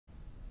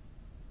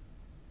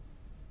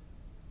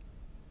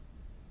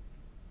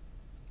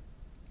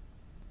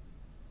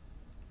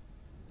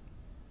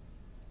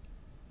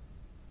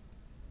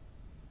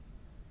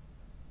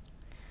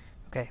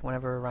Okay,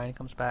 whenever Ryan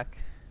comes back,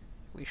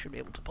 we should be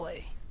able to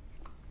play.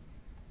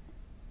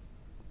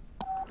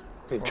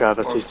 Hey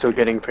Travis, he's still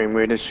getting frame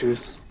rate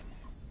issues.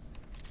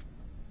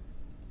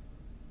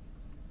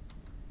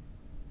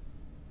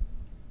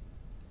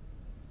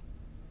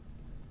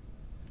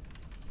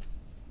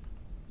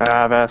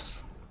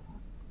 Travis.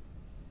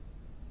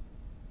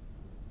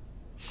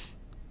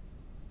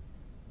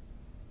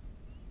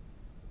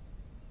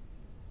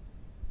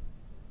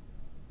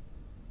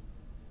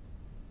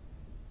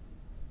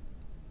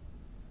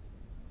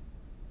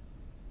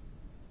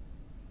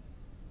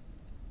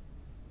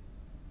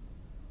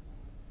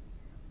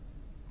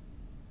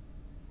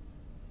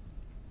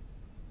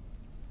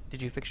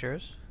 Did you fix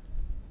yours?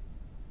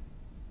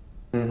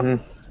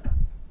 Mm-hmm.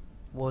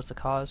 What was the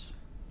cause?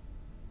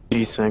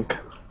 G-Sync.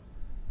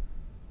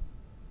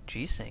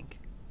 G-Sync?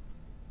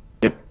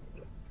 Yep.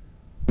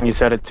 You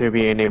set it to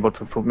be enabled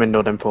for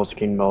window and full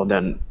screen mode,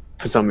 and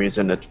for some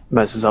reason it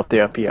messes up the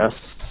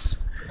FPS.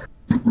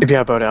 If you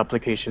have other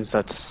applications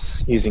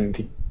that's using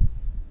the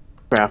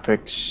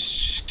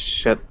graphics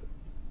shit.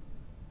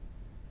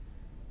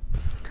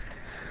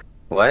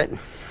 What?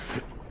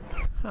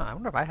 Huh, I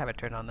wonder if I have it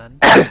turned on then.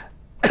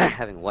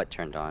 Having what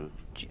turned on?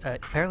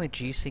 Apparently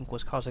G-Sync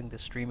was causing the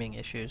streaming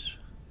issues.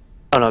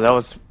 Oh no, that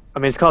was... I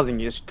mean, it's causing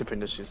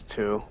different issues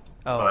too.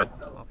 Oh,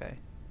 but, okay.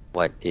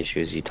 What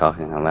issues are you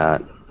talking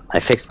about? I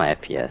fixed my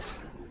FPS.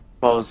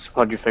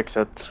 how'd you fix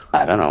it?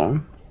 I don't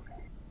know.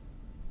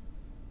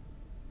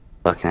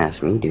 Fucking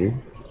ask me, dude.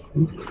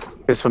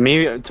 Because for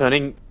me,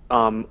 turning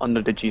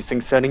under the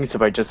G-Sync settings,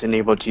 if I just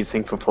enable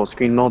G-Sync for full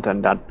screen mode,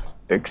 then that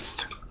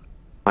fixed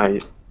my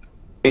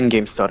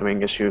in-game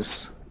stuttering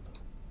issues.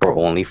 For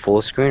only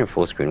full screen or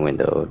full screen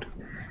windowed?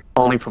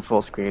 Only for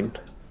full screen.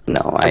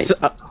 No,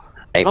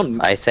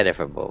 I set it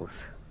for both.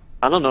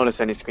 I don't notice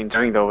any screen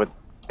tearing though with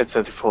it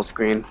set to full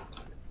screen.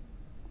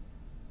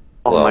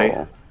 Only.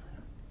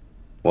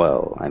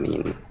 Well, I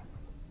mean,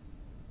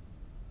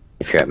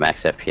 if you're at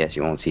max FPS,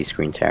 you won't see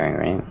screen tearing,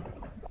 right?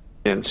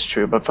 Yeah, it's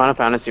true, but Final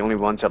Fantasy only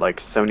runs at like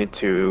 70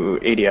 to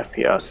 80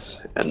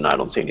 FPS, and I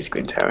don't see any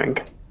screen tearing.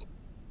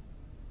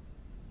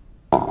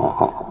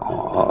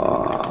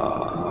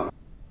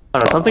 I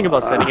don't know, something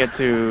about setting it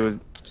to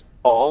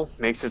all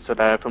makes it so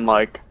that if I'm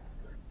like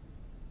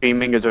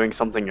streaming or doing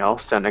something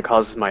else, then it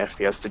causes my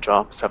FPS to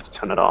drop, so I have to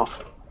turn it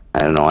off. I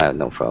don't know, I have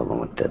no problem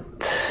with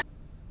that.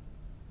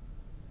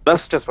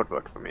 That's just what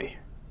worked for me.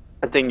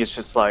 I think it's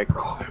just like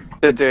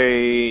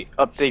the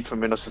update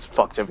from Windows just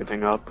fucked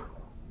everything up.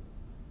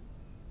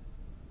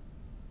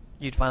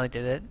 You finally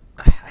did it?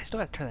 I still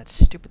gotta turn that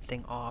stupid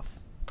thing off.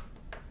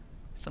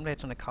 Someday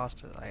it's gonna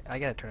cost us. I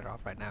gotta turn it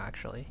off right now,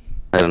 actually.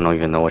 I don't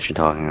even know what you're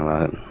talking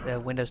about. The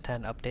Windows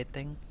 10 update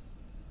thing.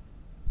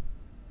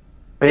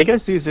 Are you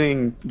guys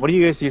using... What are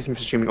you guys using for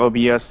streaming?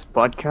 OBS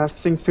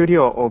Broadcasting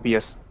Studio or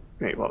OBS...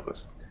 Wait, what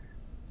was...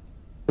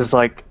 It's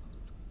like...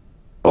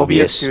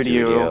 OBS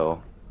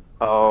Studio.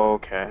 Oh,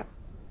 okay.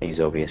 I use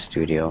OBS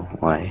Studio.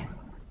 Why?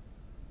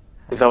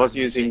 Because I was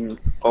using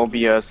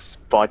OBS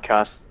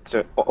Broadcast...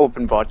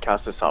 Open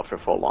Broadcaster software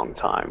for a long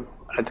time.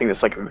 I think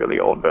it's like a really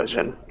old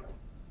version.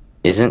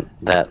 Isn't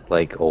that,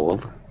 like,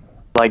 old?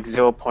 Like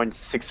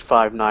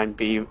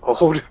 0.659B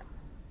old.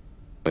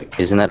 Wait,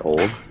 isn't that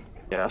old?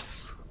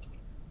 Yes.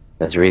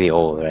 That's really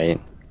old, right?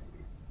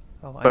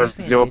 Oh, I'm But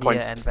using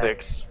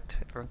 0.6.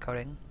 for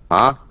encoding.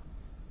 Huh?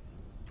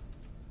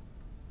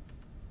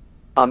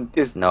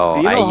 No,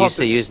 I used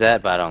to use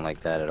that, but I don't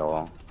like that at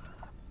all.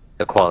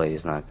 The quality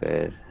is not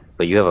good.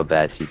 But you have a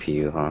bad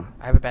CPU, huh?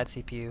 I have a bad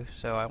CPU,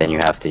 so I Then you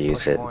have to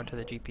use it. more into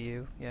the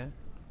GPU, yeah.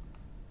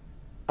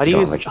 Do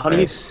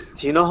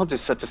you know how to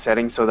set the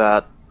settings so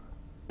that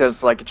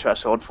there's like a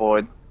threshold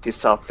for the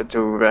software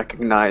to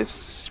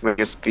recognize when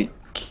you're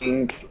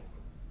speaking?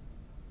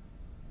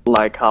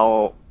 Like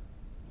how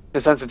the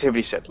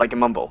sensitivity shit, like a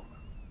mumble.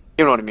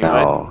 You know what I mean,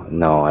 right?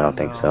 No, I don't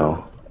think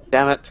so.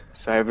 Damn it.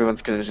 So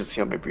everyone's gonna just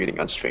hear me breathing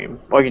on stream.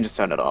 Or you can just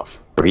turn it off.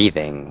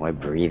 Breathing? Why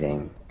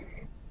breathing?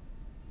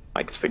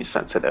 Mike's pretty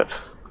sensitive.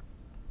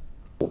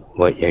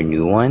 What, your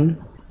new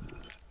one?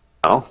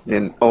 Oh,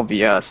 in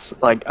OBS,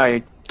 like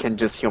I can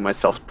just hear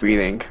myself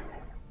breathing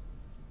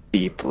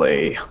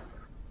deeply.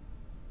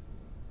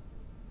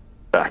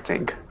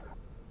 Acting.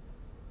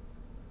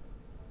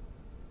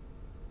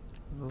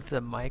 Move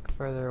the mic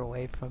further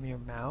away from your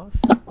mouth?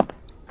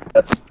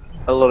 That's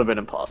a little bit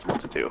impossible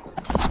to do.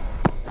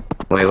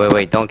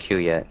 Wait, don't queue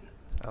yet.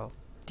 Oh.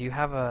 Do you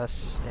have a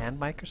stand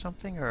mic or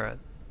something, or a...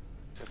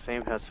 It's the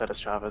same headset as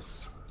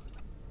Travis.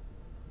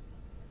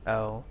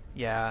 Oh,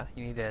 yeah,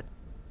 you need a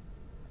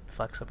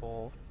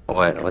flexible...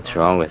 What's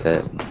wrong with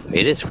it?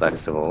 It is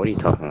flexible, what are you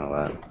talking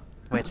about?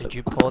 Wait, did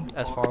you pull it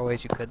as far away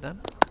as you could then?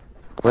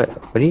 What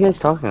are you guys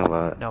talking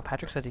about? No,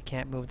 Patrick says he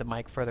can't move the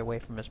mic further away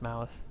from his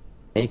mouth.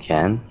 You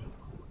can.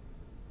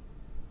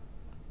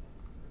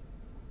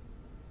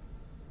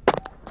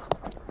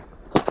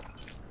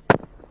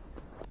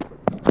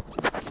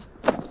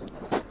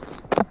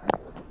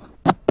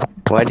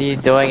 What are you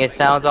doing? It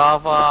sounds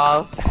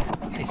awful!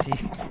 Is he...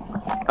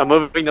 I'm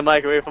moving the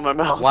mic away from my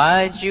mouth.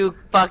 Why don't you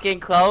fucking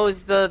close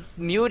the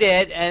mute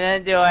it and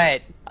then do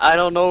it? I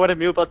don't know what a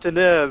mute button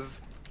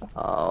is.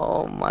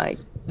 Oh my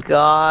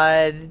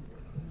god.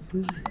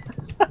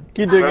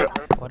 Keep doing it.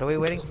 What are we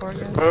waiting for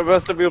again?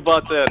 Where's the mute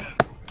button?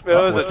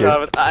 Where is it, okay.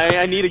 Travis?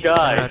 I need a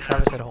guy. No,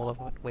 Travis said hold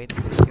up, wait,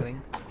 what are you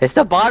doing? It's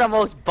the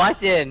bottommost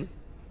button.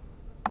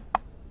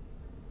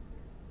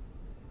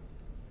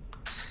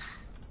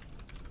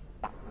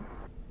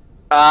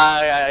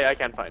 I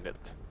can't find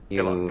it.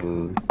 You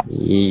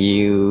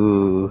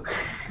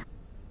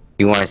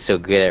weren't so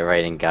good at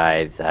writing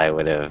guides. I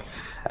would have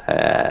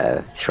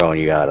thrown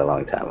you out a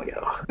long time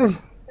ago.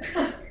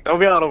 Throw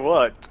me out of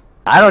what?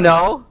 I don't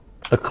know.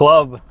 The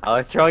club. I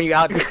was throwing you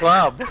out the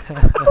club.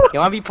 You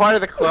want to be part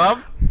of the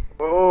club?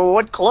 Oh,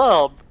 what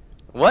club?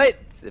 What?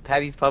 The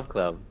Patty's Pub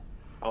Club.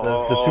 The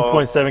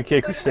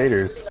 2.7K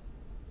Crusaders.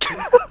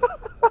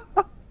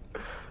 I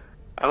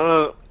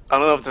don't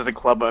know if there's a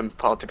club I'm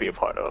proud to be a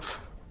part of.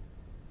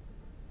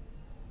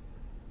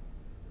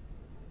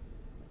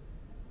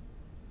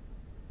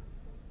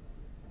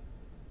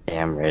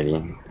 Yeah, I'm ready.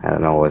 I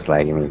don't know what's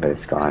lagging me, but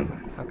it's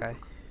gone. Okay.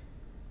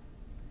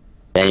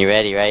 Yeah, you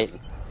ready, right?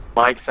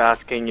 Mike's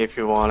asking if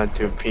you wanted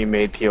to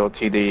pre-made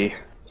POTD.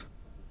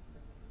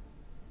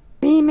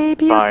 Me,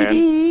 maybe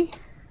Brian.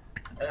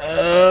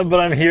 But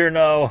I'm here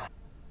now.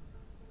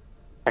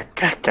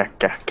 Okay,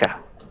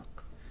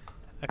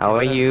 How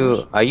are so you?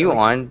 first- Are you we on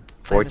playing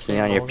the 14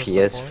 same on your roles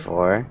as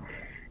before?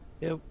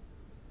 PS4? Yep.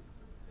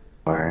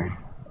 Or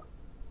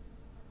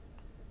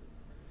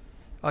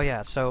Oh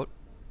yeah, so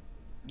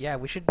yeah,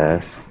 we should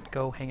yes?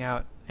 go hang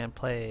out and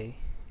play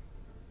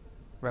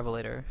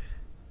Revelator.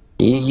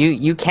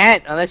 You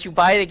can't unless you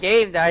buy the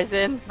game,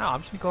 Dyson. No,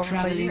 I'm just gonna go over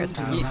and play you guys'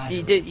 house.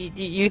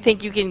 You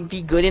think you can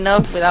be good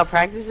enough without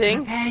practicing?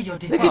 Prepare your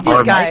Look at defense. this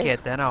Or guy. like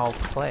it, then I'll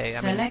play.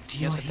 I mean, Select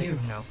your yes, I think, hero.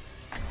 you know.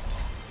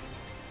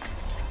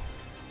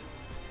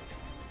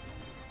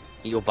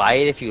 You'll buy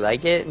it if you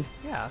like it?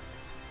 Yeah.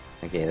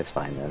 Okay, that's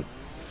fine then.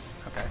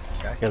 Okay.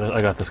 Okay. Yeah, I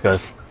got this,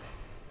 guys.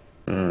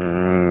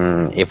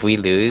 If we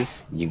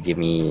lose, you give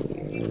me...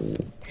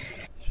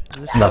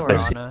 Lucio or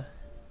Nothing. Ana?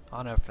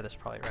 Ana for this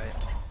probably, right?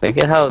 Look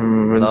at how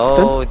Winston?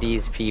 low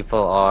these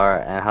people are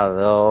and how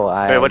low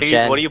I Wait,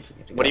 am. what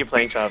are you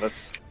playing,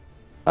 Travis?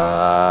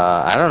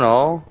 I don't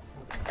know.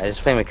 I just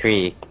play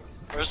McCree.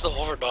 Where's the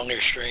overdone on your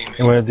stream?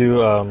 You wanna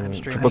do I'm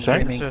streaming, triple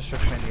tank? streaming on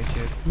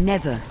YouTube.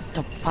 Never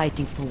stop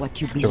fighting for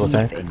what you Triple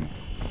believe tank? in.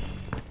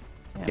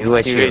 Yeah, Do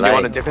what Do you you want a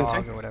like. different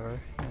vlog thing? or whatever.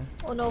 Yeah.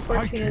 Oh no,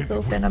 14 is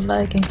open, I'm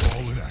lagging.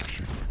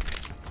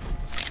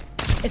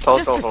 It's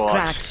Also just a Overwatch.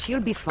 scratch. You'll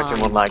be Which one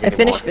fine. lag I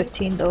finished anymore?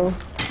 15 though.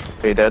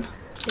 You did?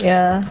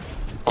 Yeah. How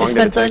I long did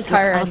spent it the take?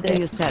 entire Look after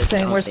ending yourself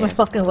saying, out where's my there.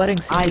 fucking wedding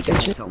I'll scene?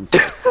 do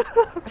something.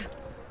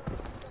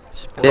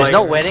 There's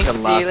no Like, wedding the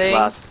ceiling.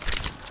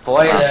 last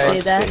Spoilers. Say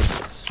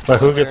that. Wait,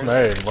 who gets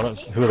married?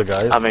 Two of the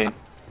guys? I mean,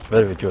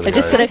 Better be two of the I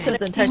just guys. said I spent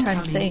the entire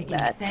time saying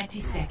that. 30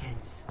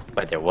 seconds.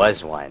 But there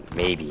was one,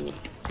 maybe.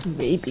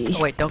 Maybe.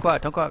 Oh wait, don't go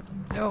out, don't go out.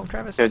 No,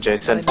 Travis. Yo,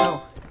 Jason. I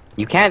know.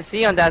 You can't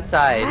see on that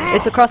side.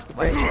 It's across the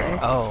bridge, right?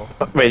 Oh.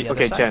 wait, the other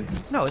okay, side? Jen.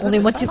 No, it's Only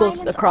on once this you side.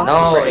 go across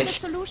No, the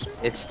bridge.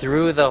 it's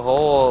through the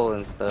hole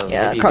and stuff.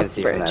 Yeah, Maybe you can across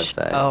see the from that bridge.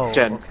 side. Oh,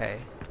 Jen. okay.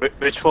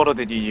 Which photo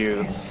did you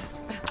use?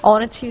 I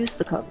wanted to use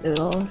the cup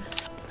noodles,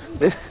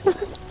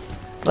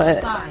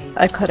 but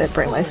I couldn't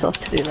bring myself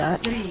to do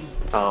that. 3,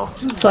 Oh,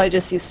 So I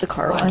just used the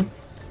car one.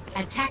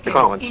 attackers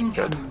Come on, good.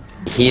 incoming.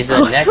 He's a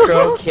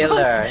necro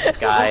killer,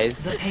 guys.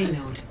 The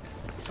payload.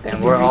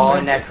 And we're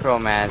all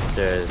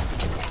necromancers.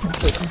 I'm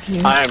so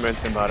confused. I am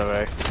Winston, by the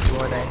way. Who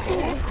are they?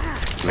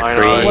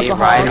 Reinhardt, What's a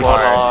hog?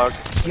 Warlock,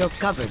 You're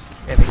covered.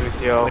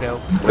 Lucio. Widow.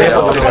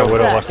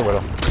 Widow. Watch the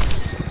widow.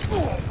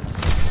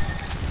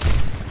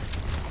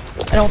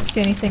 I don't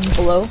see anything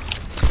below.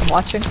 I'm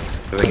watching.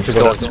 We can just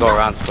go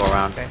around, just go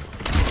around. Okay.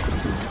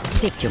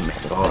 Take your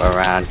medicine. Go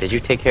around. Did you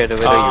take care of the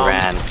widow? You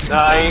ran.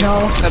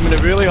 No. I'm in a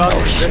really hard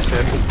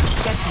position.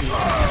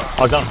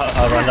 Oh, down,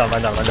 run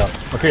down.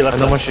 Okay, left.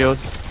 No more shield.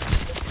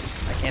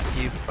 I can't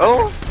see you.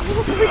 Oh!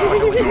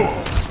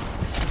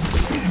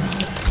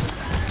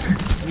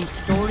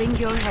 Restoring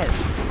your health.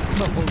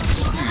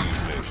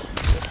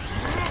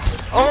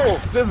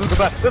 Oh! This is the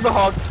best. There's a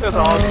hog. There's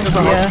a hog. There's a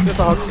hog. Yeah. There's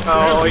a hog.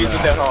 Oh, he's a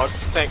dead hog.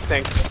 Thanks.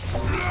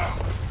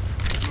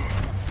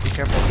 Be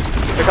careful.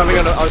 They're coming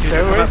on the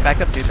stairway.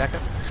 Back up, dude, back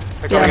up.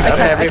 They're Yeah, coming I up.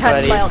 can't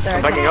everybody. fly out there.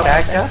 I Backing can't up. fly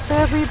out there.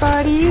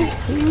 Everybody,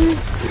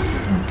 please.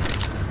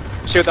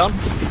 Shield down.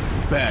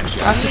 I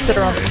have to sit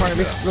around the corner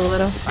because of the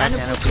widow.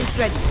 Nanoport is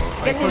ready.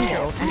 Get in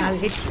there and I'll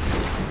hit you.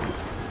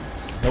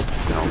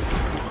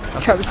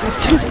 Travis is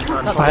too.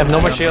 I have no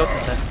more shield.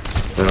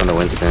 We're on the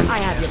Winston. I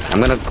have your back. I'm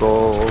gonna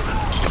go.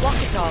 Walk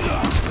it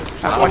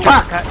off. Watch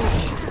out.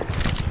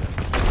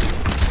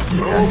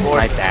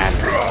 My dad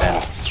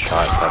been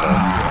shot by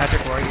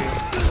Patrick, where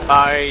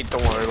are you?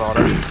 Don't worry about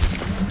it.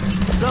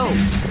 Go.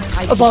 I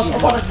Above, see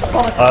above,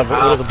 above.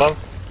 Widow's above.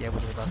 Yeah,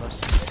 Widow's above us.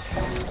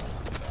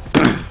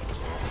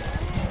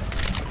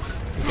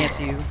 can't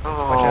see you.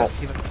 Oh. Watch out.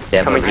 Diva. They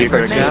have a Coming to you,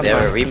 Reaper Greg. 2, they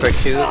have a Reaper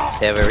 2,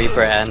 they have a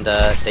Reaper, and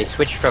they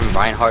switched from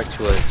Reinhardt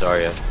to a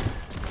Zarya.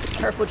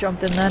 Careful,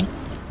 jumped in then.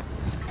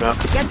 Yeah.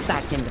 Get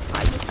back in the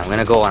fight. I'm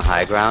gonna go on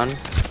high ground.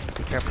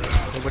 Be careful.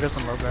 The Widow's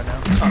on low ground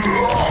now.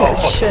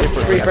 Oh, shit,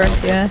 Reaper,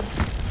 yeah.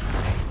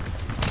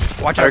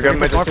 Watch out. I got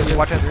my Reaper's north of you, decision.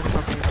 watch out. Reaper's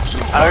north of you.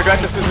 I regret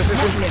this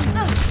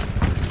decision.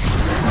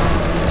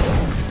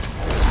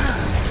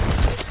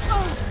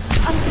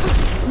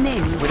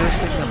 Name. Widow's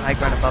sitting on high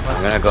ground above us.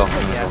 I'm gonna go.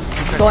 Yeah.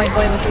 Going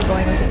with you,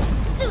 going with you.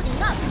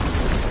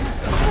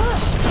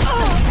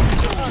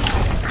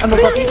 I'm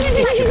above you.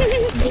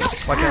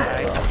 Watch out,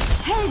 right?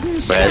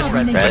 Res.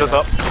 What's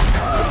up?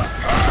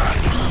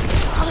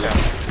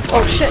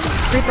 Oh shit,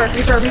 Reaper in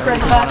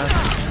the back.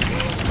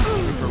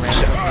 Reaper ran.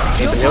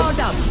 Need some heals?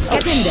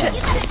 Get in there.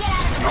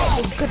 Oh,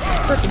 good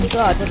freaking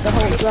god, what the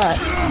hell is that?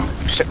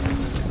 Shit.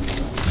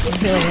 I'm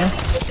healing you.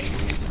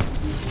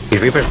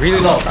 These Reaper's really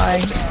low.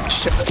 Dying.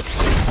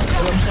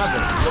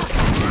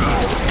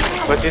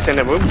 Mercy's in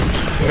the room.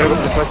 I'm gonna go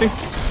for this Mercy.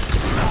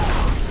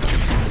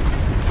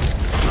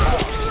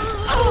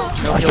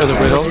 No I heal. showed the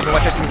Widow.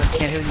 Watch out, Diva.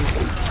 Can't heal you.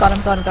 Got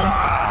him.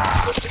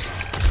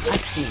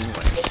 I've seen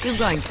one. You're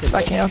going to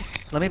Backing up.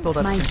 Let me build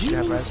up My the should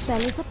have healing res.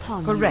 spell is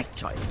upon correct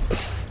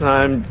choice.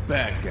 I'm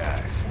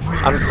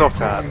so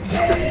fat.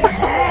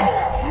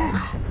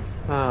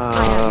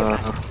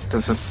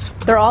 This is.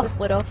 They're off,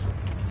 Widow.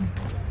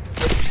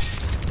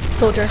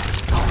 Soldier.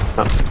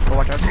 Oh,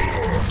 watch out.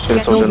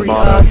 This one didn't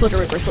bother. Soldier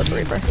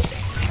Reaper.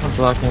 I'm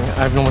blocking.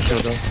 I have no more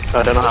shield though.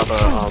 I don't have a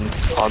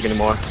hog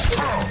anymore.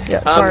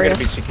 Yeah, I'm sorry. gonna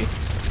be cheeky.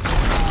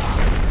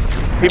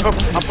 People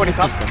up 40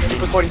 top.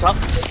 People 40 top.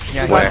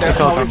 Yeah, Where? Right there.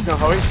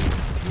 Hurry.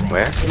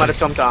 Where? He might have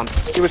jumped down.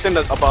 He was in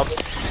the above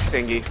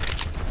thingy.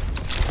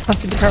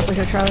 Have to be careful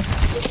here, Charlie.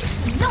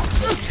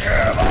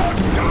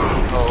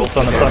 It's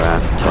on the Going front.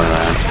 around.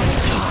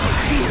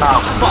 Ah,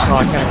 fuck. Oh,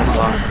 I can't even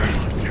block.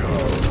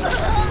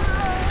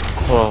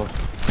 Whoa.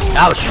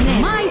 Ouch!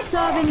 my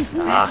servants.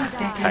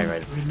 Tight right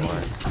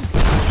before.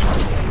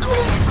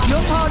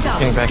 You're powered up.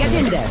 Getting back Get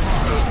in in there.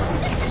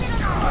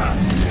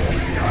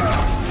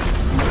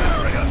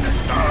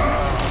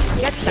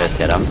 Get Just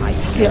get up.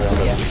 Yeah.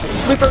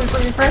 Reaper.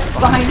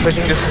 Behind.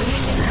 Pushing this.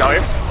 Got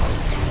him.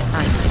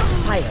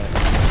 fire.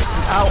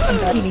 Ow, I'm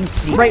dead. Healing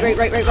sleep.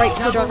 Right.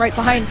 Soldier, right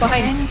behind. Out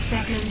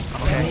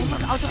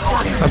of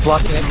darkness. I'm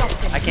blocking it.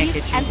 I can't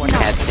get you. Watch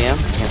Can't out. see him.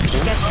 Can't see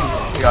him.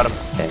 You got him.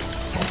 Okay.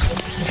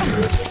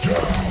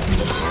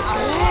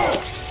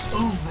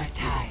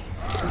 Overtime.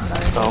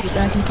 Oh.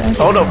 Back in time.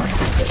 Oh no.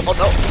 Oh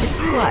no.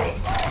 Quiet.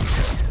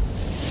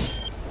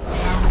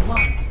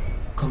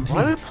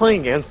 Why are we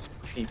playing against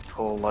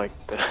people like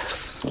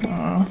this?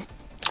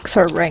 Cause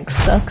our rank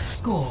sucks.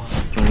 Score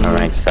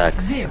Alright,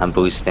 sucks. 0 I'm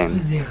boosting. to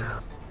 0.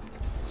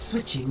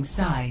 Switching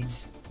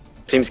sides.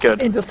 Seems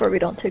good. And before we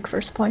don't take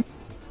first point.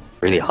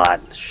 Really hot.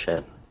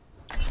 Shit.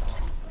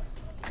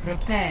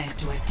 Prepare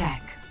to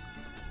attack.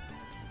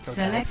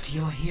 Select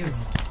your hero.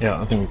 Yeah,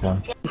 I think we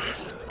can.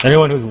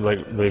 Anyone who's like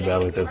really bad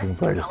like this, we can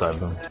probably just dive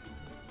them.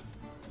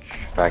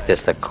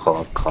 Practice the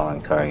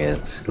calling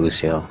targets.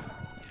 Lucio.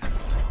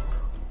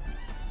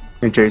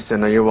 Hey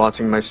Jason, are you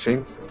watching my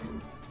stream?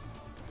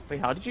 Wait,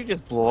 how did you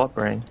just blow up,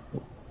 Brain?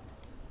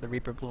 The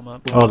Reaper blew him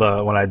up.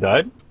 Oh, when I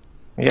died?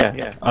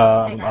 Yeah.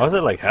 I was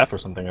at like half or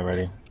something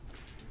already.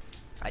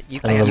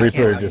 You And can't. the You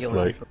Reaper can't just heal the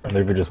like, Reaper. the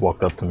Reaper just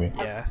walked up to me.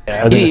 Yeah.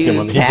 I didn't see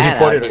him. He can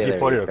ported out-heal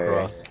the Reaper.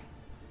 across.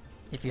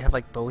 If you have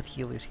like both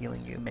healers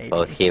healing you, maybe.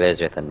 Both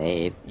healers with a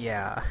nade.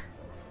 Yeah.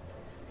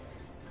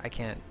 I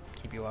can't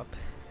keep you up.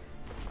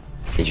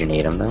 Did you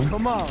need him though?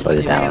 Was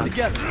it down?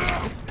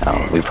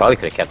 Oh, we probably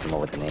could have kept him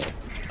up with a nade.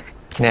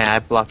 Nah, I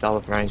blocked all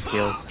of Ryan's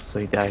heals, so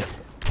he died.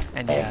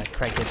 And yeah,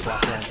 Craig did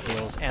block down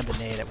seals and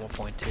the nade at one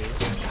point too.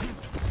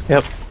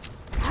 Yep.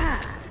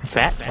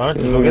 Fat. Alright,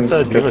 go get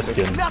the Diva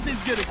skin.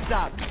 Nothing's gonna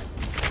stop me.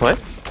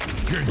 What?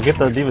 Go get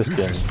the Diva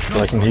skin. So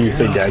I can hear you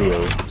say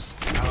Daddy-O.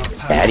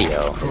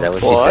 Daddy-O, is that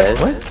what What? she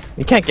says? What?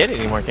 You can't get it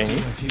anymore, can you?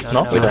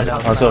 No, we don't.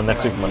 Until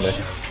next week, Monday.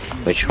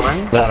 Which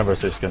one? The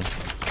anniversary skin.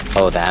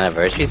 Oh, the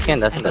anniversary skin?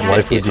 That's the Waifu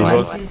wifey's Diva? one.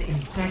 Is in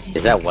 30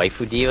 Is that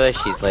waifu diva?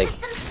 She's like,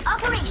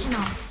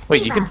 Operational.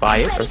 Wait, you can buy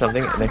it or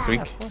something next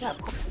week?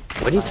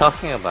 what are you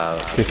talking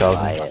about? 2000.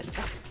 Buy it.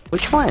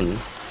 Which one?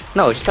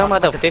 No, she's talking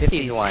about the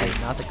 50s one.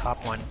 skin, not the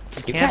cop one.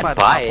 You can can't buy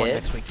the buy cop one it.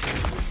 next week too.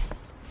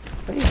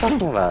 What are you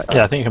talking about?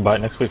 Yeah, I think you can buy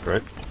it next week,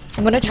 right?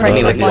 I'm gonna try I to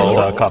mean, get like,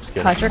 one. the cop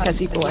skin. Patrick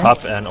has equal.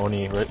 Cop and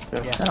Oni, right?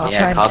 And I'll try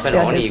Yeah, and Cop and stay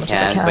on Oni as you much as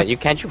I can, but you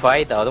can't you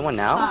buy the other one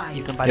now?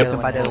 You can buy Yep. the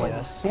other one,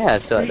 yes. Yeah,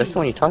 so that's the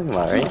one you're talking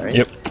about, right?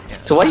 Yep.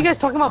 So what are you guys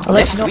talking about I'll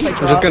let next you know if I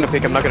week? I'm just gonna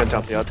pick. I'm not gonna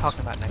jump We're yet.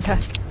 talking about next Okay.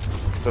 week.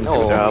 So I'm No,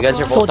 gonna you grab. guys are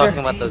both Soldier. talking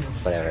about the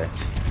whatever.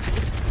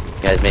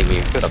 You guys make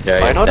me Just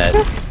very buy another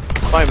upset.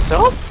 one? By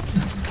himself?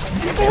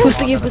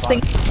 Boosting you,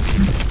 boosting.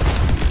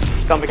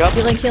 Come back up.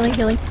 Healing.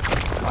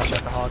 Watch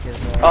out, the hog is.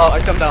 Oh, I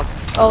come down.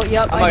 Oh,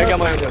 yep. I got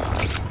my own this.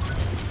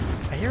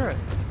 I hear it.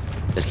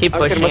 Just keep I'm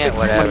pushing kidding, it,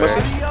 whatever.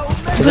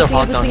 Is there a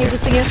hog down here?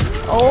 Boosting you.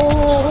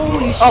 Oh,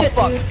 holy shit,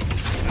 fuck. dude.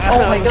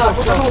 Oh my god,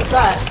 what the hell is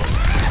that?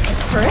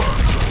 Correct?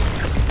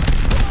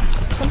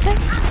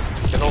 Something?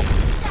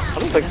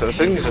 think so. I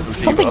think it's just a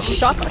Something Tifa.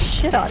 shot the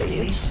shit out of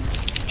you.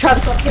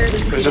 Travis, up here.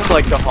 There's a It's just Tifa.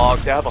 like the hog.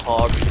 They have a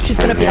hog. She's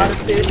gonna be out of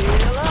suit.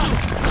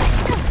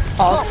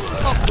 Hog.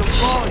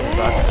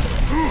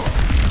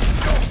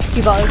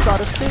 Tifa is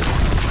out of suit.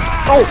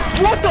 Oh,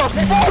 what the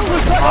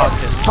fuck?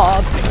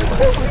 Hog.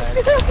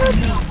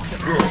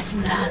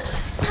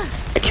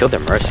 I killed their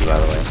Mercy, by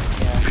the way.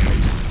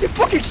 You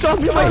fucking shot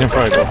me You like can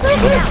probably go.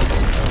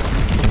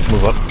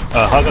 Move up.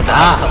 Hug us.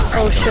 Ah!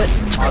 Oh shit.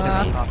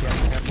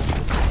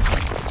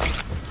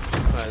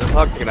 Alright, this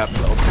hog's gonna have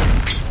to ult.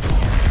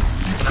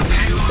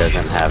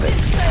 Doesn't have it.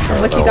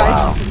 I'm with you Oh, guys.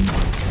 wow.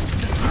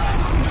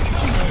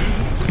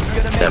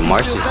 The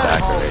Marcy's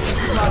back already.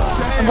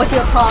 I'm with you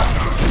up top.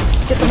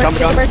 Get the mercy,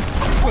 get the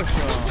mercy.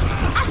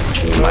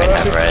 She might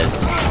have res.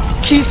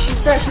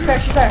 She's there, she's there,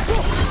 she's there.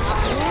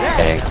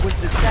 Okay.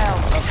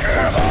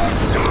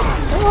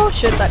 Oh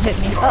shit, that hit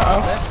me. Uh-oh.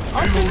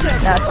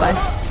 Nah, it's fine.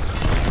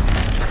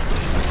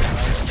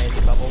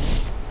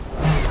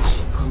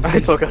 I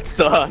still got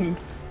stunned.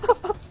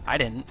 I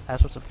didn't.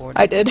 That's what's important.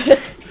 I did. I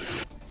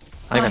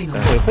got Wait,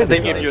 that. I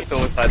think if you're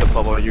still inside the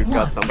bubble, you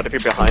got some, but if you're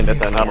behind it,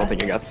 then I don't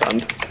think you got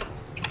stunned.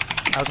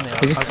 I was, I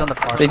Did was on the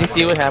far you side.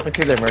 see what happened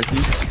to their Mercy?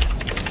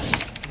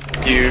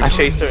 You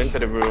chased her into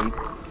the room.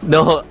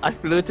 No, I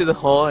flew into the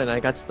hole and I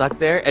got stuck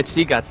there, and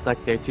she got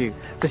stuck there too.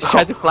 So she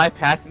tried to fly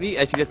past me,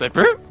 and she just went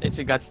burp, and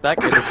she got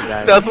stuck, and then she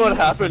died. That's what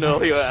happened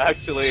earlier,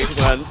 actually,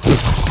 when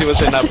she was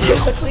in that She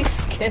room. quickly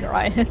skin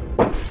Ryan.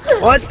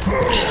 What?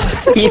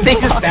 He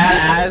thinks it's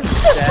badass,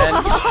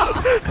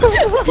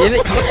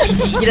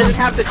 then. He doesn't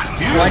have to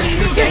one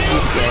true Genji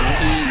skin.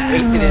 He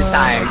wasted his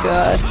time.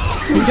 God.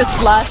 You just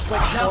slashed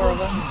like 4 of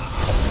them.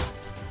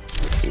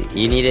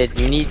 You need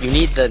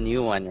the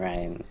new one,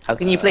 Ryan. How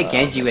can you play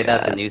Genji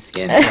without the new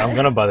skin? I'm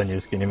gonna buy the new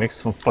skin. It makes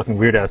some fucking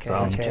weird ass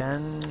sounds.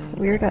 Gen...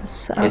 Weird as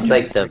sound. It's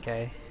like the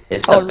Okay.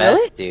 it's Oh, the best,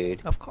 really?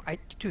 dude. Of course,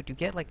 dude, you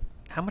get like,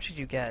 how much did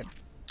you get?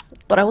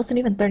 But I wasn't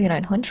even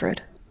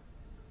 3,900.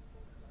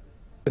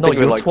 No, think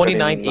you're we're like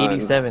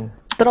 2987.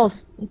 That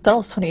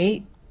was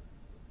 28.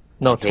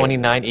 No, Okay.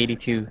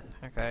 2982.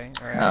 Okay,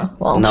 alright. Oh,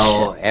 well,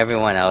 No, shit.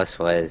 everyone else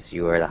was.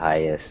 You were the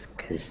highest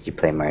because you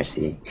play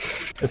Mercy.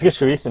 Let's get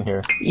Sharice in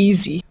here.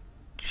 Easy.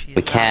 Jeez,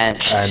 We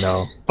can't. I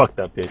know. Fuck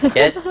that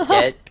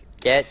bitch.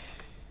 Get.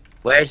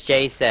 Where's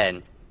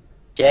Jason?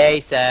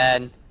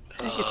 Jason.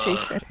 Get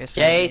Jason.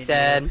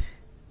 Jason.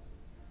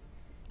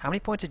 How many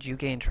points did you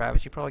gain,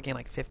 Travis? You probably gained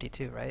like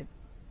 52, right?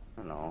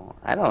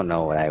 I don't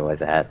know what I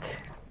was at.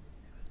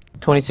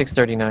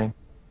 2639.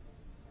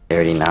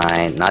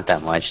 39. Not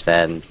that much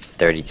then.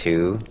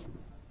 32.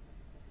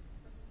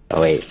 Oh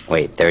wait,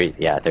 30.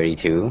 Yeah,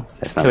 32.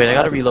 That's not. Wait, I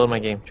gotta bad. reload my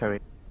game. Try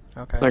wait.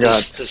 Okay. I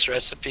got This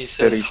recipe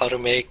 30 says how to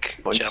make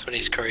points.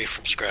 Japanese curry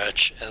from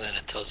scratch, and then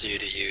it tells you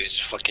to use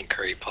fucking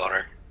curry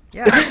powder.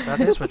 Yeah,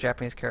 that is what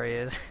Japanese curry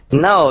is.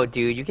 No,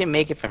 dude, you can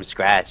make it from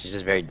scratch. It's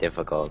just very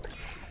difficult.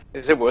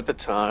 Is it worth the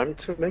time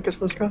to make it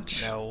from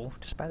scratch? No,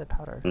 just buy the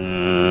powder.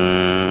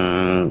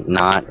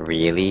 Not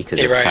really, because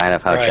Hey, it's Ryan, kind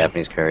of how Ryan,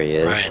 Japanese curry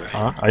is. Ryan,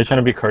 Huh? Are you trying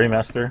to be curry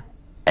master?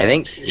 I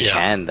think you Yeah.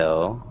 can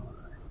though.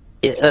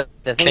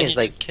 The thing is,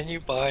 like, can you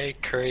buy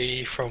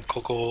curry from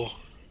Coco,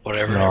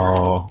 whatever?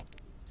 No.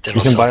 They You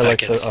don't can sell buy like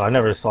packets. the. I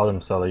never saw them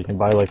sell it. You can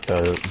buy like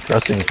the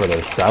dressing for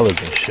the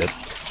salads and shit.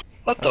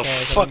 What the Okay,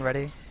 is fuck? everyone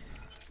ready?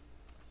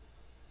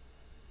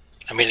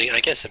 I mean, I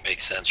guess it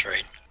makes sense,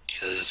 right?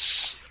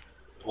 Because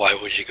why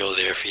would you go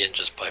there if you didn't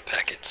just buy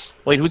packets?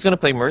 Wait, who's gonna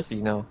play Mercy?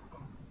 No.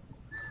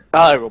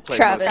 I will play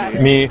Travis. Mercy.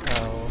 Me.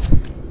 Oh,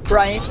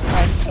 Ryan's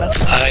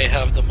best. I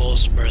have the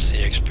most Mercy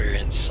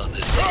experience on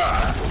this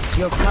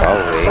team.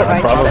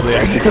 probably. Probably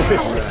actually.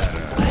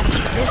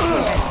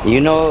 You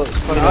know,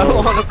 But I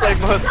don't want to play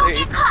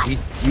Mercy.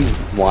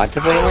 you want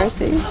to play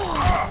Mercy?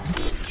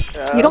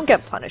 You don't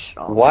get punished at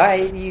all.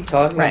 Why are you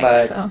talking Right,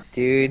 about, so.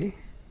 dude?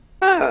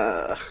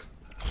 Ah.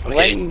 What are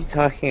Okay, you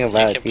talking you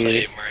about, can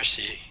play dude?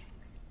 Mercy.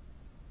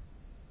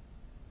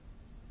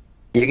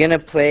 You're gonna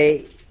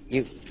play.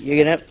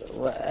 You're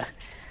gonna.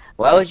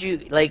 Why would you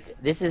like?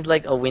 This is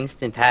like a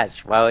Winston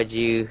patch. Why would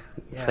you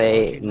Yeah, play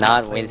why would you not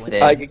not play Winston?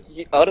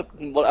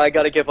 I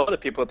gotta give other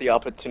people the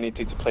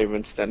opportunity to play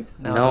Winston.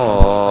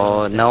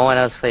 No, no one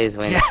else plays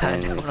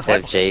Winston no,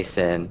 except what?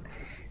 Jason.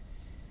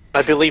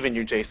 I believe in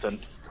you, Jason.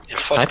 Yeah,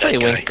 fuck I that play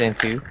guy. Winston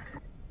too.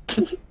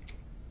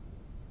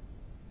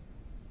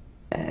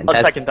 And On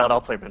that's- second thought,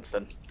 I'll play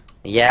Winston.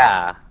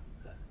 Yeah.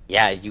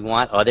 Yeah, you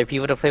want other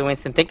people to play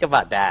Winston? Think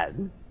about that.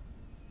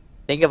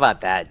 Think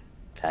about that,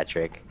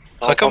 Patrick.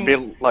 How I'll come? be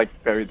like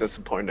very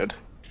disappointed.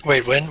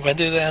 Wait, when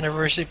do the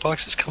anniversary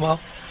boxes come out?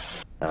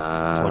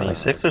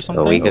 26 or A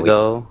something? week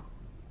ago.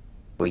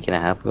 A week and a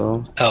half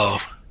ago. Oh,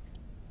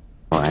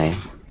 Why?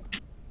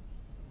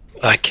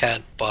 I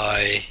can't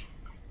buy.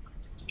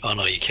 Oh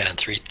no, you can.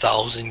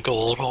 3,000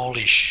 gold.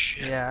 Holy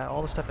shit. Yeah,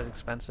 all the stuff is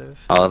expensive.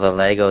 All the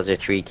Legos are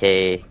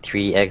 3K,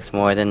 3x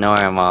more than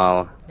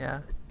normal.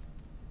 Yeah.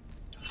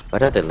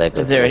 What other Legos?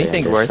 Is there are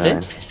anything in this worth one?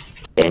 it?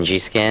 Genji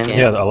skin?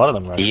 Yeah, a lot of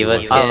them are. actually Diva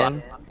worth it.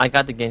 skin? I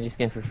got the Genji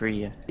skin for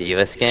free. Yeah.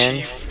 Diva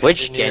skin? Chief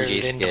Which Engineer Genji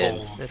skin?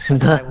 Lindholm. This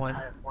Samurai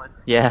one.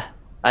 Yeah.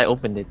 I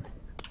opened it.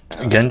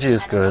 Genji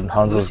is good.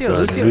 Hanzo's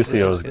good.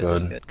 Lucio's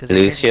good.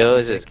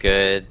 Lucio's is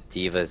good.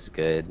 Diva's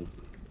good.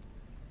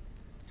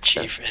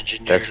 Chief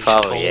engineer. That's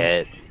probably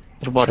it.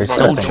 What about Tracer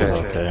Soldier?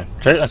 okay.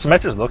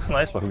 Symmetrix looks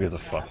nice, but who gives a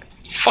fuck?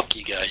 Fuck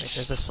you guys.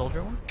 There's a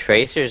soldier one?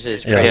 Tracers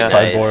is Yeah, pretty nice,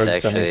 Cyborg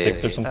actually.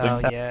 76 or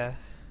something. Oh, yeah.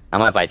 I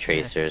might buy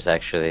Tracers,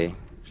 actually.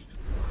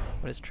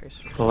 What is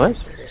Tracer? What?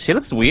 She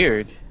looks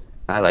weird.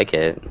 I like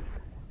it.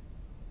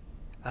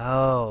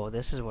 Oh,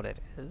 this is what it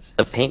is.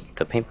 The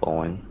paintball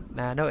one.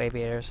 Nah, no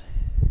aviators.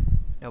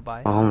 No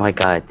buy. Oh my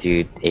god,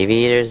 dude.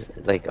 Aviators,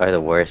 like, are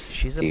the worst,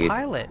 She's a dude.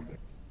 pilot.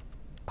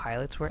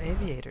 Pilots were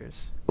aviators.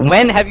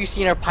 When have you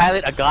seen her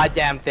pilot a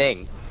goddamn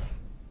thing?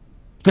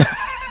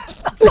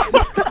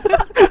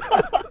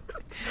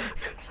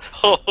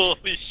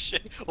 Holy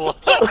shit. What?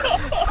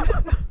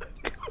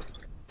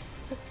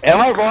 Am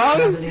I wrong?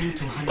 Traveling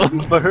to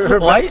Honeymoon. But her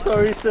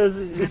backstory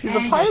says she's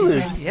a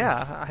pilot.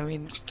 Yeah, I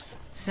mean,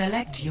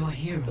 Select your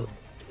hero.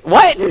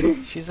 What?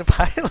 she's a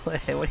pilot.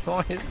 What do you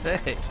want me to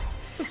say?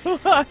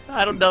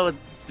 I don't know what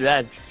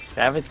that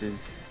Travis is.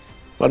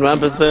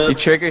 100%. You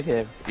triggered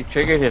him. You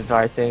triggered him,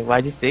 Tarzan.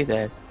 Why'd you say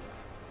that?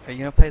 Are you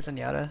gonna play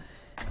Zenyatta?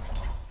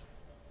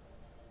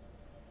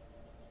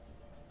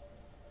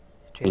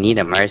 We need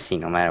a Mercy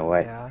no matter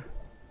what. Yeah.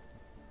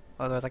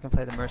 Otherwise, I can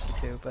play the Mercy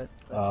too, but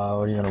What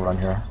are you gonna run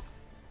here?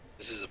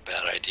 This is a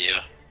bad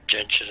idea.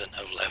 Jen shouldn't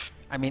have left.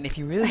 I mean, if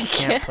you really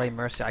can't play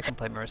Mercy, I can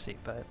play Mercy,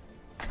 but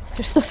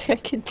There's nothing I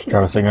can do.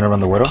 Travis, are you gonna run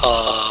the Widow?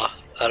 I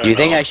don't Do you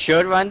think know. I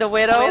should run the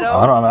Widow? I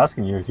don't know, I'm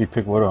asking you. If you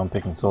pick Widow, I'm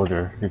picking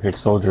Soldier. If you pick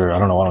Soldier, I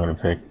don't know what I'm gonna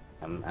pick.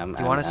 do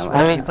you want to switch?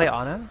 Can you play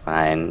Ana?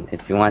 Fine.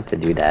 If you want to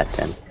do that,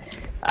 then.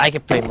 I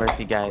can play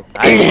Mercy, guys.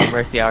 I can play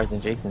Mercy hours than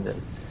Jason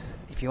does.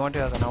 If you want to,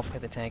 then I'll play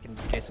the tank and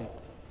Jason.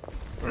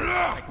 Or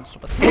I can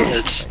still play the tank.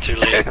 It's too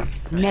late.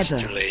 Never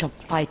too late. stop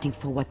fighting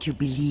for what you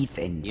believe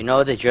in. You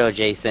know the drill,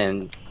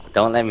 Jason.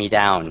 Don't let me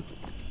down.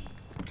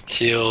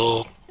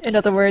 Heal. In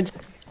other words,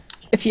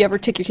 if you ever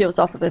take your heels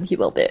off of him, he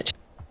will bitch.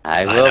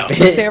 I know. will So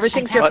bitch.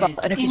 everything's your fault,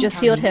 and if you just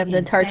healed him, the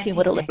entire team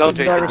would have lived No, and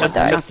Jason, Nora would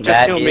just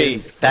die. heal me.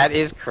 That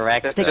is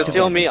correct. Just though.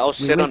 heal me, I'll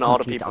shit on all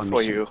the complete people our for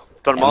mission. you.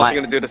 But I'm Am also I-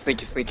 gonna do the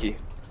sneaky.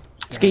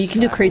 So you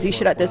can do crazy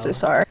shit at this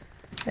SR,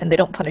 and they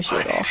don't punish you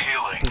at all.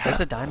 Dude,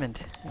 there's a diamond.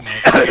 in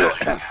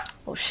my-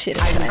 Oh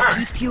shit. I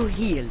will keep you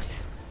healed.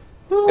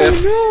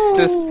 If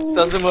this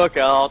doesn't work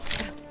out,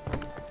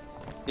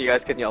 you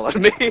guys can yell at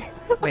me.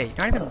 Wait,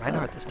 you're not even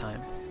Reinhardt this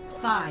time.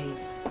 5,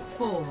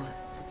 4.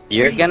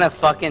 You're gonna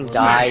fucking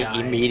die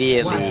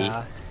immediately.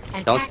 Yeah.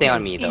 Don't stay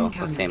on me though.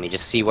 Don't stay on me.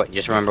 Just see what.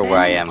 Just remember where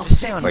I am. Just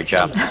stay on Or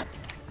jump.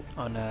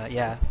 On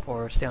yeah,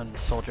 or stay on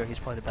Soldier. He's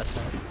probably the best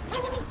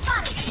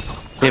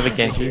bet. We have a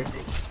Genji.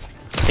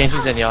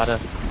 Genji's Zenyatta.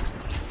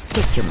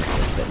 Take your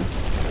medicine.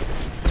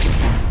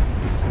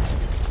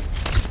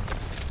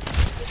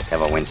 I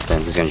have a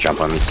Winston. He's gonna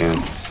jump on me soon.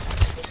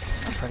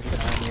 I'm trying to get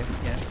behind you.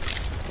 Yeah.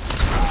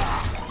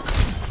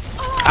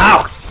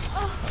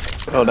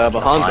 Oh, they have a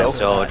Hanzo.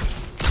 So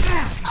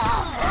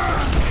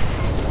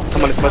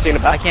Come on, it's Mercy in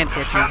the I back. can't get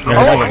you.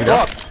 Oh my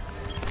god.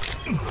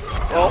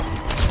 Oh,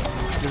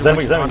 Zen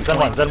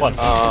one.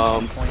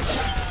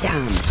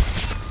 Damn,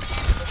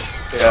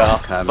 yeah.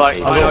 Come But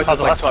crazy. I know it's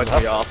just like Hanzo, twice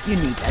Hanzo. me off. you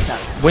need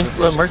that.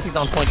 Well, Mercy's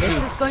on point too.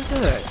 It's going to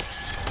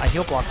hurt. I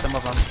heal block some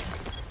of them.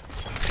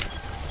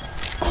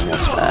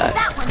 almost back.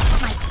 That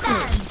one's my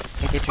friend.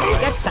 Can't get you.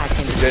 Get back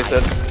in the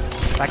Jason,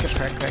 Back up,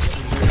 correct.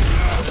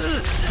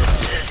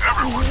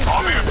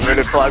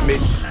 really flag me.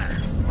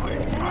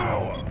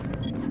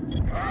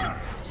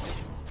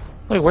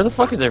 Wait, where the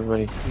fuck is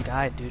everybody? We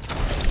died, dude.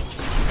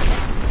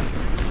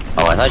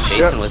 Oh, I thought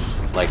Jason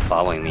was like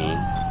following me.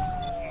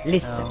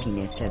 لسه في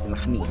ناس لازم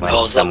احميها. I Went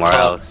was up somewhere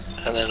top, else.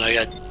 and then I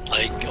got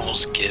like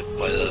almost kicked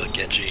by the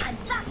Genji.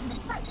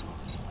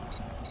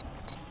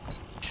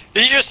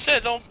 You just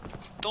said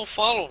don't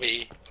follow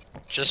me.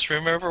 Just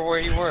remember where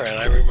you were, and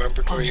I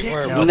remembered where you were.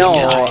 with the No,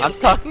 Genji. I'm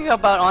talking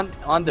about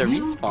on the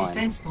New respawn.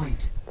 defense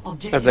point. I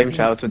Objective. blame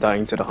Travis for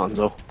dying to the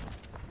Hanzo.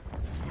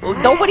 Well,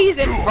 nobody's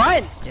in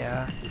front.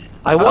 Yeah.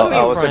 I was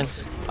I was in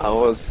front. I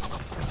was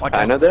Watch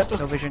kinda out. there.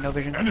 No vision, no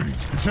vision.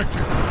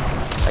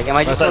 Like, am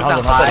I just That's supposed to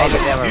Hanzo, that's hide Hanzo.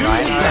 if they have a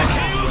Reinhardt?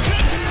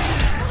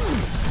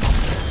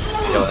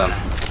 Kill them.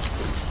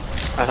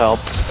 I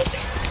helped.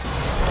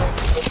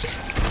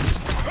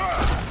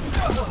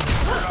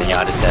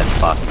 Zenyatta's dead.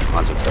 Fuck.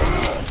 Hanzo killed me.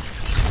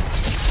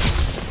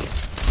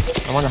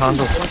 I'm on the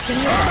Hanzo.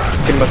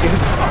 Can Mercy?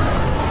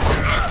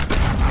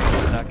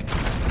 Stuck.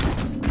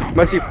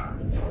 Mercy.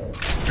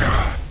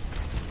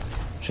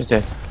 She's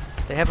dead.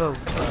 They have a.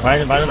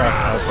 Mine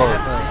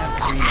forward.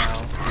 Green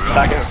now.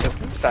 Stack it, just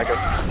stack it.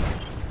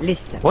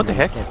 لسه What في the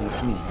ناس heck? لازم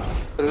احميها.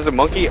 There's a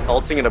monkey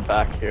ulting in the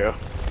back here.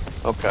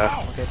 Okay.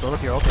 Okay, build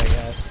up your ult, I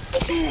guess.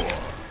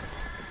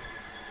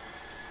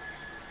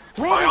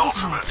 Where is it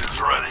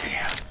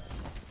at?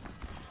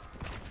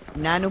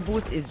 Nano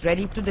boost is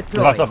ready to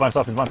deploy. Mine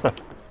stuff.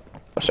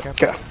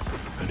 Okay.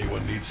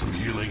 Anyone need some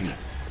healing?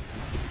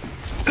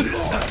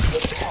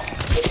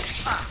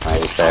 I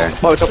was there.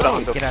 Oh, it's up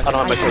down, Hanzo. Get I out don't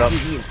have my shit up.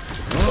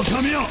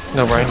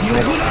 No, Brian.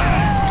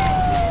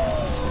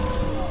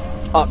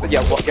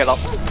 Yeah, get up.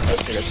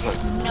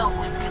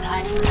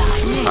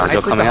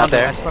 Hanzo coming out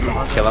there.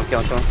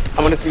 Kill him.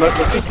 I'm gonna smoke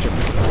this. Kill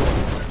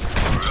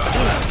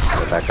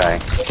that guy.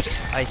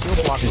 I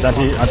heal block. He's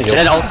anti-heal.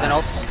 An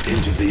ult.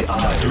 Into the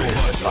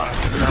eyes.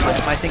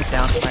 My thing's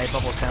down. My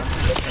bubble's down.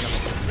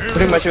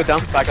 Putting my shield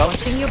down. Back up.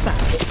 Watching your back.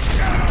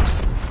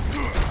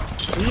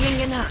 Healing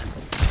in hand.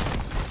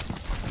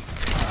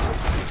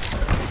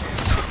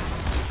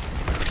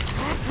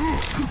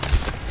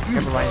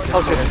 Never mind.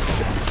 Oh shit.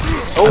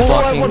 Oh,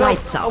 I want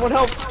help. I want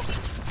help.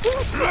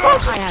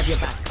 I have your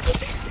back.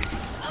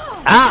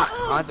 Ah!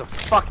 Hanzo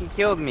fucking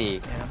killed me.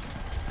 Yeah.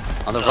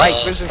 On the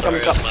right. Vincent's Sorry,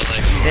 coming up. my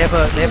leg. They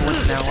have one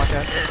now. Watch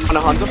out. On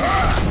a Hanzo.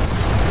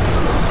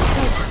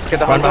 Get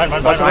the Run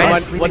Hanzo. behind.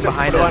 Ryan's sleeping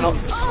behind us.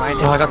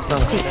 Oh, I got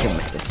stunned. Take your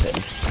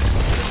medicine.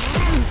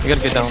 You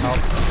gotta get down.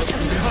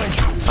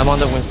 I'm on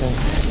the Winston.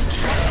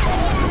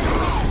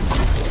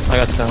 I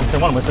got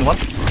stunned. Winston one.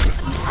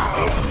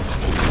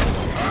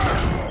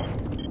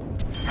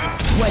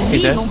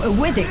 He's dead. A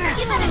wedding.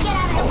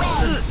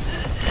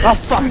 Oh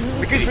fuck!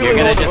 You're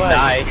gonna just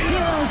die.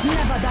 Heroes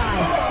never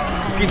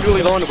die. He's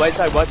really low on the right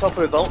side. Watch out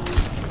for his ult.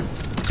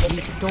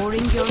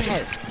 Restoring your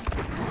health.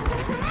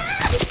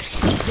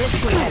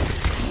 This will help.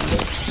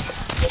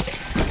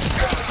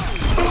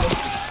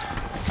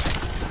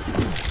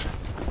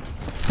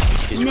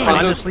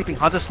 Hanzo's sleeping.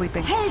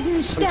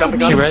 Heldenstern. Jumping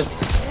She up.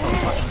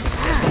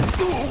 res.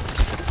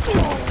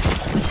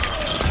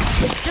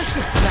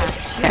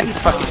 Can't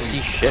fucking see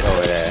shit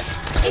over there.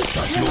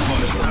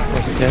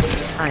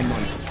 I'm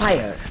on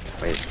fire.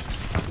 Wait.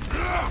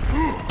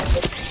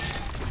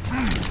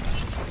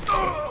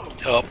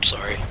 Oh,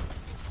 sorry.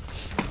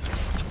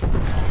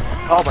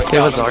 Oh my They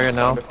have god. a Zarya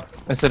now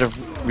instead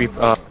of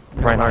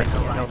Reinhardt.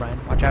 No,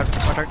 Ryan. Watch out,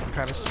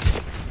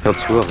 Travis. Killed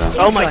two of them.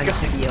 Oh my Going god.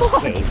 to be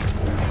okay.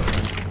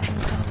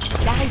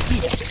 Die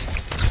here.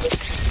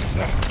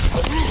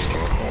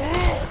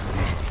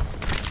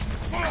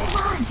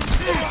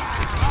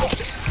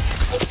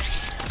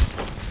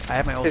 I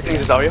have my ult. This thing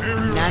is Zarya.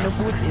 Nano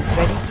boost is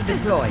ready to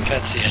deploy.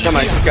 Can't see Come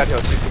on, anything. you got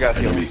healed. You got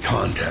healed. Enemy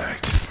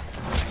contact.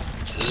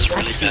 This is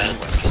really bad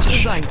We're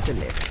position. going to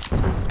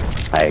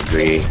live. I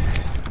agree.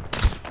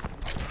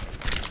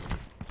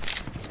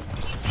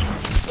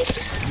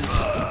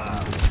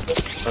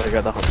 Oh, I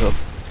got the Hanzo.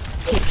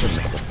 Take your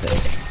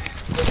medicine.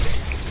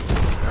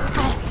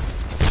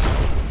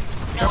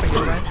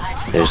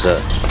 There's a.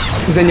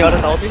 Zenyatta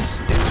healthy.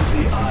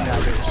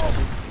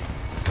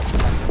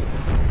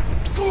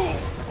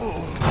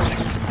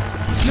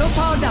 You're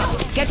powered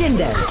up. Get in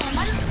there.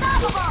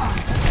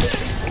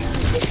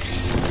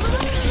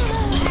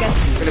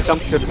 Gonna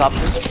jump to the top.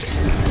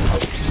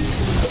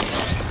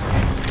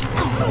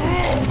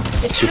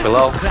 Super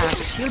low.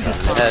 Crash. You'll be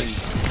fine. Dead.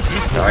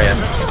 Zarya.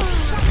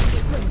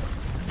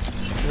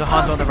 There's a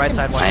Hanzo on the right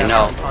side. Watch I out.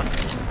 know.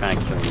 Hanzo. Trying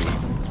to kill me.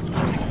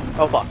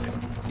 Oh fuck.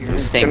 I'm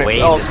staying Gonna- way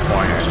in oh. this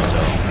corner.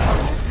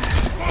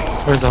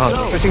 Where's the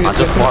Hanzo? Pushing On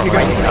the far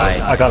right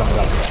side. I got him.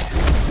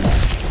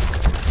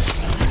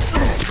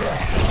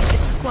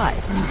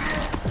 Quiet.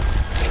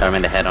 Shot him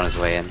in the head on his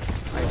way in.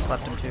 I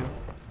slept him too.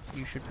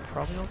 You should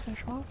probably all finish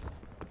him off.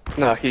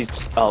 No, he's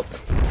just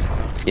out.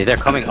 Yeah, they're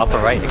coming upper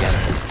right again.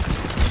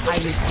 I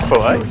will keep For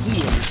what? you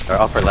healed.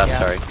 Or upper left, Yeah.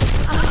 sorry.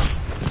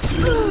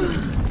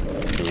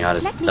 Can you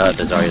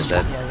the Zarya's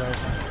dead. Yeah, there's.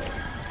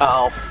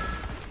 Ow.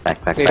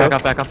 Back.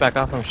 Back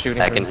up. I'm shooting.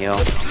 Back for and him. heal.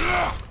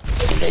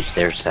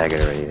 They're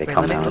staggered already. They Wait,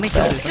 come let down. me It's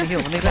heal bad. this. Let me heal.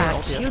 Let me heal.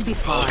 Crash. You'll be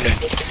fine. Okay.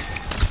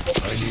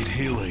 I need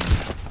healing.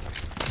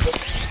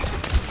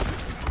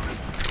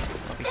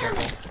 Be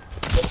careful.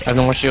 I have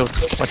no more shield.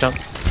 Watch out.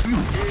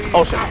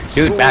 Oh shit.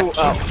 Dude, back. Ooh,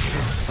 ow.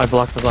 I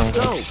blocked the lung.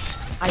 Go.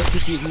 I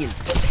keep you healed.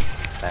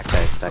 Back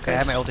guys. Okay, I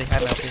have my ulti.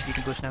 You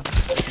can boost now. You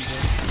can do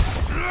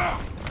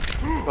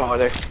it. Oh,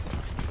 there.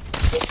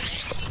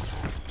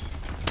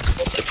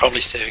 They're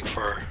probably saving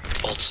for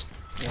ults.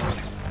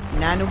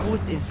 Nano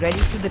boost is ready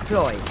to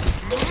deploy.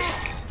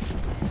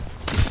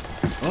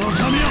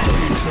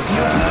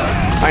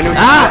 I know.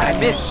 I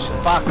missed.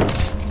 Fuck.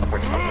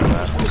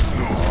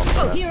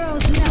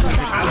 Heroes never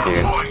die.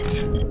 Dude.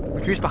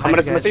 McCree's I'm behind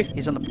gonna you guys. Mercy.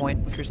 He's on the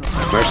point. McCree's on the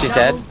point. Mercy's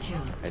dead.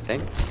 I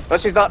think. Oh,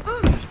 she's not.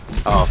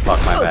 Oh fuck,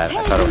 my bad.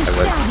 I thought it was.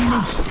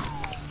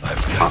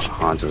 I've got you.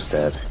 Hans was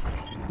dead.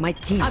 My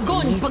team.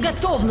 Огонь по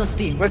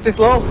готовности! Where's this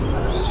low?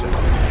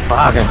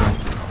 Fuck.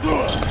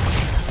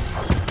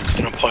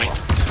 Get on point.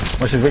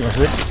 Where's his weak?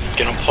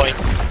 Get on point.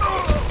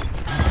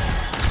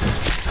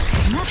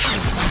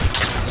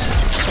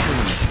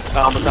 I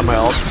almost have my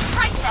ult.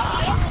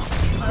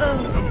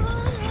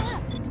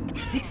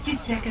 60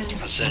 seconds.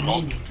 That's it,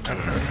 ult.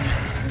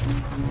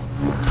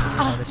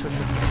 Oh, they switched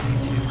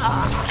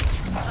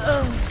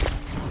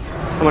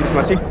Come on, it's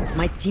Mercy.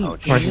 My team.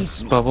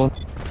 Marsh's bubble.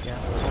 Yeah,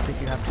 ult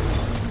if you have to.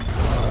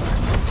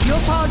 You're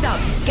powered up.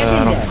 Get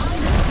in there.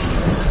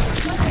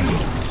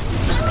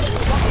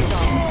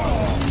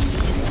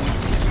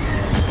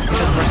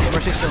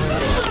 Mercy's still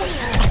there.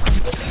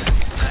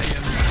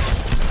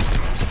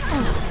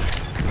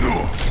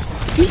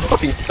 You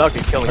fucking suck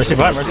at killing Mercy me.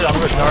 behind. Mercy. I'm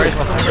Mercy.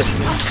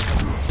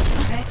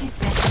 30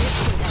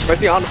 seconds.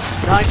 Mercy on 9.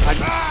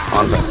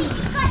 On the.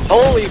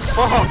 Holy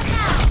fuck!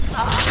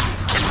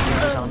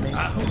 Tell me.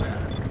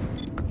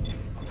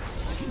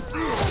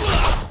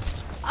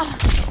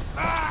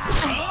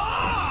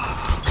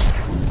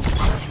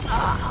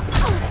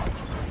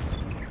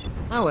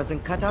 I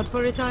wasn't cut out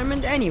for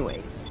retirement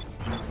anyways.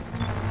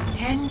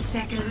 10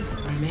 seconds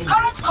remaining. This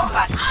is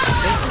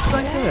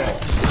going to hurt.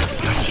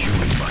 Got you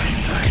in my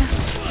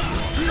sights.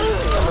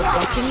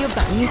 Watching your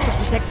back. Need to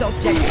protect the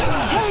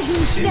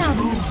objective.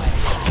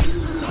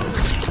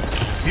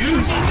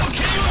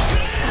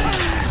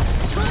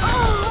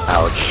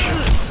 Ouch.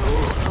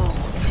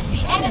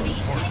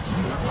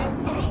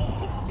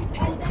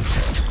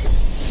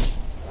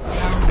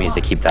 We need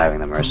to keep diving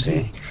the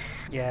Mercy.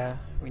 Yeah,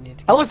 we need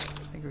to. I was.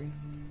 I agree.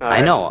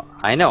 I know,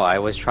 I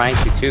was trying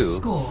to too,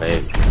 Score.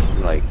 but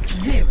like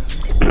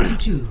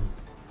 0-2.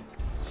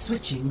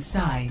 Switching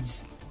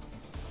sides.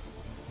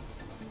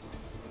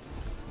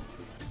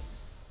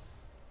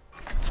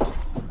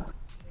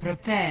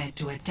 Prepare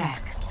to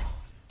attack.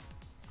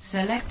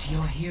 Select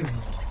your hero.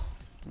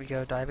 We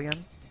go dive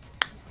again.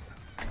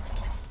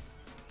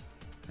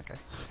 Okay.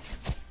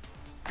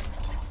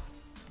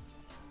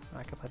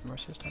 I could play the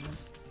Mercy this time then.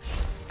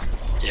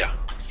 Yeah.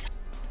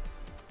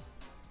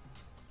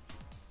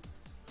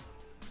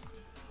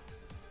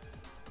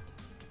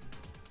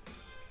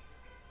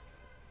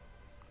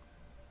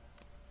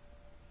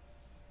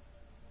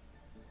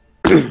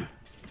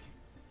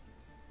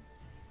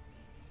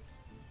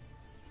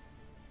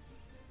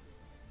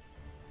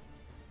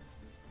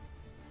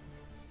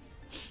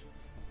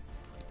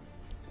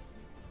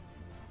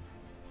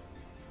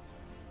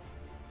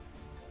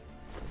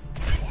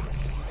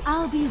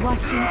 I'll be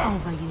watching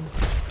over you.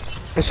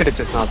 I should have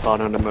just not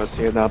thought on the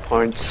Mercy at that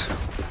point.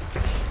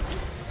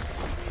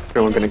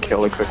 We weren't gonna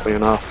kill it quickly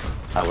enough.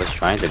 I was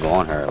trying to go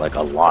on her like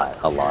a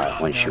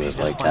lot when she was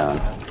like down.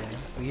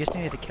 We just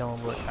needed to kill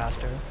him a little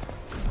faster.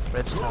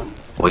 But it's tough.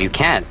 Well, you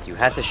can't. You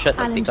had to shut.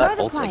 I'll Like, they enjoy got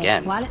the ults quiet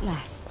again. while it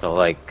lasts. So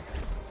like,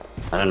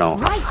 I don't know.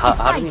 Right How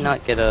beside did we you.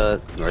 not get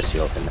a Mercy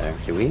open there?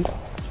 Did we?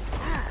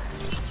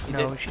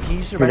 No, he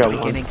used it We right at got the one.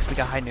 beginning because we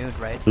got high nude,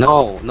 right?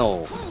 No.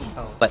 Oh.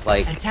 But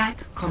like Attack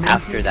commences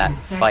after that in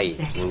 30 fight,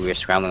 seconds. when we were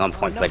scrambling on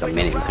point for like a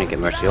minute, we couldn't get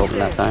Mercy open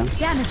that time.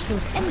 Damage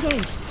boost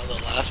engaged. The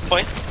last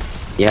point?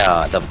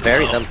 Yeah,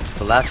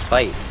 the last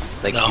fight.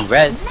 Like No. you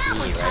rezzed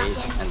me,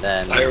 right? And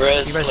then I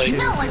res He res like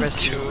two, he res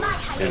two. 2,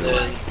 and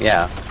then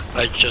yeah.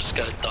 I just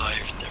got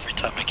dived every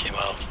time I came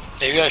out.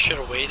 Maybe I should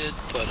have waited,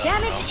 but I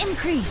don't Damage know.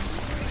 increased.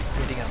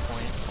 Good to get a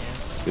point.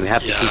 You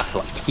have to Yeah.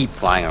 keep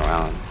flying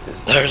around.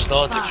 There's no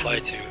one to fly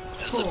to.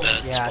 It's a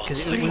bad Yeah, spot.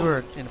 because Like, we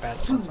were in a bad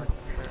spot.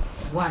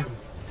 1.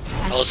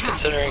 I was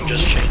considering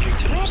just changing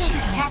to Lucy.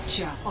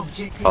 Capture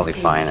objective. Probably A.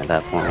 fine at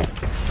that point.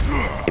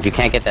 If you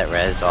can't get that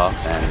res off,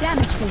 then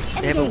Damage boost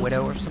They have a engaged.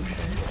 widow or some shit.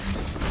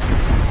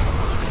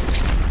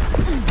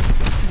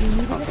 You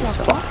needed a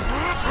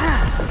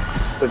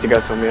doctor? Let you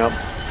guys sum me up.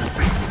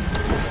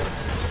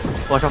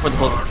 Watch out for the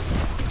hold.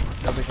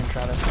 No vision,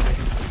 Travis.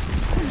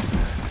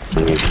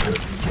 Let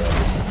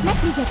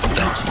me get you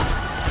patched up.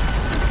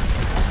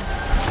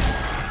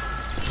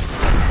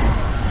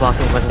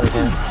 Blocking as much as I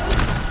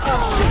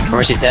can.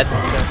 Mercy's dead.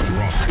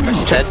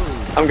 Mercy's dead.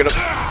 I'm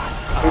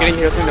getting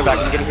heals in the back.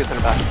 I'm getting heals in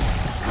the back.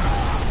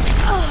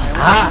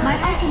 My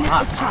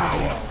ultimate is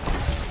charging.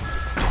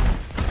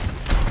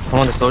 I'm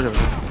on the soldier.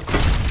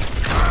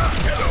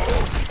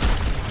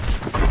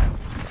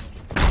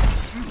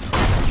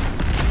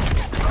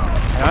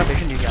 I don't have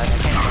vision, you guys. I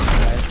can't see you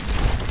guys.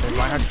 There's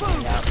Reinhardt pulling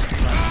me out.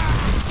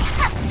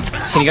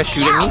 Can you guys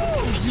shoot at me?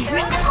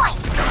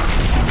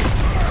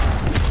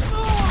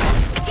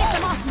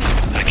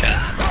 I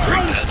can't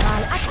bring that.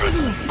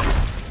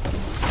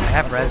 I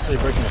have res.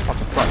 Breaking the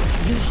fucking front.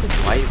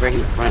 Why are you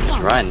breaking the front? Just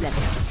run.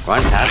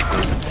 Run past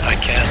him. I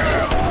can't.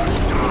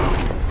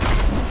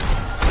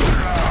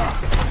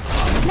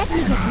 Let me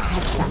get you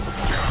patched up.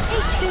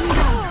 Ich bin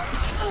da.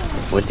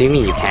 What do you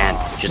mean you can't?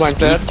 Just Mine's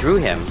speed dead. through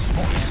him.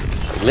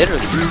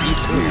 Literally speed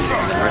through him.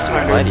 And the Mercy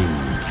will fight you.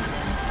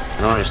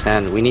 I don't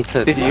understand. We need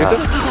to. Did you use it?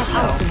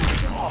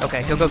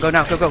 Okay, go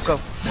now, go.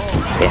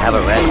 They have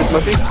a res.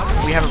 Mercy?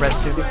 We have a res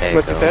too. Okay,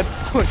 Mercy's so dead?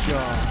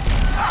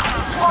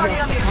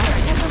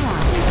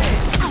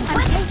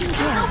 I'm taking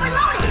care of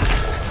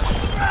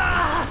you.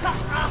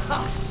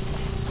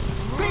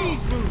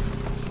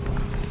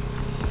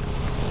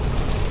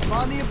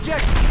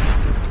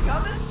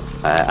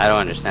 I don't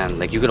understand.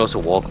 Like you could also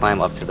wall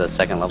climb up to the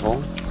second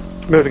level.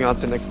 Moving on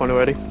to the next point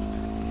already.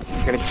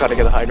 I'm gonna try to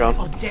get a high ground.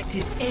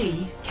 Objective A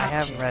I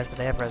have captured. res, but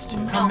they have res too.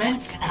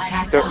 Commence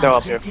attack They're on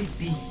up here. objective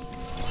B.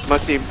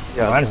 Mercy,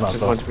 yeah, Mine's not just a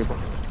so. bunch of people.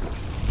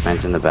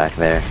 Mine's in the back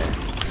there.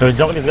 So we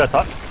jump with these guys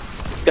top?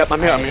 Yep, I'm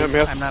here.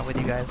 I'm not with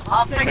you guys.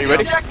 Are you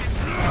ready?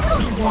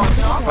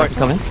 Alright,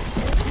 coming.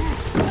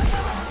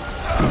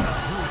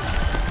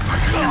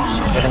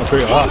 They're gonna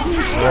clear up.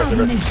 They're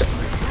ready.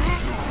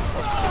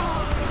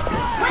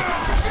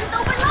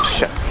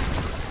 Shit.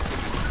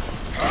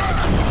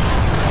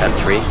 Got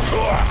 3.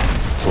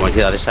 Going to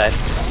the other side.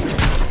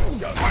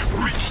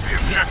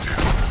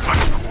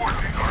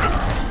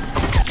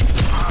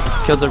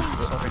 Kill the.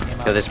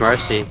 Kill this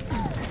Mercy.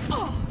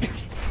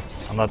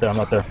 I'm not there, I'm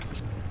not there.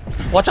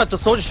 Watch out, the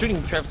soldier's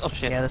shooting Travis. Oh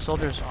shit. Yeah, the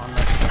soldier's on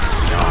the.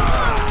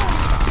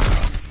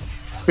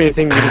 We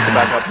think we need to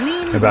back up.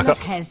 Clean Hey, back bill up. of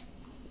health.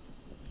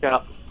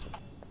 Yeah.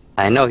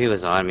 I know he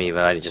was on me,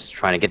 but I just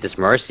trying to get this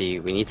Mercy.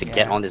 We need to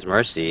get on this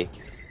Mercy.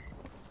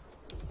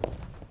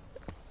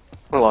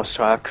 I lost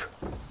track.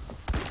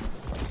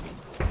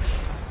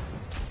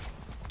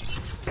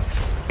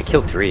 I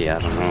killed 3, I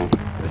don't know.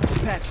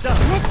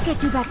 Let's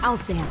get you back out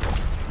there.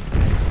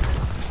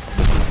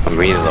 I'm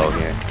really low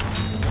here.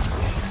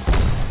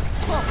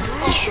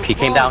 He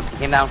came down, he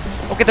came down.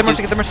 Oh, get the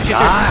Mercy, get the Mercy. She's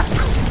Ah!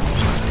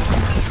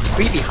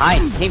 3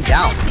 behind, he came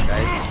down,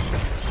 guys.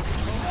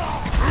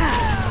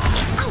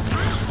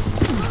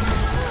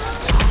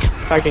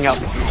 Backing up,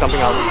 jumping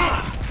out.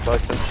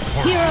 Boston.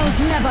 Heroes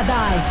never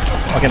die.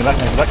 Okay, in the back,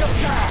 in the back.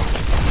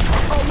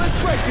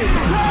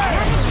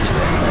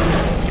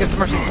 Get the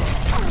Mercy.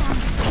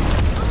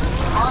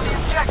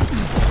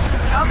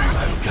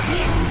 I've got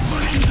you in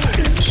my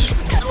sights.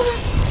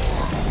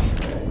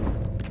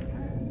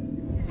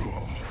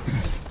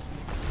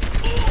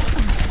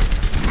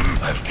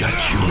 I've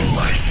got you in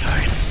my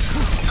sights.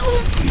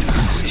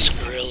 This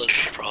gorilla is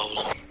the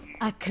problem.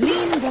 A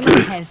clean bill of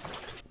health.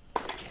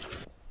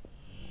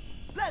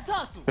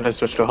 Gonna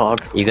switch to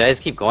Hog. You guys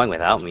keep going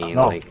without me,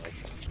 No. like...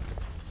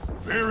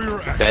 You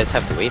guys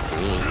have to wait for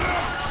me.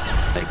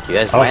 Like, you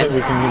guys I don't think went. we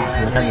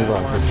can move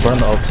on. Just burn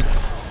the ult.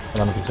 And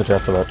then we can switch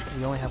after that.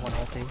 We only have one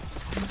ulti.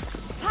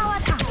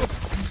 Powered up.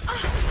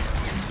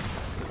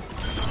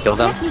 Kill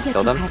them, Let me get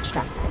kill you them. patched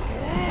up.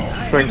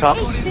 Going top.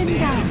 Ich bin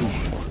da.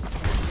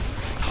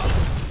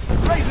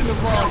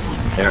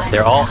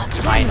 They're all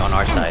right on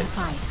our side.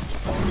 Fine.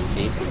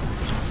 See?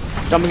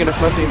 Jumping into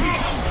Mercy.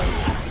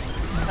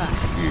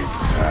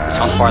 It's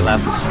on the far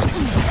left.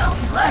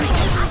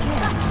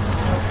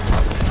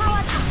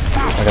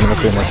 I got him a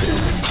free Mercy. I'm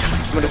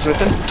gonna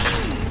switch in.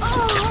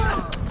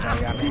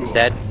 Sorry, I mean. He's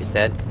dead, he's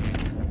dead.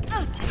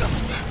 I'm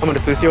gonna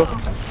switch you.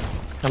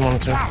 I'm on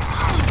too.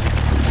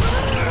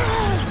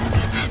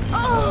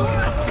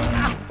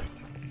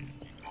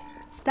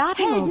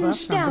 Starting over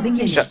from the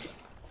beginning. Shut.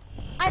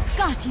 I've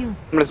got you.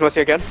 I'm gonna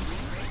Mercy again.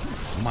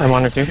 I'm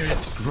on her too.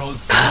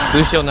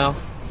 Blue shield now.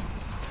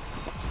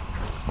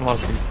 I'm on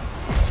two.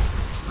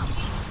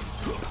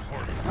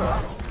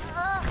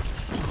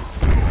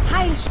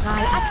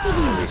 Heilstrahl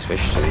aktiviert. We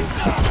switched to me.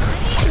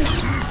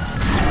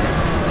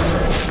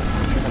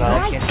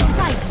 Right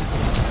side.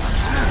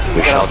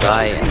 We shall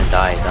die and then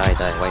die.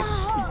 Wait.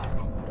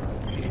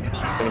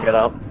 Gonna get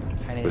out.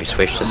 I need We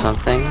switched to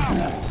something?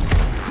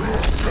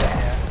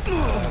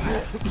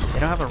 They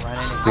don't have a run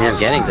anymore. I mean, I'm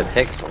getting the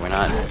picks, but we're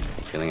not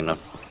feeling enough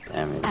A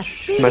damage.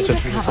 speedy Message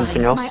for recovery.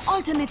 something else. My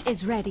ultimate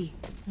is ready.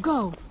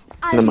 Go.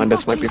 I'll The be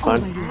Mundas might be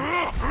watching fine. over you.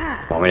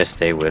 Want me to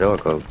stay Widow or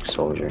go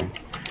Soldier?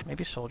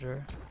 Maybe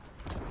soldier.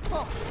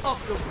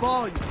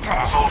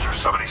 Soldier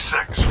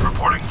 76,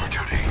 reporting for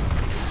duty.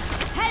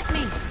 Help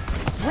me.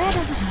 Where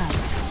does it hurt?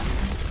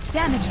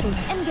 Damage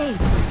boost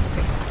engaged.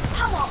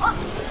 Power up.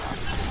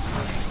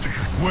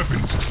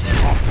 Weapon system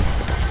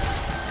optimized.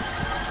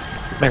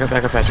 Back up,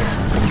 Patrick.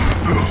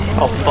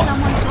 Oh fuck.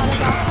 Someone call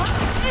it out.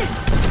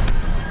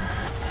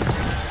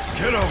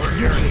 Get over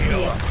here and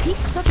heal up. Peak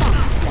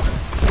performance levels.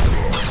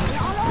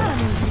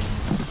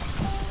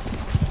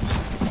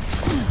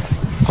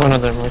 Oh,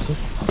 another Mercy.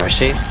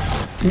 Mercy?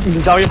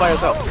 Zarya by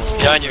yourself.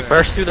 Behind you.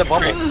 Burst through the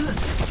bubble.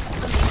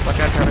 Watch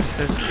out, Travis.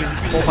 There's a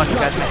whole bunch of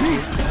guys next to you.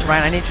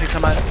 Ryan, I need you to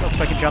come out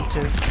so I can jump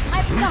too.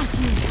 I've got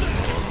you.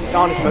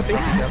 Down is Mercy.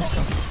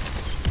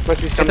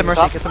 Mercy's Get the jumping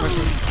Mercy, top. get the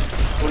Mercy. I'm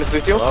gonna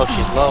switch you. Oh,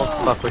 she's low.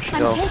 Fuck, where'd she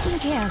I'm go? taking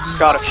care of you.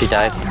 Got her. She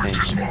died. Okay.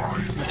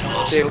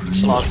 Still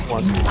lost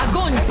one.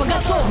 Огонь по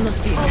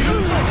готовности!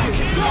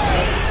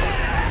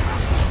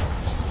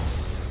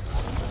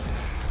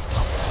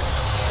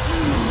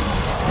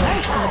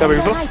 There we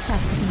go. Right shot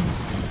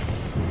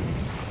schemes.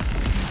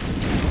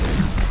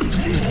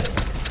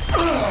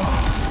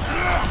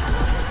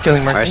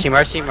 Killing Mercy.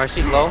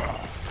 Mercy's low.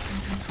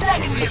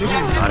 Got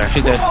her.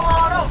 She's dead.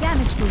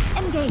 Damage boost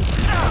engaged.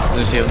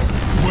 Blue shield.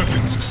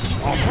 Weapon system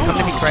Come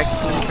to me, Craig.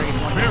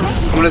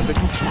 I'm gonna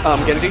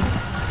Genji.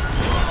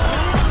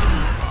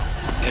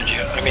 And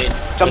you, I mean,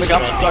 Jumping listen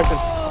up. on me. Darkson.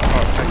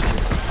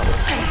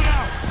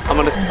 I'm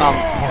gonna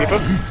Reaper.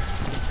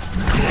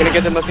 Gonna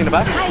get the Mercy in the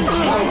back.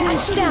 Heilstrahl und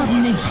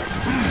sterben nicht.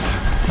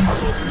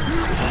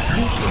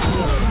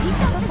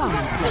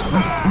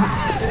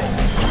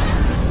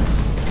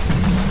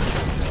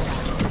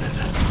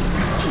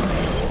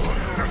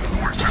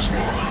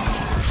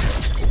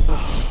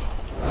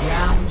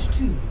 Round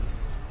 2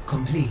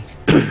 complete.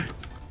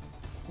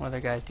 One of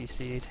their guys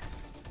DC'd.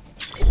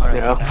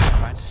 Yeah.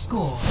 Fine.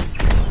 Score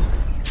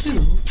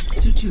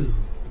 2-2.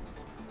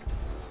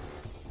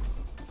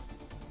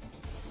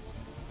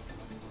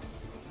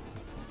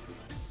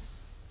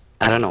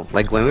 I don't know.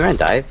 Like when we were in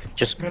dive,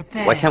 just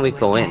why can't we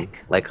go in?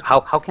 Like how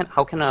can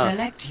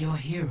Select your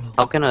hero.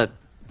 a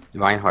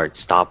Reinhardt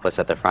stop us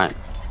at the front?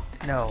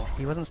 No,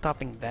 he wasn't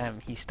stopping them.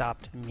 He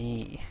stopped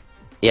me.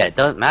 Yeah, it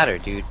doesn't matter,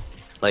 dude.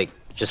 Like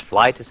just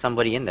fly to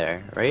somebody in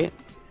there, right?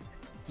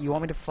 You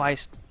want me to fly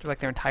through like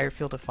their entire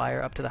field of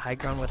fire up to the high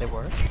ground where they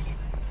were?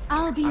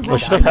 I'll be What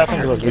should have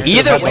happened was we should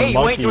Either have had way, the you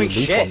ain't monkey doing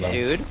leap shit, on them.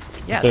 dude.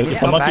 Yeah, If they the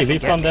come back monkey and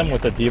leaps get on me. them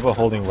with the diva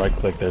holding right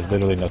click, there's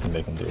literally nothing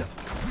they can do. They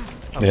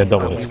Okay, had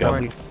double but hit we scout.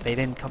 weren't- They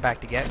didn't come back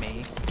to get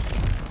me.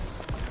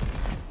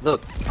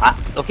 Look,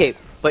 okay,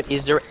 but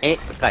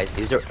guys,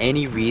 is there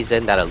any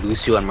reason that a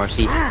Lucio and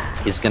Mercy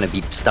is gonna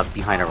be stuck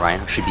behind a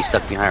Reinhardt, should be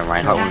stuck behind a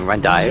Reinhardt when Ren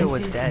He dies?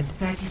 was dead.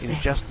 It was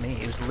just me.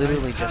 It was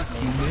literally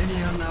just me.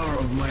 An hour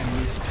of my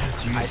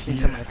miscut you I seen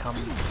here. someone come.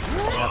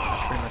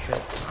 That's pretty much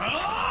it.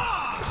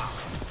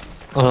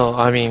 Well,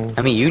 I mean,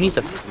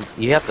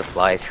 you have to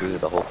fly through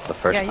the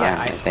first Yeah, time,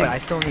 I but think. I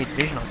still need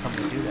vision on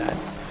someone to do that.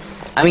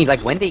 I mean, like,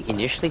 when they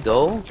initially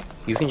go,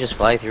 you can just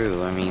fly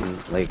through, I mean,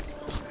 like...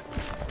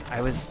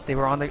 They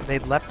were on they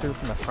left through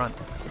from the front.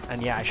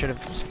 And yeah, I should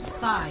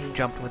have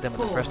jumped with them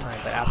the first time,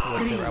 but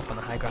afterwards they were up on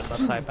the high ground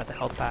left side by the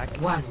health pack.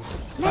 Okay,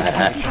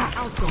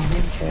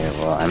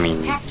 well, I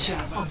mean... Capture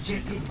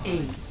objective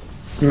A.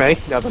 May,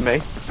 the other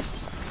May.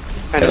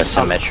 And It was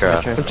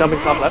Symmetra. I'm jumping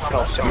top left.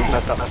 Oh shit,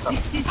 messed up.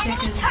 60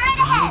 seconds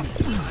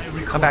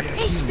remaining. Come back.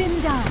 Ich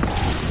bin da.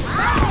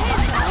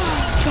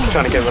 I'm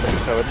trying to get rid of the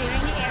turrets.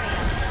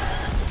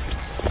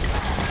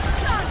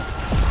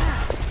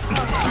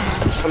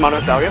 I'm on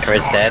Azaria.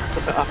 Turret's dead.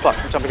 Fuck,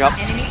 I'm jumping up.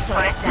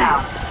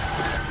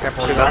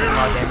 Careful, Do you that. got a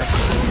lot of damage.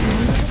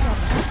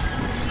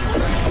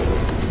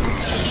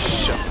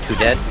 Two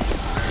dead.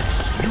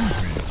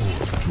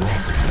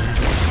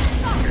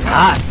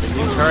 Ah, the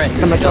new turret.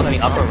 Somebody killed me,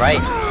 upper right.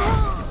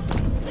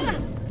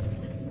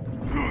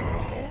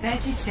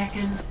 30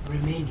 seconds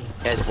remaining.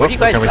 Guys, where do you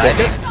guys Can we dive?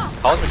 take it?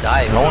 Call the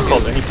dive. No one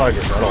called any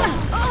targets at all.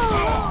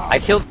 I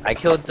killed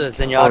the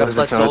Zenyatta there's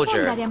a plus turret.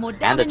 soldier and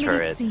the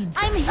turret.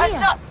 I'm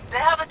here.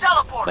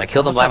 I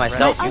killed them by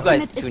myself. My You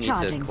guys ultimate two is need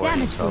charging. to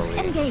coordinate Damage boost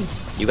probably. engaged.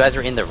 You guys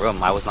were in the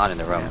room. I was not in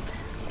the room.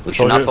 We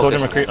should not Soldier,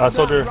 focus.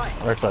 soldier,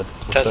 right side.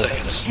 10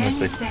 seconds.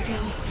 10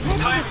 seconds.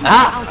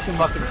 Ah! I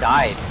fucking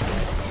died. To,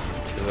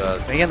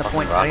 Gotta get on the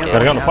point. fucking Gotta Gotta get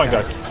get on the now, point,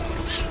 guys.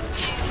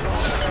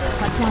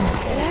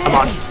 I'm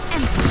on.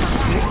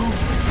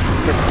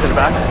 Get to the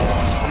back.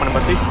 I'm on a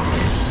Mercy.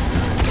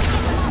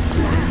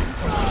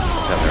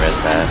 Got the rest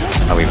that.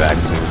 I'll be back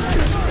soon.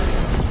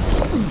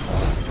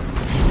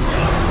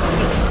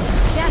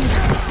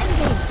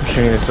 I'm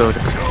shooting the soldier.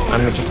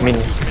 I'm just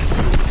mini.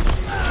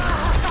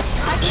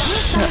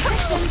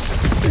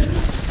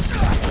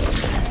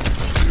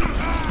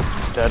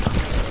 Dead.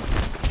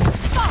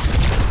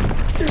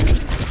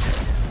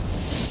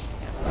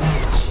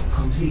 Match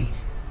complete.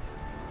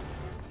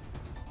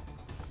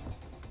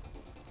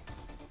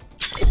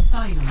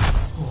 Final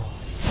score.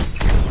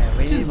 Yeah,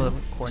 we need to 2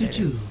 coordinate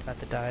to 2. at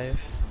the dive.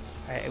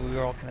 We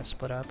were all kind of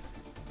split up.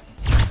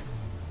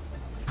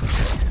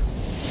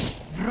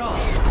 Draw.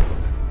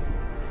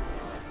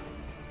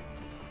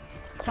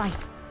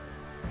 Fight.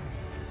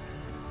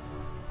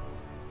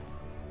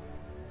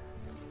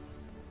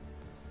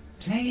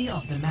 Play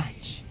of the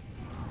match.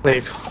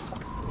 Leave.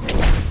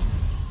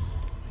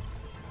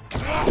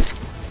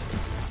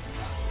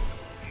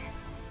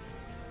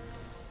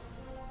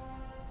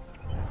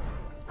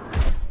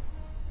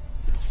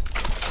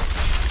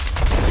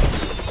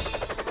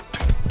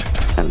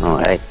 I don't know.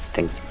 I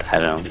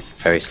don't know.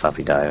 Very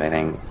sloppy dive. I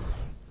think.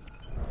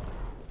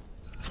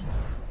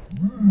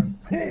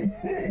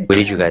 What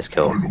did you guys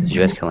kill? Did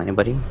you guys kill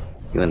anybody?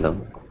 You and the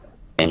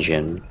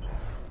engine?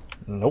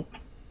 Nope.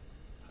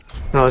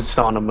 No, it's just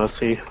on a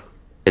Mercy.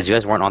 Because you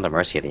guys weren't on the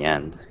Mercy at the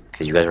end.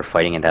 Because you guys were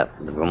fighting in the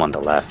room on the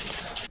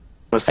left.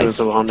 Mercy was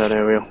around that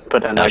area,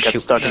 but then No, I got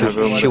stuck in a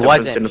room with she a difference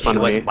wasn't. in She front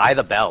of was me. by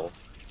the bell.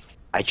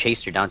 I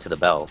chased her down to the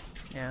bell.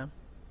 Yeah.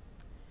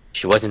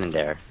 She wasn't in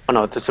there. Oh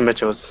no, the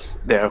Symmetra was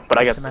there, but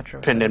I got Symmetra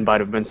was pinned there. in by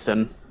the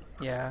Winston.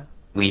 Yeah.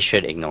 We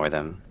should ignore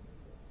them.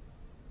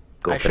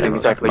 Go I for should the have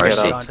exactly get Mercy.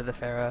 up. gone to the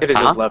Pharah. It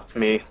just Huh? left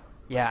me.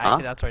 Yeah, Huh?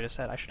 that's what I just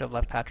said. I should have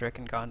left Patrick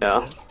and gone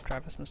Yeah. to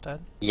Travis instead.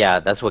 Yeah,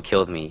 that's what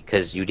killed me.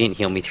 Because you didn't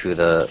heal me through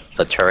the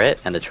turret,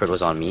 and the turret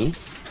was on me.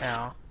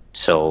 Yeah.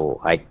 So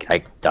I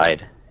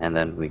died, and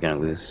then we're gonna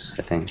lose,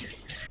 I think.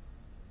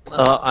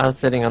 I was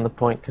sitting on the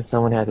point because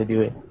someone had to do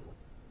it.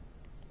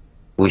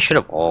 We should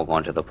have all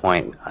gone to the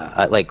point.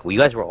 Like, you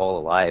guys were all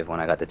alive when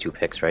I got the 2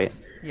 picks, right?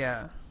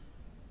 Yeah.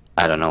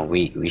 I don't know.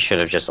 We should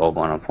have just all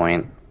gone on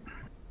point.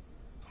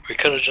 We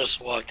could have just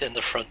walked in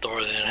the front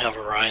door. They didn't have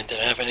a Ryan.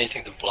 Didn't have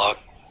anything to block.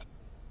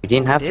 We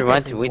didn't have did to run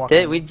basically to. We walk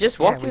did. in. We just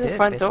Yeah, walked we through the did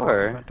front basically walk in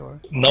the door. front door.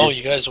 No, Just-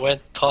 you guys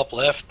went top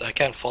left. I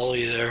can't follow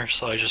you there,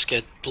 so I just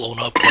get blown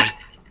up by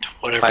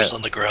whatever's By-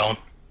 on the ground.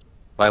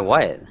 By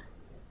what?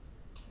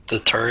 The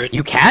turret.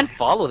 You can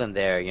follow them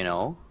there, you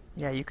know.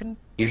 Yeah, you can.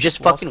 You just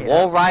Wall fucking skate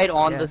wall up. ride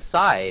on Yeah. the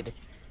side.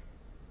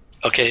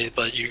 Okay,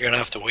 but you're gonna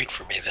have to wait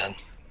for me then.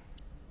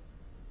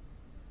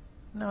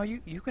 No,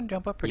 you can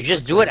jump up pretty You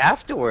just do quickly. it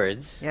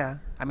afterwards. Yeah.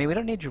 I mean, we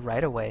don't need you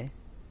right away.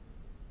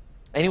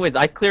 Anyways,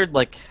 I cleared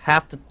like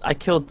half the. I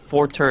killed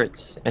 4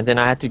 turrets, and then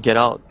I had to get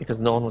out because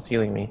no one was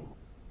healing me.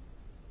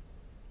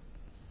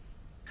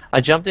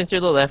 I jumped into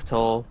the left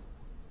hole,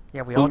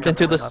 Yeah, we all moved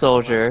jumped into the left.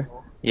 soldier,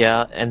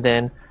 yeah, and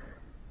then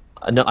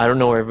No, I don't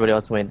know where everybody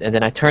else went. And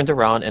then I turned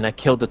around and I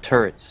killed the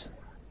turrets.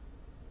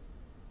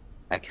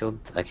 I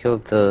killed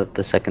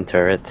the second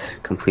turret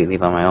completely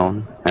by my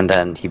own, and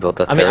then he built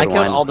the third I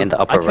killed one in the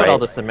upper right. I killed all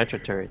the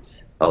Symmetra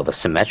turrets. Oh, the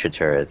Symmetra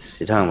turrets.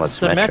 You're talking about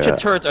Symmetra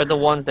turrets are the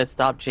ones that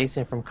stopped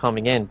Jason from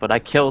coming in, but I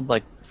killed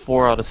like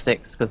 4 out of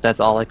 6 because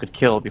that's all I could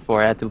kill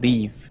before I had to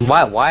leave.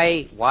 Why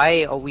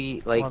are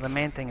we like? Well, the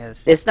main thing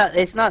is it's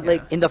not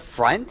like in the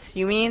front.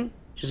 You mean?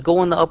 Just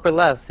go in the upper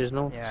left. There's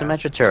no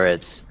Symmetra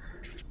turrets.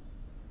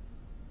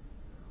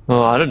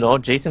 Well, I don't know.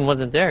 Jason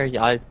wasn't there.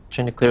 I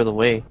trying to clear the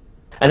way.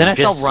 And then I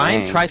saw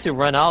Ryan try to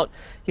run out.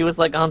 He was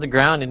like on the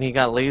ground and he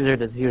got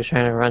lasered as he was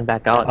trying to run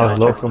back out. I was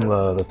low from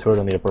the turret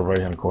in the upper right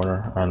hand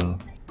corner and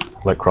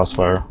like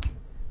crossfire.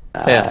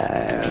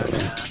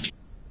 Yeah.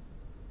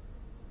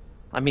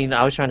 I mean,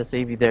 I was trying to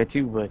save you there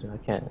too, but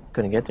I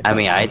couldn't get there. I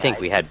mean, I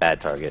think we had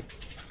bad targets.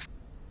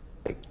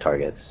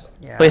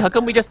 Yeah. Wait, how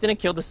come we just didn't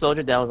kill the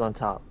soldier that was on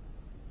top?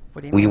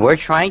 What do you we mean? were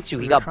trying to.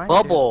 He got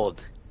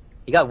bubbled.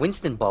 He got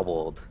Winston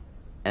bubbled.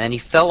 And then he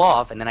fell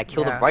off, and then I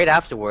killed him right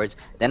afterwards.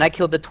 Then I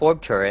killed the Torb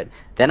turret.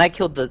 Then I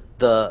killed the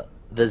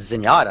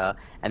Zenyatta,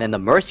 and then the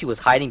Mercy was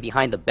hiding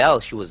behind the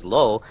bell. She was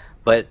low,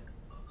 but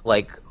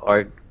like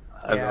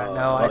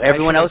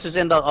everyone else was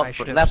in the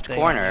left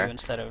corner.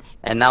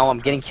 And now I'm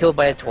getting killed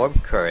by a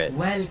Torb turret.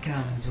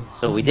 Welcome to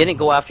so we didn't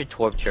go after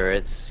Torb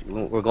turrets.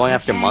 We're going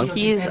after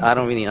monkeys. I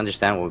don't really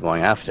understand what we're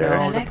going after.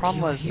 No, the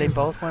problem was they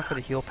both went for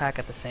the heal pack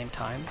at the same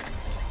time.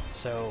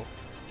 So,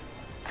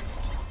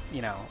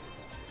 you know.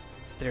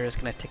 They're just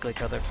gonna tickle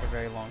each other for a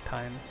very long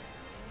time.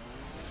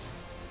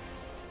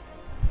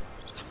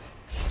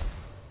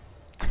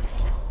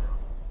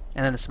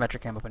 And then the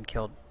Symmetra came up and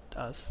killed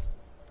us.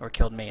 Or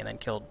killed me and then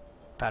killed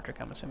Patrick,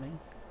 I'm assuming.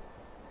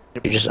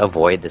 You just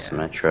avoid the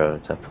Symmetra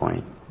at that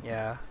point.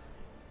 Yeah.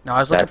 No, I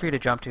was looking for you to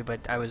jump to,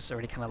 but I was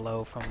already kind of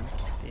low from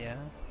the...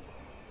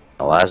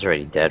 Oh, I was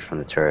already dead from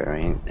the turret,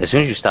 right? As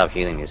soon as you stop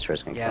healing, these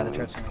turrets can kill me. Yeah, the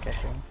turret's gonna get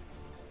you.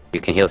 You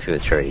can heal through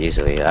the turret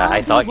easily.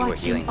 I thought you were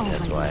healing me,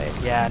 that's why.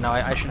 Yeah, no,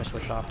 I shouldn't have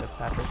switched off to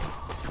Patrick.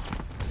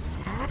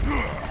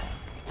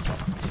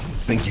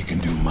 Think you can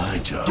do my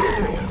job?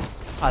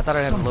 I thought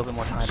I'd have a little bit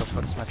more time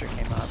before the Symmetra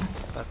came up,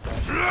 but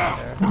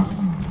there.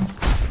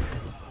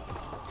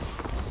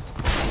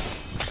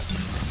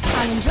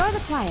 I'll enjoy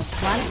the quiet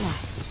while it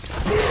lasts.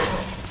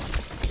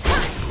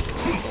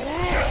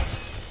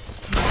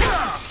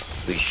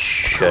 We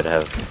should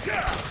have...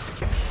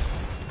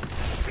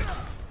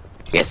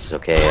 Yes, it's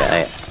okay. I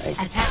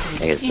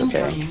guess it's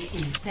okay.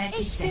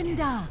 Ich bin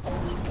da.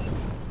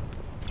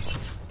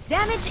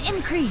 Damage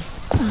increased.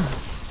 I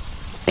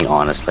think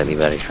Anna's slightly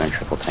better trying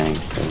triple tank.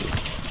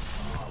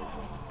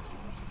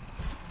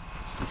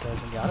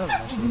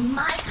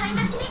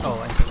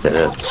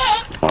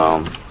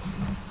 Well,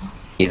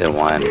 either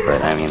one,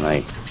 but I mean,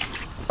 like,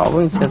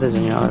 probably instead of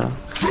Zenyatta.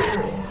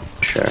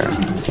 Sure,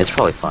 it's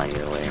probably fine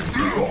either way.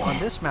 On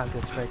this map,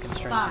 it's very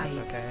constrained. It's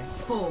okay.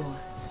 4,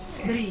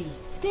 3,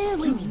 still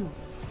with you.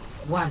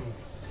 1.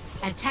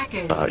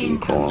 Attackers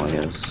equal,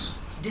 yes.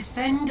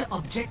 Defend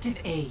objective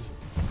A.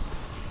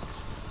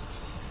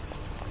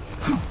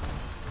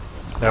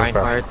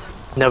 Reinhardt.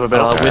 Never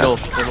been Widow.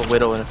 We have a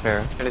Widow and a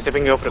Pharah. Can you see if we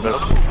can go for the middle?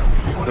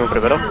 Go for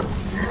the middle?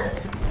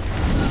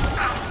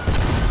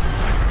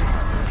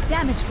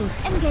 Damage boost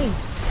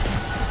engaged.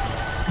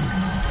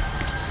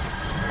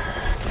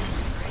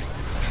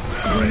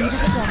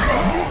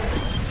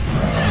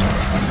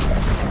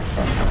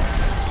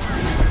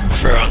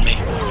 Fur on me.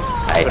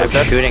 I'm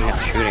shooting him,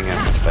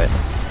 but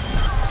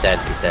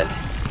he's dead.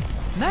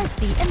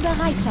 Mercy in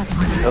Bereitschaft.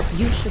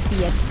 You should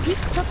be at peak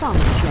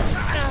performance level.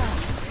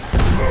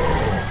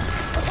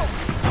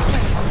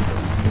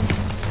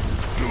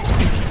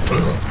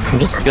 I'm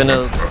just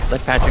gonna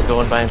let Patrick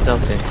go in by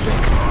himself then,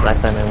 because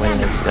last time I went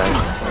against guys.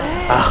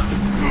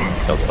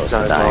 So close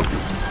to dying.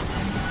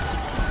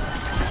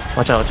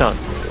 Watch out.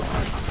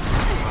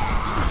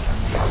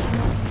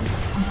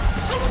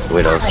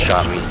 Widow's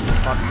shot me.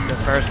 The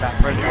first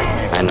backwards.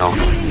 I know.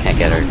 Can't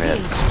get her hit.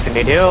 I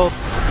need heals.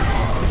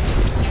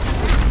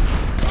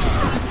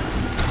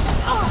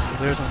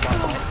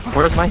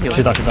 Where's my heal?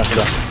 She's down.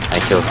 I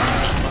killed.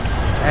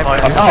 I'm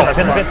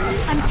taking care.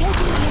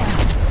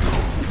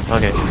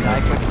 Okay.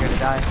 Die quick, you're gonna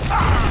die.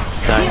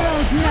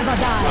 Heroes never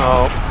die.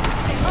 Oh.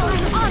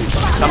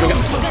 Something.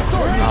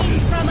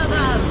 From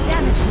above.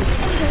 Damage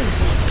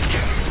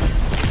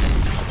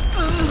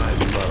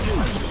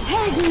boost.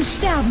 Helden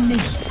sterben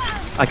nicht.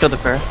 I killed the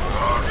Pharah.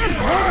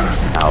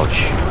 Ouch.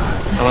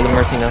 I'm on the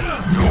Mercy now.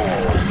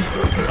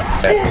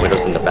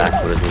 Widow's in the back.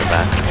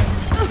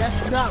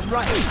 That's not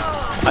right.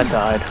 I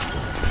died.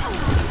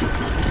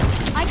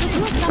 I could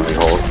use Can some. we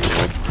hold?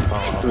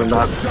 I'm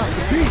not.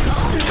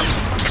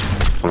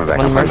 Coming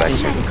back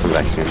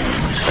soon.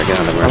 Start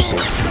getting on the Mercy.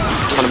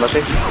 On the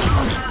Mercy.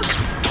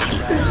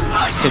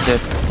 He's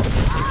dead.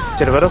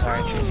 To the middle?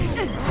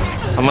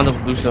 I'm on the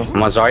Lucio.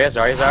 I'm on Zarya.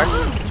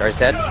 Zarya's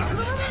dead.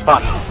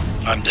 Fuck.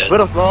 I'm dead.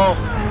 Widow's low.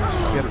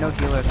 You have no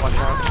healers, watch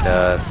out.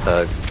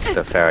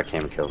 The Pharah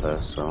came and killed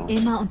us, so...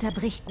 Immer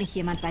unterbricht mich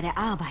jemand bei der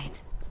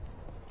Arbeit.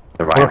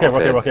 The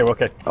Ryan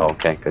Okay. Oh,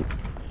 okay, good.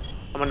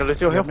 I'm gonna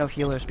lose you You here. have no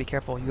healers, be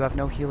careful. You have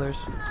no healers.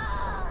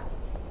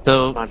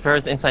 So,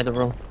 Farah's inside the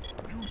room.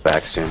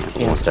 Back soon.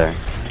 I'm almost there.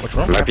 Which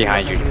one? I'm right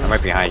behind you. I'm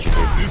right behind you,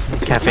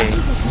 dude. Cafe.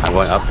 I'm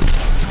going up.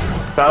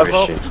 That was Where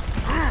low. is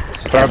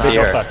she? Farah, Can't see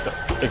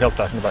her. big health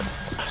pack in the back.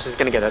 She's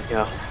gonna get it,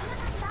 yeah.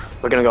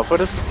 We're gonna go for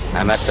this.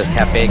 I'm at the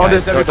cafe, Oh, guys.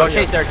 there's Don't everybody.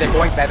 chase there. They're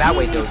going that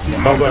way, dude.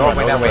 They're Go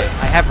going that way.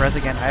 I have res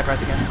again.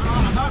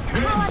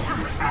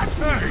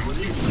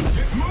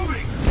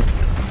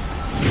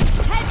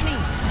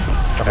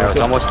 Farah's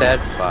almost dead.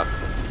 Fuck.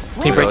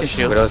 He break his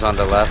shield. Widow's on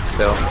the left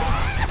still.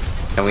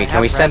 Can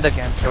we send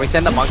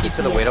the monkey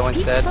to the widow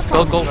instead?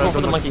 Go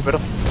for the monkey.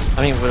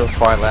 I mean, Widow.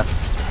 Far left.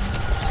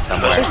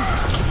 Somewhere.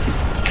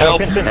 Help!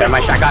 Never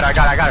mind. I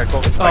got her.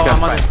 Go.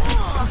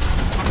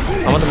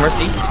 I'm on the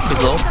Mercy. He's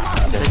low.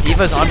 The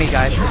D.Va's on me,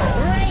 guys.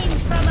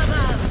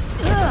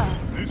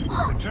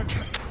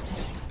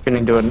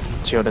 Couldn't do it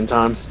shield in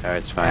time. Alright,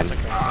 it's fine.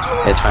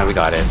 It's fine, we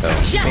got it though.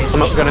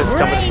 I'm gonna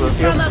jump with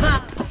Lucio.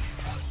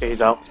 Okay,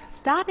 he's out.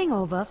 Starting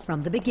over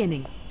from the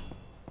beginning.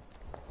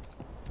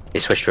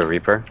 He switched to a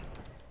Reaper.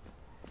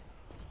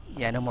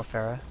 Yeah, no more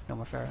Farah.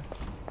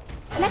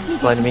 Let me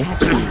Blind me.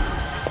 Back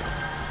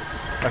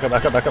up.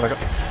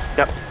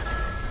 Yep.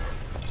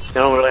 They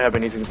don't really have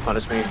anything to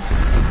punish me.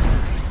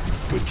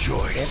 Good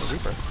choice.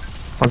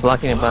 I'm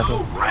blocking.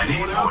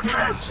 Ready for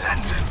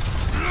transcendence.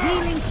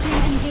 Healing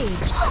stream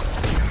engaged.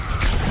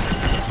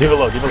 D.Va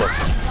low.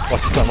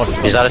 Watch the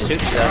sun. He's out of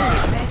suit. It's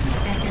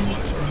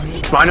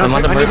mine. I'm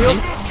on the Mercy.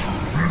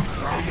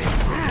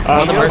 I'm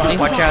on the Mercy.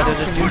 Watch out,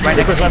 there's a dude right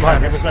next to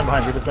Reaper's man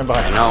behind. I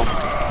know.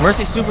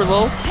 Mercy super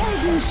low.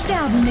 Helden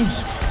sterben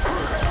nicht.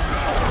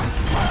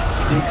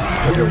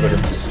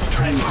 Experience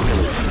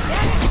tranquility.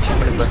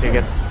 Let's see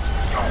again.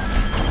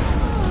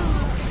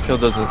 Kill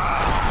those.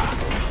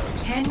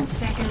 10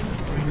 seconds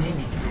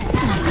remaining.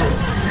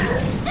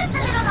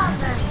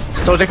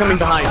 Soldier coming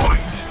behind.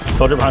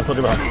 Soldier behind.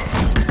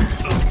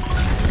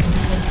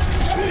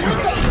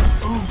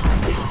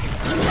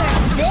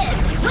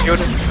 Shield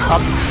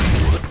up.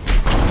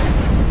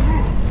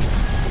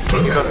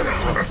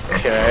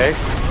 Okay.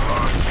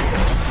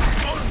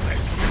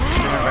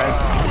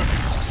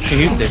 She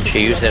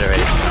used it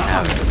already.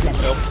 Have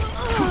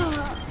it.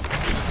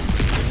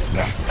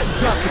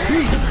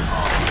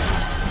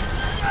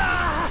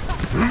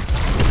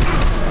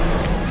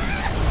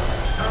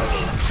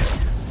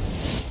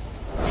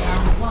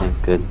 Yeah,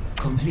 good.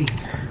 Complete.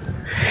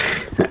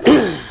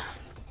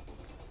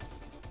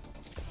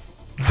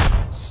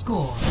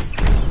 Score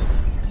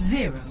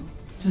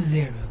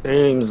 0-0.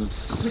 Game's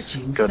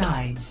Switching good.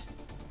 sides.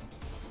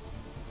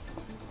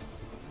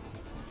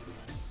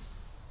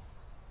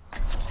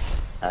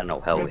 I don't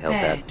know how we held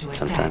Prepare that to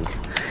sometimes.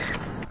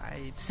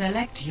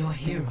 Select your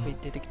hero.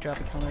 Wait, did it drop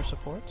a counter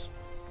supports?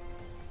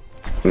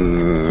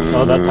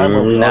 Oh, that time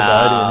where we all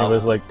died and No. it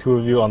was like 2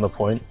 of you on the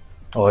point.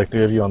 Or like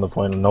 3 of you on the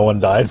point and no one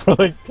died for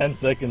like 10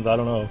 seconds, I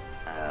don't know.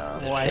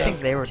 Well, I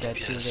think they were dead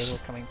too. They were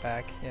coming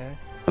back. Yeah.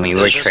 I mean,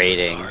 we were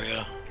trading.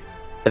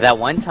 But that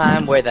one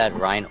time where that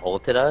Ryan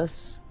ulted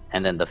us,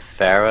 and then the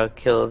Farah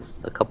killed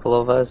a couple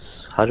of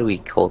us, how do we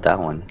hold that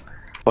one?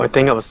 Oh, I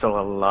think I was still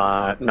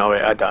alive. No,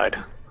 wait, I died.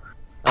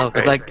 Oh,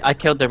 because I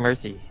killed their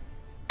Mercy.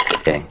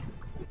 Okay.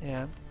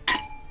 Yeah.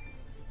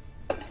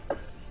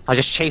 I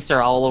just chased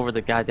her all over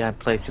the goddamn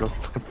place. You know,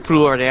 fucking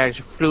flew over there.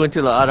 She flew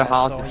into the other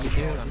house. That's all you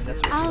do. I mean,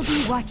 that's what I'll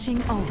be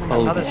watching over.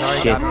 That's how the Holy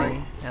Zarya shit. got me,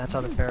 and that's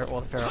how the Farah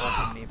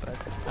ulted me, but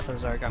that's how the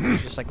Zarya got me.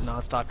 Just like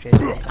non-stop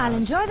chasing. I'll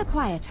enjoy the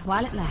quiet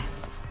while it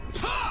lasts.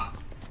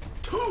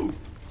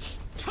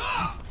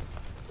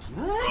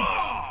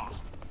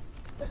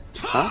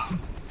 Huh?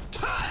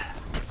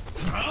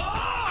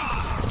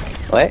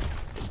 What?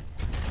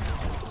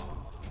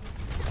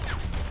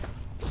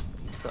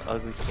 The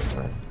ugly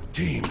skin.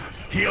 Team,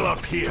 heal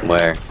up here.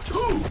 Where?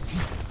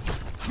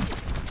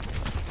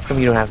 Come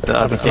you don't have the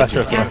ugly skin.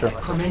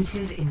 Count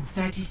commences in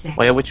 30 seconds.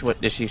 Wait, which one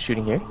is she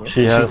shooting here?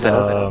 She has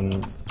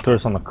said-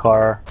 turrets on the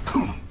car,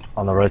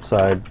 on the right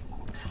side.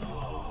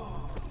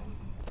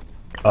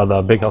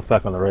 The big health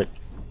pack on the right.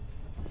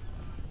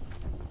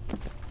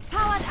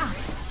 Powered up.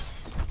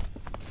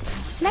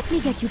 Let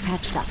me get you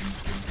patched up.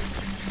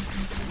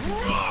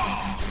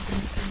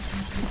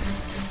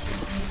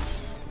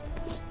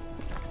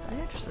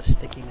 Yeah, just the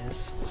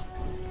stickiness.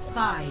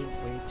 5, Way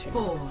too.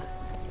 4,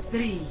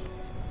 3,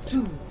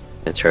 2.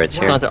 The turret's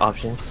It's here. not the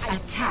options.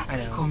 Attack I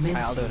know. I'll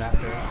commencing. do it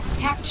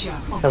after. Capture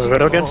Have a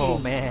Widow again? Oh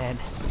man.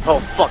 Oh,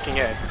 fucking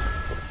A.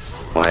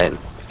 What?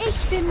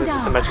 Ich bin This is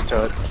da. a magic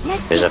turret.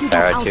 Let's There's get a you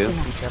back Farah out too.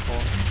 there. Be careful.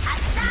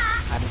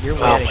 I mean, you're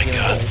way Oh out of my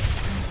healing. God.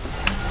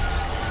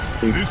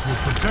 This will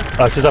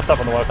protect She's up top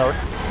on the water tower.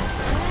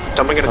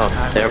 Jumping in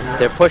his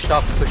They're pushed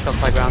off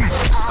high ground.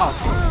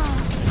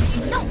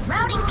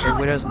 Your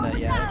Widow's in that,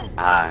 yeah.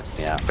 Ah,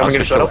 yeah. Coming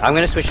in Widow? I'm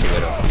gonna switch to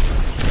Widow.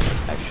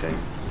 Actually.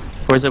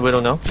 Where's the Widow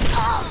now?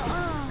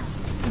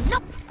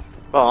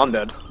 Oh, I'm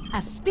dead.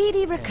 A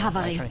speedy I'm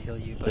recovery. trying to heal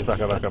you, Please but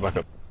back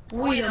up.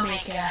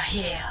 Widowmaker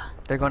here.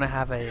 they're gonna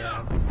have a.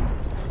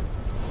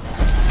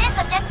 This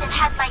objective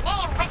has my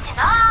name written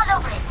all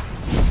over it.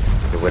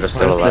 The Widow's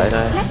still alive?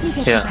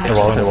 Yeah. They're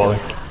walling.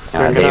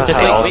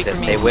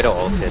 They Widow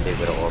ulted. They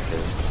Widow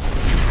ulted.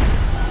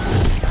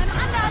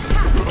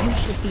 You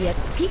should be at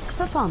peak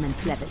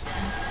performance levels.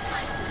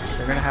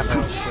 They're gonna have a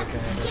short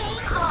generation.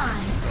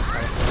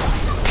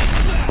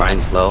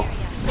 Ryan's low.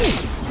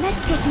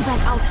 Let's get you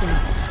back out there.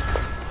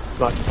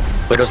 Fuck.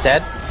 Widow's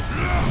dead.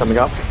 Coming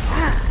up.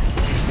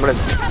 I'm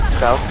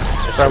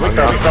gonna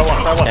go.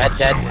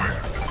 Dead.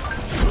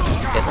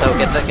 Get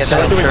that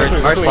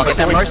Mercy, get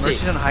that Mercy.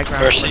 Mercy's on high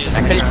ground. Mercy.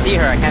 I couldn't see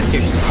her, I can't see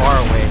her, she's far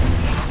away.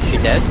 She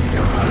dead?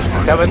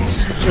 Kevin,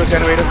 shield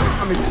generator.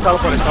 I mean,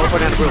 teleport in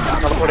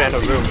the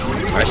room.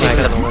 Mercy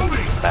to the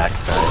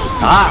backside.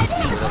 Ah!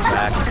 To the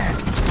back.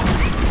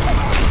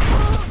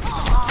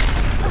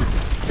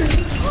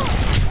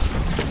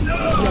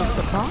 Your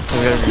support?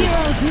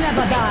 Heroes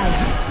never die.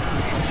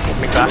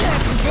 Me back.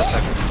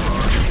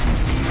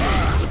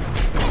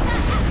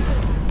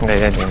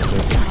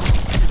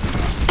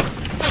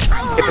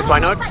 Get this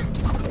Rhino.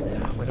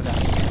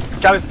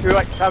 Travis,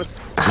 Travis.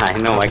 I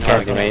know, I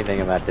can't do anything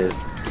about this.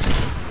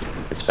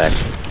 It's back.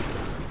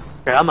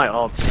 Okay, I have my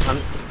ult. I'm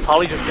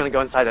probably just gonna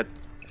go inside that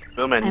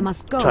room and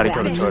try to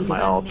go toward my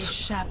ult.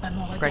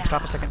 Craig,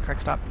 stop a second. Craig,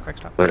 stop.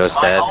 Widow's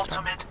dead.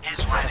 Ultimate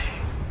is ready.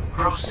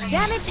 Proceed.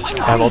 Damage I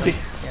have ulti.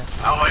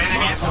 Our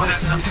enemy is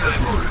listened to the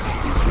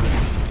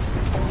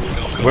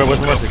Where was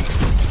Mercy?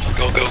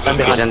 Go.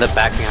 He's in the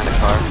back behind the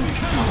car.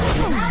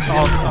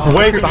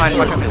 Wait, you're behind.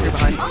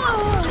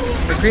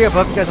 McCree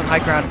above you guys on high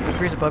ground.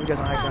 McCree's above you guys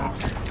on high ground.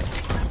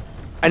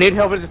 I need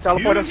help with this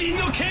teleporter.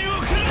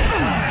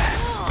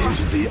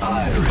 into the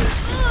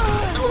iris.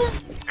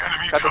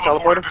 Got the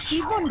teleporter.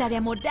 Die Wunder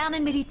der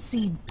modernen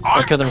Medizin.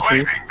 I killed him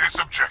free. This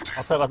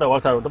objective.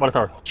 Water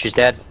tower. She's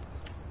dead.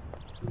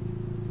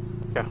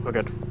 Yeah, we're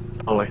good.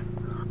 Only.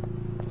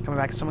 Coming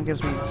back. Someone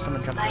gives me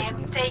someone jump. I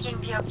am taking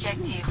the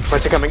objective.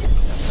 Where's he coming?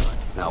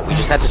 No, we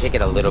just had to take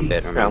it a little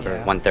bit, remember?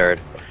 Yeah. 1/3.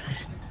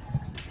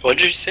 What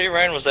did you say,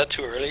 Ryan? Was that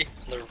too early?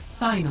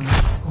 Final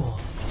score.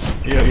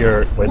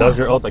 Wait, that was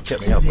your ult that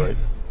kept me up, right?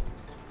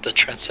 The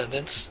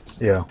Transcendence?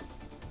 Yeah.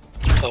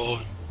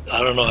 Oh,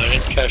 I don't know. I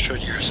didn't catch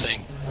what you were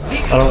saying.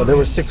 I don't know, there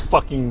were 6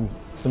 fucking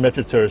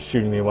symmetric turrets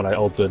shooting me when I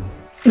ulted.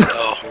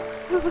 Oh.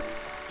 Yeah,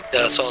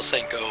 that's why I was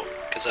saying go,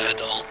 because I had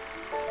the ult.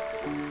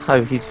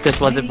 Oh, he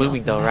just wasn't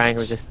moving though, Ryan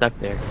was just stuck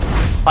there.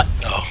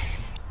 No.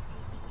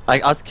 I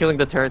was killing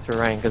the turrets for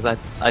Ryan, because I'm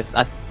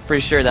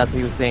pretty sure that's what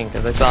he was saying,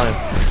 because I saw him.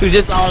 He was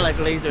just all like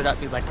lasered up,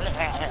 he's like...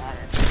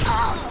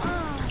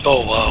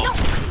 Oh,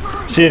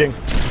 wow. Cheating.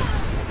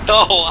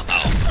 Oh,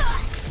 wow.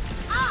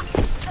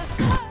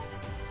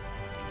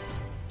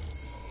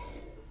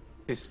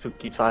 He's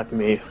spooky 5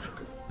 me.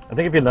 I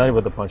think if you landed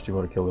with the punch, you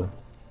would have killed her.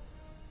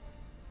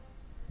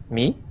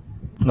 Me?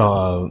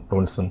 No,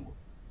 Winston.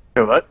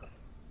 Wait, what?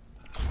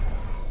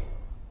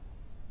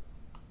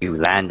 You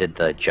landed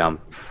the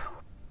jump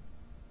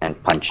and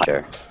punched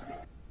her.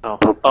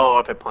 Oh,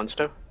 if I punched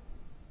her?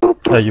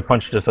 Yeah, you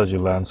punch just as you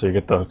land, so you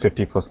get the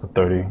 50 plus the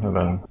 30, and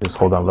then just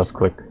hold down left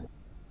click.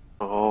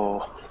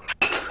 Oh.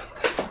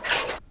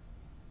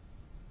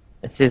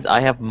 It says I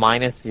have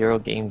 -0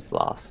 games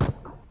lost.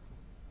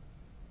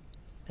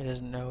 It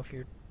doesn't know if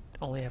you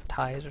only have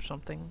ties or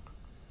something.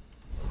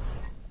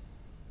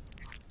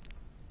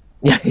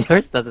 Yeah,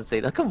 yours doesn't say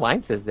that. How come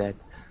mine says that?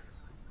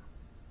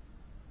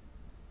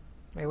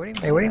 Wait, what do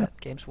you mean?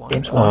 Games won.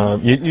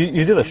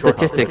 You did a short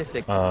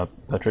Statistics.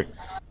 Patrick.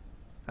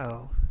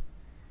 Oh.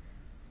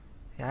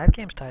 Yeah, I have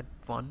games tied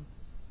 1.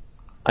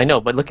 I know,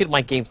 but look at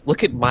my games.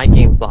 Look at my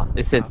games lost.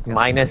 It says Okay,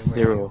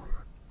 -0.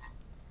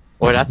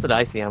 Or that's what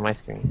I see on my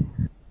screen.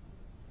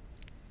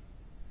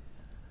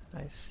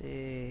 I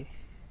see.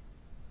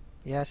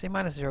 Yeah, I see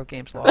 -0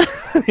 games lost.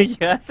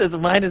 Yeah, it says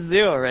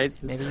 -0, right?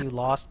 Maybe you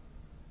lost.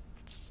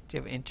 Do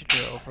you have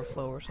integer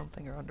overflow or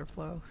something, or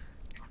underflow?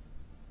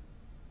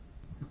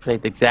 We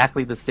played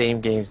exactly the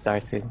same game,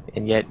 Starson,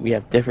 and yet we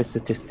have different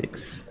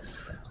statistics.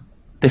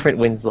 Different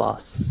wins,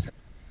 loss.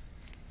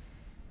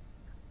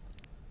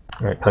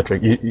 Right,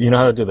 Patrick, you know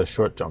how to do the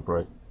short jump,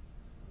 right?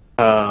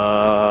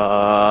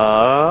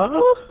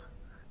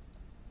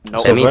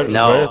 No. So it means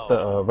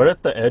no. Right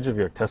at the edge of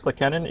your Tesla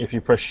cannon, if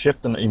you press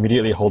shift and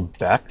immediately hold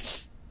back,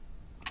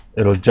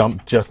 it'll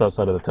jump just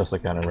outside of the Tesla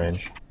cannon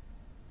range.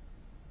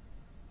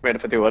 Ready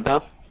for the what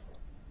now?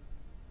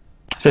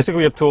 It's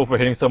basically a tool for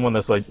hitting someone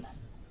that's like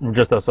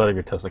just outside of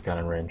your Tesla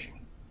cannon range.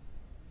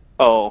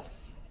 Oh.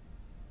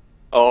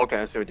 Oh, okay,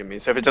 I see what you mean.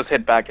 So if it just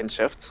hit back and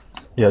shift?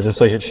 Yeah, just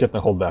so you hit shift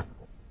and hold back.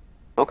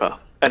 Okay.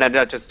 And then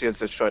that just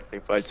uses a short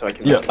leap, right? So I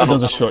can... Yeah, it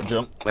does a short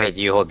jump. Wait,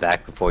 do you hold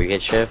back before you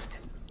hit shift?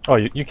 Oh,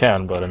 you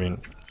can, but I mean,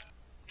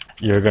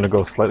 you're gonna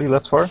go slightly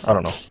less far? I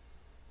don't know.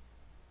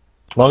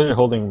 As long as you're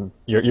holding...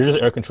 You're just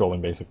air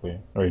controlling, basically.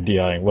 Or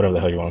DIing, whatever the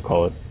hell you want to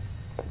call it.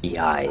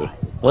 DI.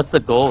 What's the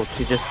goal?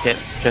 To just get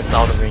just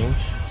out of range?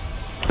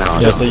 No,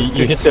 yeah, so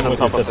you hit them with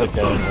your Tesla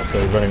cannon if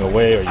they're running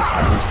away, or you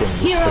can boost them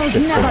with Heroes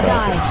shift never back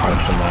die. and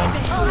punch them down.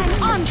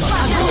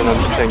 And I'm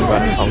just saying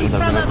back Mercies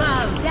from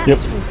above. Yep.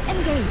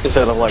 Engage.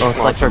 instead of like Oh, it's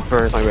like for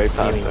first. my way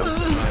past them.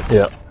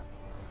 Yeah.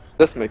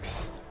 This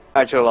makes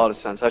Actually, a lot of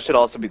sense. I should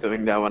also be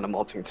doing that when I'm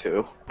ulting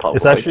too. Probably.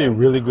 It's actually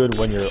really good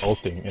when you're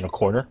ulting in a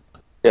corner.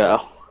 Yeah.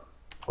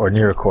 Or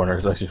near a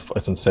corner.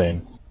 It's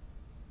insane.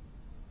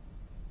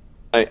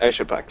 I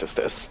should practice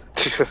this.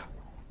 It's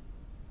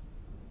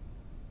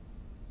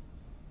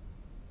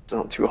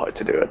not too hard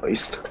to do, at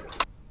least.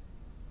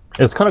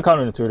 It's kind of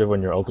counterintuitive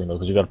when you're ulting though,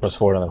 because you gotta press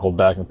forward and then hold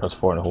back, and press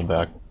forward and hold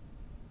back.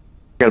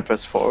 You gotta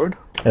press forward?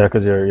 Yeah,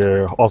 because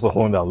you're also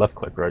holding that left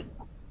click, right?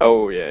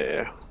 Oh,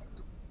 yeah.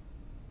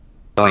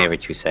 Only every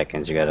 2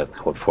 seconds you gotta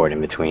hold forward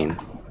in between.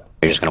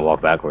 You're just gonna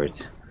walk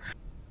backwards.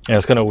 Yeah,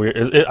 it's kind of weird.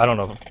 I don't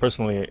know.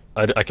 Personally,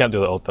 I can't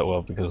do the ult that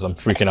well because I'm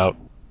freaking out.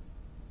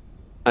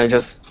 I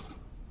just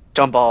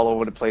jump all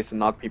over the place and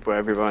knock people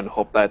everywhere and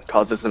hope that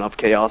causes enough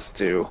chaos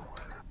to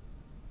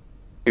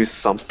do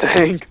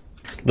something.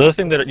 The other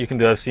thing that you can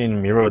do, I've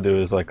seen Miro do,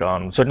 is like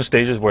on certain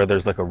stages where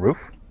there's like a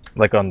roof,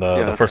 like on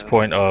the first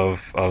point of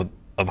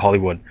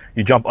Hollywood.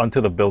 You jump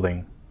onto the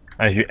building,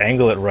 and if you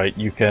angle it right,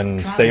 you can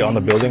stay on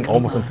the building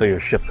almost until your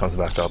ship comes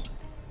back up.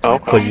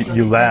 Okay. So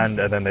you land,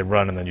 and then they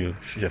run, and then you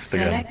shift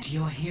again. Select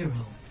your hero.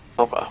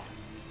 Okay.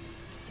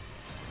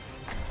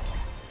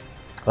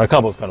 That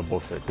combo's kind of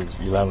bullshit, because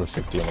you land with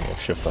 50 and then you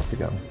shift up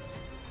again.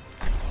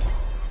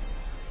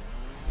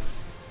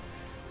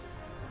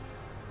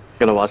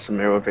 Gonna watch some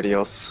Miro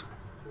videos.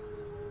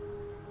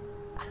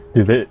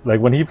 Dude,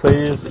 when he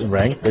plays in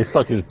rank, they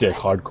suck his dick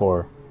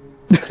hardcore.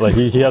 Like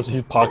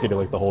he's pocketed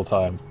like the whole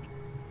time,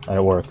 and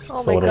it works.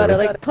 Oh so my god!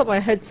 I put my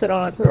headset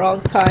on at the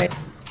wrong time.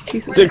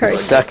 Jesus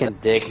Christ! Sucking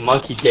dick,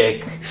 monkey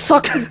dick.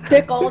 Suck his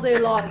dick all day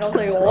long. And I was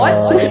like,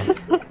 what?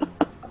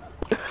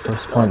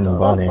 First point in the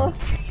body.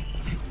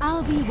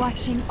 I'll be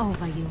watching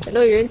over you. I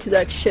know you're into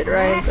that shit,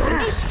 Ryan.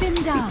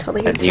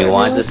 But Do you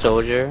want the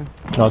soldier?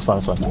 No, it's fine.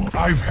 It's fine.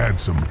 I've had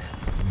some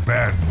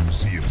bad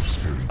museum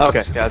experiences.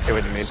 Okay, yeah, I see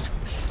what you mean.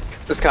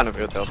 It's kind of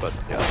weird though, but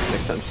yeah, it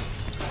makes sense.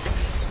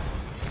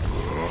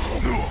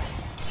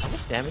 How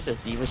much damage does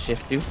D.Va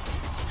shift do?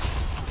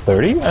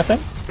 30, I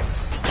think?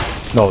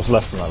 No, it's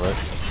less than that, right?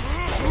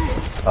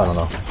 I don't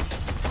know.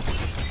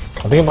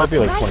 I think it might be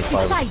like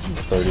 25,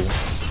 30.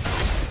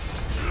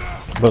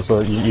 But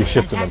so you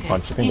shift and then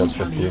punch. I think that's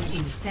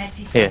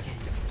 50. Yeah.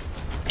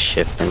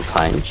 Shift and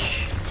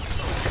punch.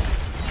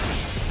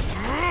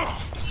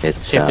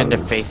 It's shift in the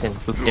face and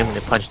booped him and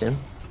then punched him. I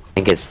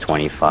think it's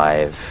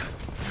 25.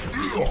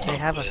 They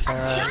have a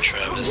Pharah.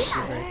 Travis.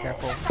 Be very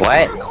careful.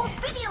 What?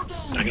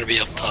 I'm gonna be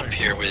up top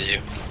here with you.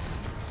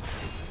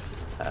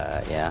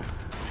 Yeah.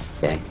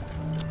 Okay.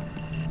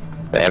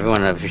 But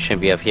everyone of you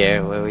shouldn't be up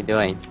here. What are we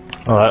doing?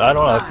 Oh, I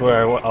don't know. That's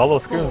where all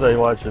those screens I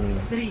watch and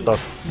stuff.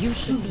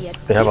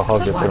 They have a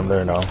hug for them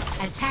there now.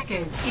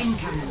 Attackers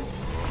incoming.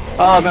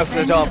 Oh, no,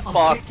 there's all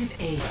fuck.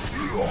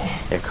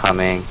 They're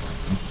coming.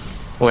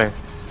 Where?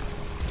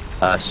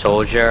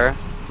 Soldier,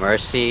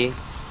 Mercy,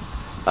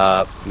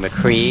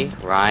 McCree,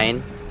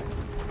 Ryan,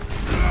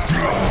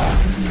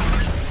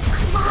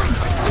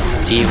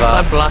 D.Va.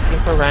 I'm blocking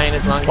for Ryan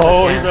as long as I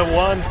can. He's at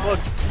one. Fuck.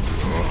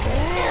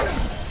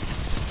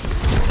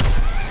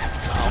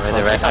 Where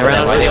the rest are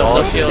they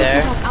all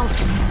there?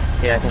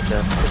 Yeah, I think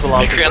so.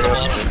 McCree on the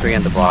bottom. McCree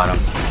on the bottom.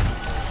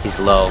 He's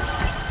low.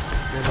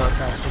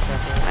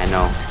 I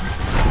know.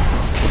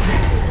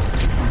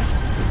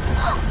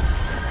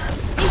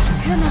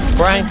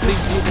 Brian, please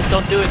use this,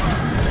 don't do it.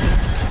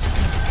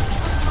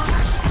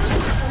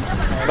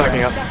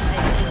 Backing up.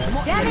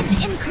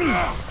 Damage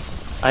increase.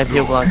 I have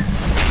heal block.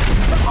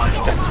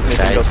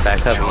 Guys,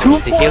 back up.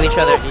 They heal each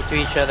other,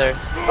 they each other.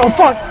 Oh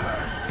fuck!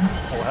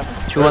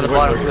 Two on the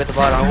bottom, two at the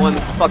bottom. No one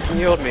fucking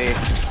healed me.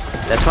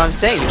 That's what I'm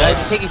saying, you guys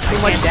are taking too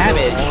much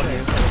damage.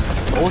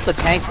 Both the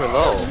tanks were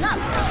low.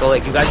 So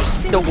like, you guys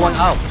are still going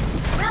up.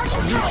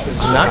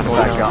 Not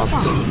going Back up.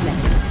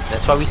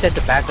 That's why we said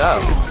to back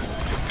up.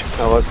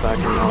 I was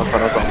backing up,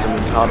 but I was also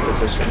in top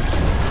position.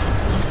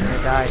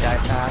 Die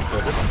fast.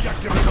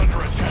 Objective is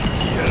under attack.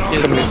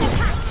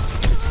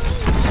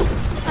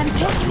 I'm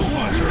taking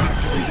hit.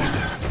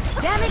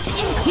 Damage in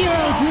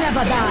heroes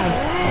never die.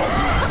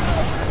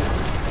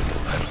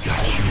 I've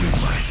got you in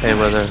my sights. Hey,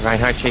 brother,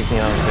 Reinhardt chasing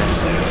out of there.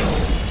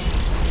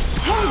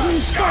 Helden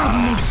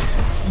sterben nicht.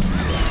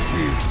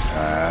 It's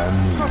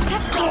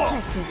Protect the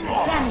objective.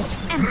 Damage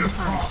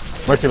amplified.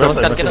 Mercy, Someone's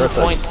gotta get on the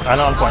point. I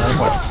know, on point, on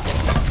point.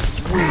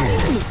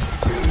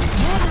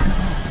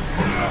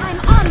 I'm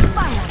on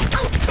fire.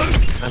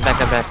 I'm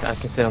back. I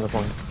can sit on the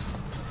point.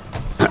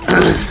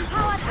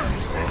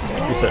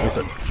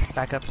 Reset.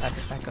 Back up.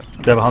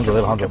 They have a Hanzo.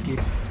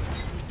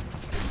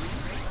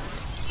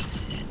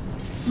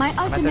 My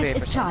ultimate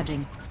is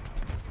charging.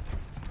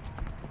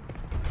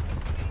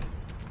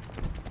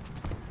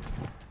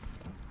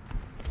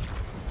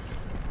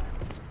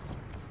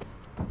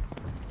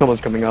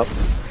 Someone's coming up.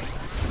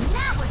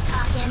 Now we're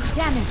talking.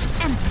 Damage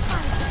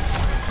amplified.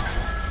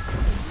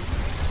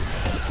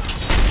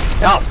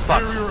 Oh,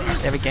 fuck.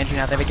 They have a Genji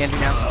now. I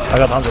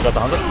got the Hanzo.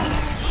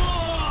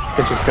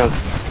 It just got.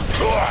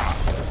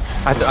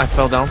 I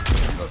fell down.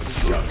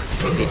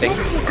 Anything?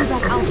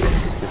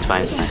 It's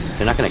fine.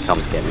 They're not gonna come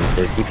get me.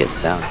 Their DPS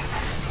is down.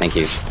 Thank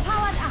you.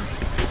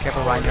 Be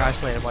careful, Ryan. You're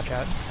isolated. Watch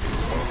out.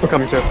 We're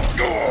coming too.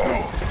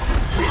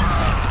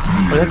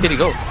 Where the heck did he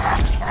go?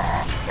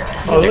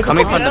 Oh, they're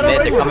coming from the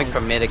mid. They're coming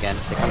from mid again.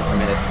 They're coming from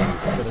mid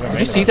again. Did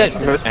you see that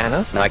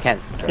Anna? No, I can't.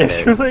 Yeah,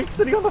 she was like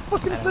sitting on the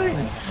fucking thing.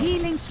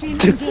 Healing stream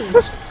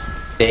engaged.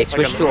 They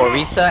switched to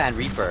Orisa and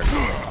Reaper.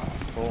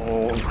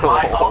 Oh,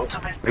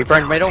 Reaper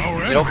in middle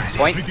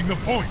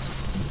point.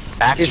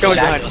 Back. He's going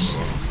back. behind us.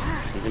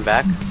 He's in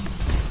back.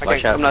 Watch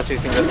Okay, out. I'm not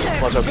chasing this.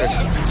 Watch out, Chris.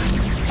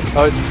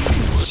 Oh,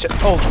 shit.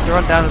 Oh, they're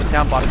on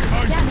down bottom.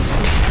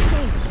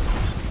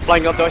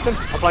 Flying up Dyson.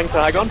 I'm flying to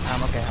high ground.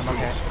 I'm okay. I'm on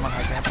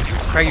high ground.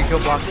 Craig, your kill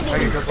block.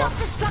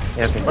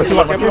 Yeah, okay. Mercy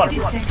one. I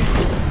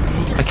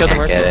killed the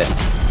Mercy. Get it.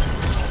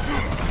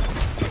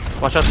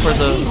 Watch out for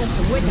the...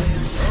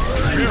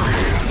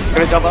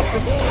 Gonna jump up.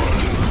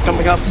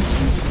 Jumping up.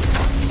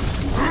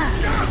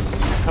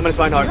 I'm in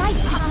Reinhardt.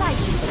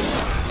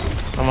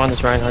 I'm on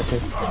this Reinhardt too.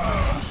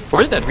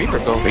 Where did that Reaper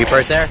go?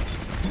 Reaper's there.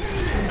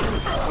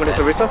 I'm in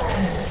Orisa.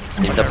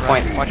 In the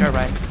point. Watch out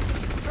right.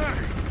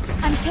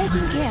 I'm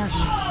taking care of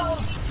you.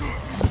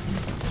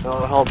 No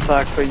help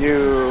back for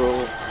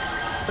you.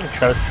 I'm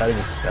trying to study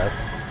his stats.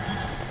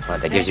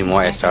 What, that gives you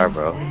more SR,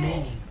 bro.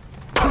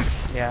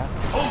 Yeah.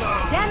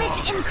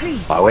 Damage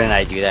increase. Why wouldn't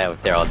I do that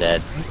if they're all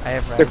dead? I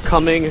have They're red.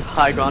 coming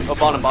high ground. Oh,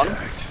 bottom.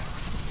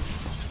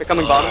 They're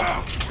coming bottom.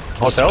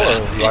 Hotel or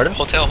garden?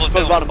 Hotel.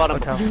 Bottom. You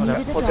Hotel.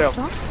 needed a Hotel.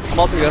 doctor? I'm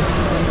all together.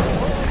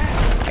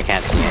 I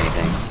can't see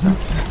anything.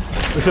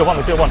 We see one,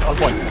 on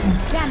point.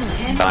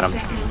 Damage. Got him.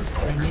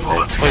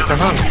 Wait, they're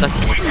on.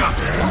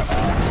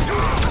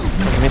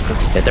 I missed him.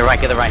 Get the right.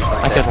 I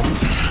killed him.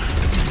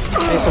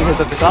 Some hits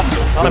at the top.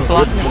 I'm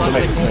blocked.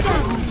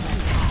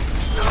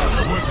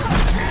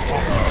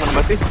 One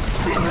mercy.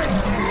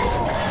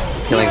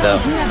 Killing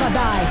Never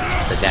die.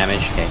 the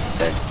damage. Okay,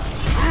 dead.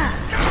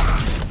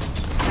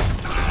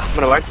 I'm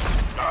gonna wipe.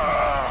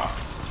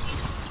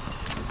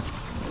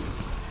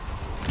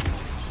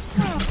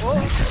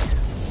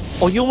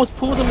 Oh, you almost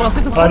pulled him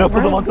onto the point. I know,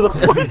 put them onto the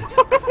point.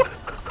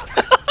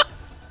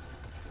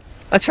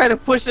 I tried to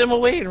push him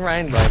away and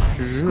Ryan like...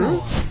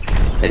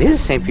 Are these the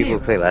same people who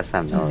played last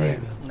time? No, right?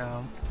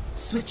 No.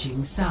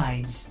 Switching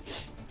sides.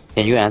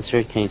 Can you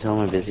answer? Can you tell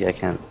them I'm busy? I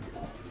can't.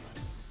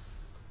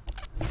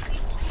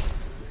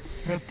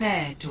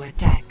 Prepare to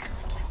attack.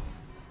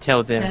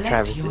 Tell them Select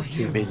Travis your is too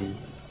hero. busy.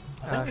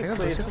 I think we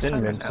Played played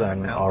Thin Mints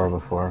an hour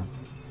before.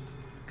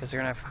 because they're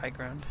gonna have high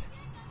ground.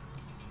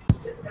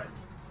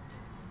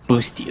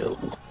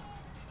 Boostio. You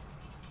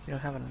don't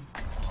have an.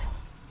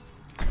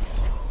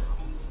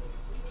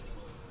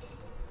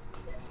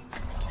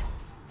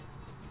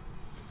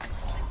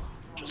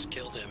 Just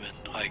killed him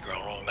in high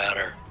ground, won't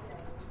matter.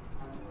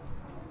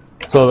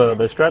 So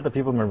the strat that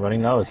people have been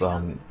running now is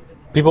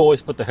people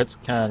always put the head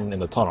scan in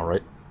the tunnel,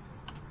 right?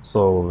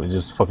 So you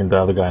just fucking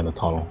dial the guy in the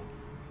tunnel.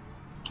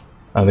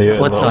 And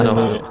What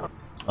tunnel?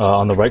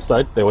 On the right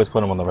side, they always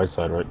put him on the right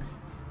side, right?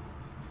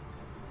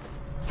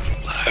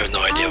 I have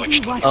no idea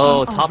which one.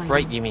 Oh, top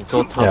right you mean.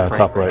 Go top Yeah, right.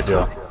 top right,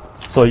 yeah.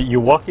 So you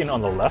walk in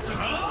on the left,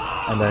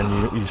 and then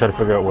you try to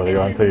figure out where they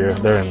are until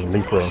they're in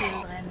leap range.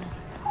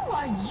 Who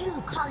are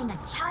you calling a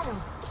child?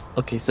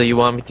 Okay, so you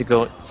want me to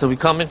go... So we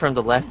come in from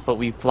the left, but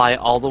we fly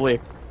all the way...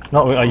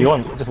 No, you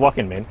want just walk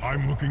in main.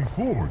 I'm looking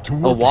forward to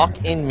A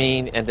walk in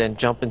main and then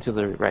jump into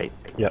the right.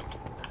 Yep.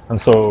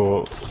 And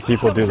so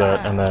people do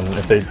that, and then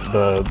if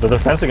the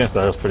defense against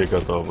that is pretty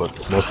good though, but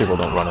most people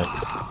don't run it.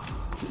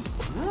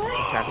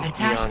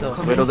 Attack Riddle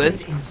commences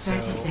this. in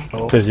 30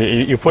 seconds. Because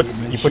you put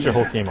your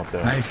whole team up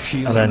there, I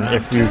feel and then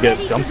if you get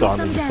jumped on,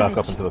 you just back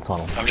up into the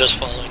tunnel. I'm just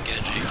following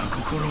Genji.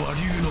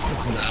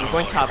 We're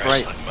going top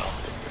right.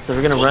 So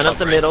we're gonna run up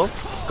the middle,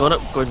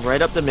 going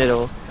right up the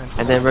middle,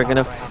 and then we're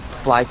gonna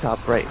fly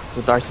top right.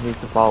 So Darcy needs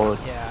to follow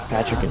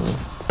Patrick and me.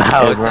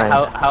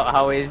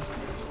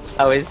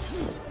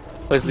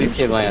 How's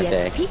Lucio going out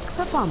there? Peak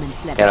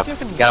performance level.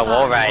 Got a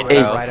wall ride,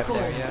 Hey, bro. Right up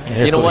there, yeah.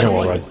 Yeah, You know so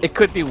what? It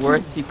could be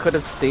worse. He could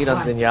have stayed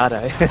on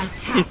Zenyatta.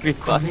 He'd be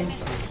Attack fine.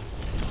 commences.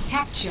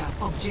 Capture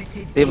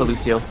objective. They have a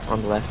Lucio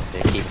on the left.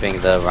 They're keeping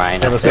the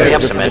Ryan Yeah, up but there. they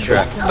have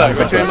Symmetra. Sorry,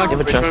 which way am I Give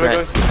a going? jump Which way am I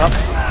rat. going?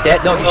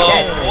 Dead? No, he's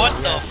dead. Oh, what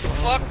the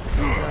fuck?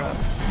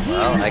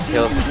 Well, I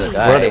killed the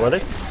Where are they?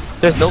 guy.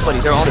 There's nobody.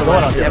 They're on the They're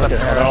going on left. They here. have Okay, a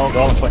they're all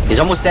on point. He's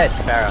almost dead,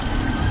 Farah.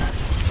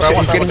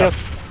 He's getting up.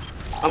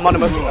 I'm on a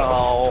mercy.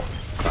 Oh.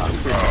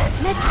 Let's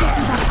get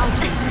you back out.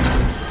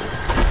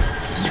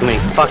 Too many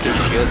fucking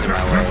shields in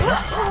my way.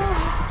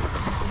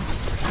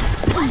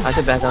 I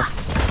should back up.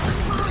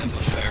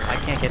 I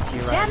can't get to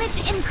you right. Damage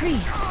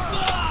increase.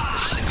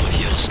 Single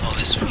heals. Oh,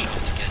 they switch out to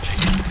Genji.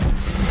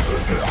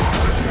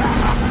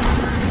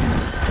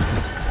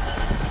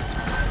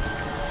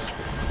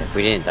 If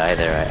we didn't die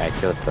there, I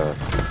killed the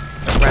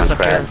Rats up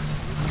Junkrat. here.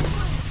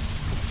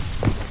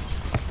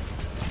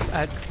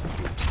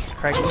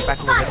 Craig, move back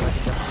a little bit.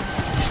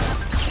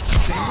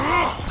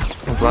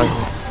 I'm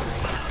blocking.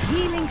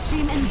 Healing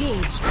stream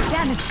engaged.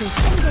 Damage boost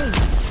engaged.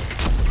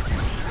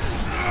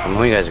 I know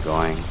where you guys are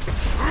going.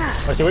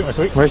 Mercy weak,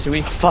 mercy weak. Where's the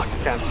weak? Fuck,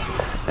 can't.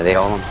 Are they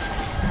all on?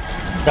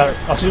 Got it.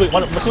 Oh, she's weak.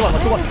 Mercy one.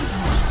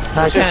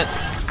 I can't.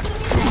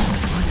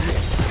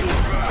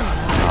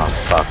 Oh,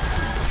 fuck.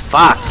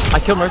 Fuck! I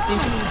killed Mercy.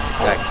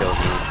 Got killed.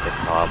 Good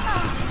job.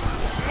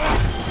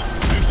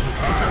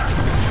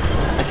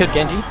 I killed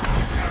Genji.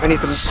 I need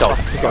some So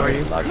sorry.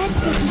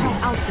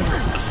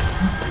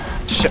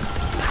 Shit.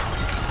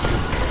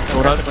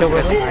 Hold on, kill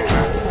Mercy.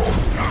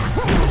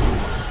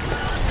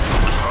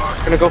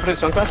 Gonna go for the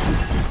Junkrat?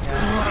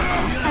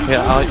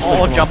 Yeah,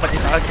 I'll jump on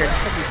these out here.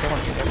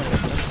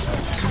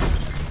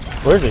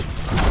 Where is he?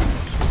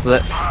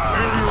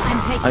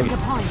 I'm taking the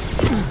point.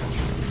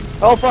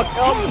 Oh fuck!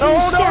 Oh no!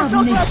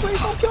 Junkrat, please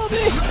don't kill me!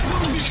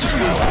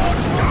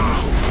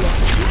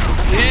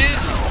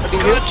 Please!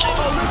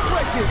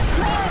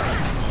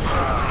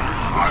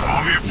 I'm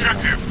on the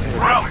objective.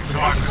 Rally to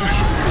my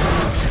position.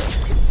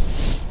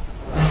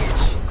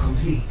 Match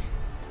complete.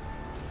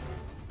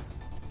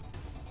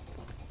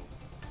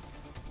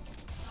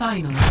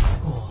 Final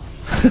score.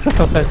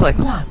 It's like,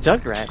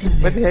 Junkrat.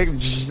 What the heck?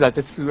 That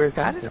just flew right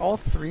How past did him. all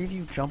three of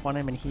you jump on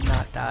him and he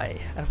not die?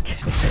 I don't get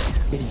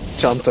it. He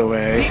jumped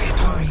away.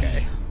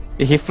 Okay.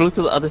 He flew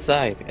to the other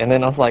side, and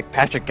then I was like,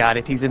 Patrick got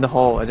it, he's in the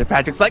hole, and then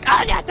Patrick's like,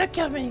 oh yeah, don't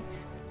kill me!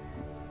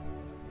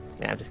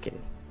 Yeah, I'm just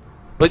kidding.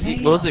 But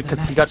what was it, because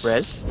he got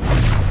res?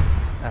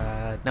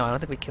 No, I don't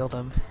think we killed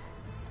him.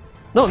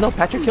 No,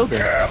 Patrick killed him.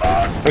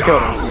 We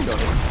killed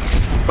him.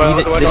 But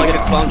otherwise, like,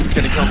 his clones is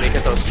gonna kill me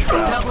because I was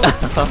trapped.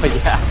 Oh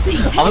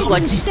yeah. I was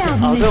like,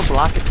 I was gonna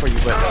block it for you,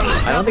 but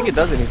I don't think it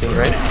does anything,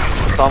 right?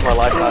 I saw my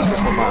life flash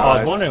before my I eyes.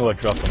 was wondering what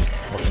dropped him.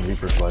 Fucking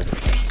Reaper's like.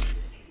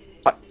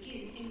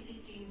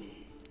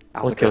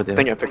 What killed him? I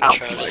think I picked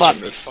Travis up.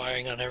 should be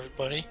firing on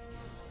everybody.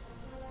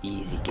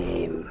 Easy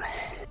game.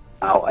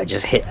 Oh, I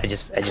just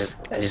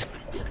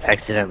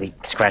accidentally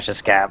scratched a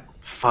scab.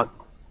 Fuck.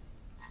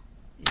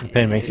 The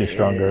pain makes you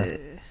stronger.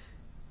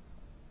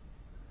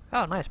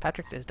 Oh, nice.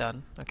 Patrick is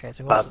done. Okay,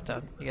 so who else is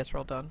done? You guys are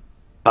all done.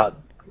 I'm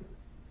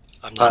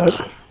not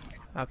done.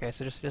 Okay,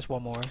 so just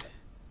one more.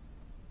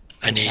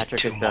 I need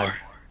Patrick two is done.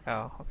 more.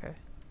 Oh, okay.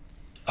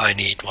 I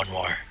need one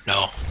more.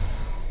 No.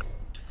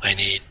 I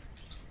need.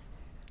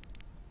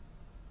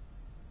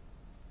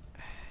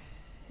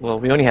 Well,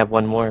 we only have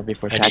one more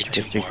before I need Patrick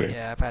two is more. 3K.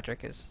 Yeah,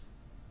 Patrick is.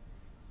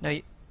 No,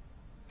 you.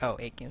 Oh,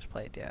 8 games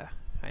played. Yeah,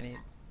 I need.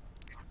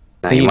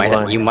 No, You you need might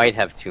one. you might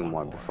have two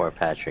more before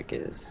Patrick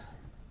is.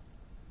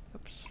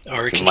 Oops. Or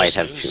we You can might just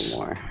have lose. two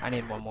more. I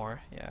need one more.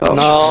 Yeah. Oh,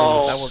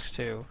 No. That works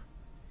too.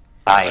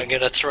 I'm Tie.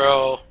 gonna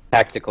throw.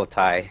 Tactical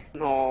tie.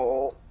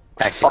 No.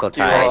 Tactical Fuck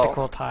you tie. all.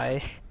 Tactical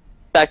tie.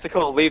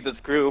 Tactical, leave this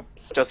group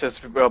just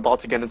as we're about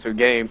to get into a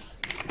game.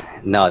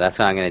 No, that's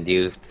what I'm gonna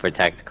do for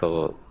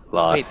tactical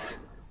loss.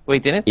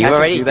 Wait, didn't You Patrick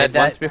already do that did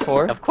that once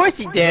before? Of course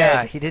he did.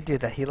 Yeah, he did do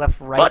that. He left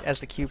right But- as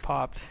the Q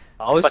popped.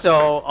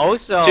 Also,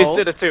 Just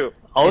did it too.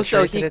 also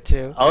Trace did he it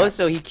too.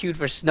 also he queued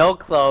for Snow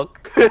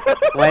Cloak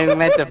when we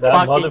meant to That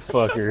fucking.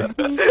 motherfucker.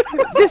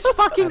 This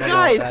fucking I don't know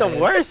guy what is that the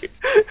is. worst.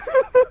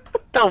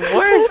 The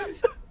worst.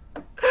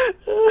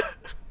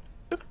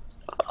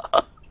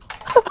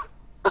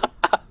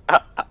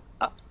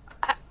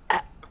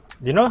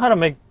 You know how to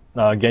make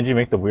Genji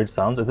make the weird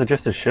sounds? Is it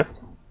just a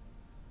shift?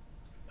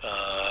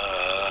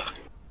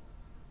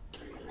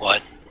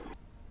 What?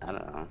 I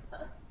don't know.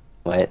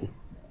 What?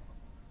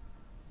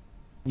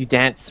 You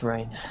dance,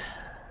 Ryan.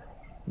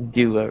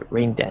 Do a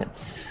rain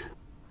dance.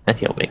 And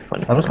he'll make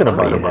funny I'm just gonna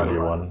buy sounds the for you. brandy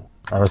one.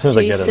 As soon as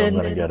I get it, I'm Jason,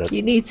 gonna get it.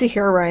 you need to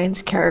hear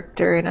Ryan's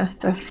character in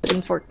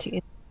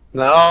FF14.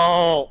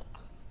 No.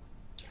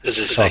 This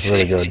is Oh, it's sexy.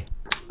 really good.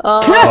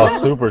 Oh, Oh,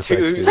 super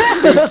Too,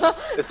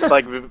 sexy. it's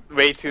like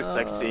way too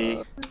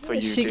sexy for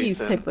you, Shiggy's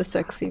Jason. type of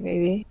sexy,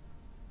 maybe.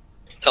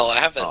 Oh, I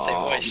have that same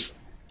voice.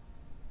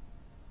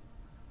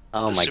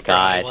 Oh The my Super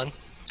High god. one.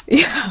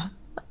 Yeah.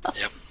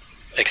 Yep.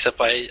 Except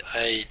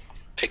I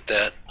picked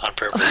that on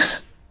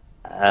purpose.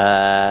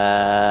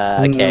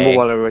 Okay.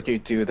 Why would you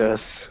do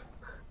this?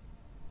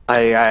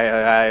 Why?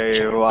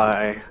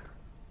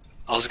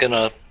 I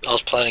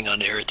was planning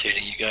on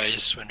irritating you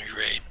guys when we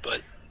raid,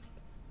 but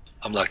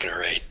I'm not gonna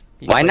raid.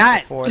 Why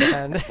not? Before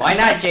then. Why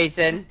not,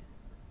 Jason?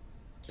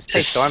 Just play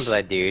It's-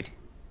 Stormblood, dude.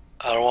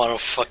 I don't want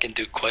to fucking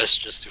do quests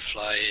just to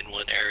fly in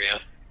one area.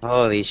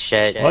 Holy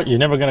shit. What? You're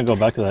never gonna go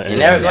back to that area. You're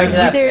never going to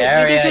that Neither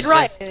area. did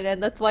Just, Ryan,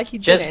 and that's why he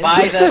just didn't.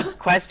 buy the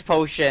quest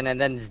potion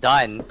and then it's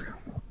done.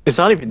 It's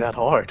not even that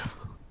hard.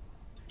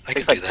 I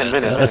Takes could like do 10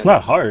 that. minutes. It's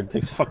not hard. It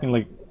takes fucking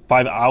like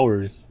 5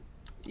 hours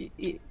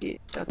Okay.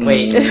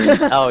 Wait.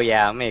 Oh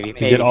yeah, maybe.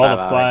 to get all 5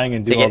 the hours. flying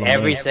and do To all get the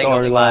every main single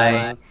storyline.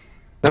 line.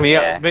 I mean,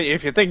 Yeah. but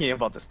if you're thinking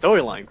about the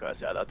storyline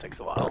quest, yeah, that takes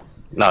a while.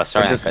 No,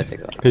 sorry, Just- I'm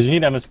just... Because you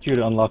need MSQ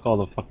to unlock all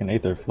the fucking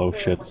Aether Flow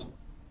shits.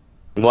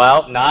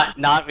 Well, not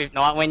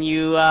when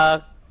you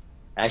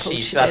actually Oh,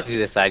 you still have to shit. do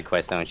the side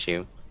quest, don't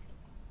you?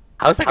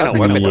 How's that gonna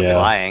work with the Yeah.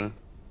 flying?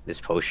 This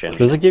potion.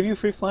 Does it give you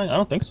free flying? I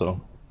don't think so.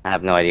 I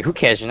have no idea. Who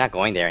cares? You're not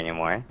going there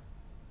anymore.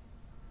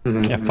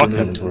 Yeah, fuck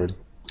Heaven's Word.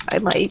 I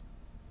might.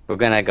 We're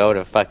gonna go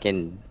to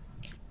fucking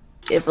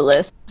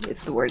Ivalis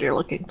is the word you're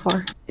looking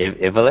for.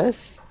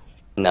 Ivalis?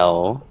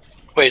 No.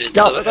 Wait, it's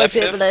No, a we're going to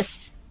FF Ivalis.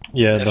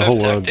 Yeah, the FF whole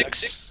world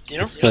Tactics? You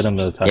know? is set in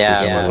the tactics.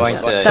 Yeah, we're world. going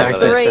to That's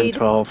the Ivalis. raid.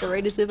 12. The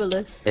raid is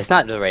Ivalis. It's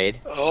not the raid.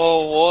 Oh,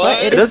 what?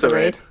 What? It It is is a the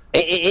raid. raid.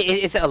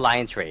 It's an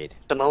alliance raid.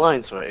 It's an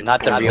alliance raid.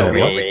 Not the real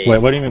raid. Wait,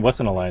 what do you mean? What's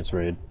an alliance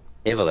raid?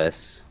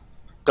 Ivalice.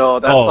 So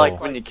that's like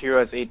when you queue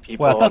as 8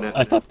 people. Well,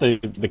 I thought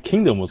the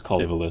kingdom was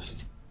called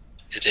Ivalice.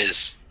 It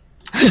is.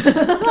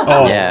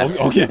 Oh, yeah.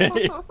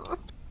 Okay.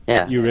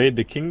 Yeah. You raid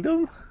the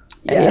kingdom?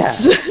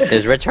 Yes. Yeah.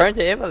 There's return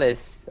to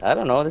Ivalice. I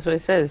don't know. That's what it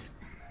says.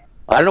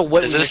 I don't know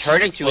what it's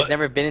returning to. It's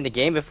never been in the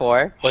game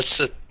before. What's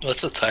the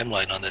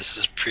timeline on this?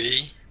 Is it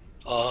pre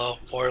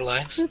War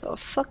Alliance? Oh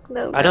fuck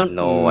no. I don't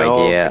know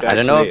idea. I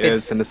don't know if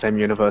it's in the same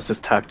universe as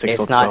Tactics.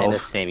 It's not in the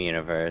same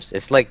universe.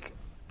 It's like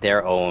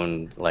their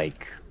own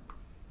like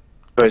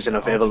version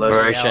of Ivalice.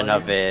 Version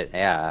of it.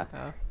 Yeah.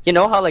 You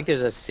know how like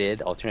there's a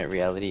Sid alternate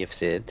reality of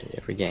Sid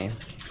every game.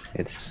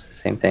 It's the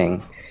same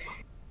thing.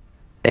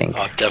 Oh,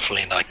 I'm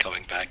definitely not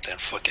coming back then.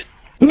 Fuck it.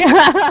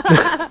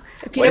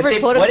 If you never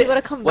told him he would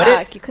have come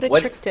back, you could have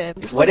tricked him.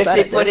 What if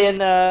they put in?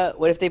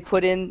 What if they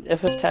put in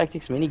FF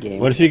Tactics minigame?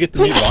 What if you get to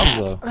meet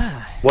Ramza?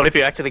 What if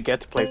you actually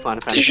get to play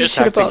Final Fantasy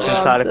Tactics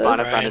inside of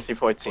Final Fantasy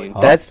 14?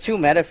 That's too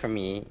meta for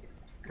me.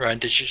 Ryan,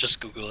 did you just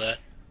Google that?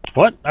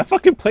 What? I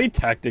fucking played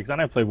Tactics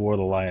and I played War of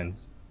the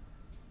Lions.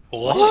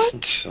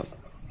 What?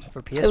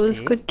 For PSP? It was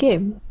a good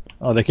game.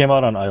 Oh, they came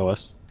out on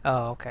iOS.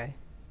 Oh, okay.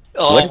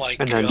 Oh my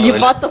god. You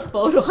bought the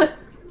photo?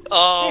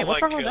 Oh hey,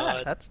 what's my wrong with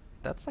god. that?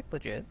 That's like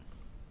legit.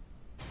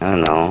 I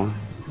don't know.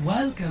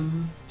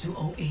 Welcome to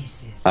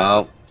Oasis.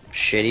 Oh,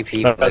 shitty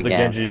people That's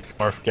again. a Genji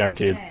Smurf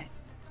guaranteed.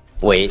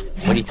 Wait,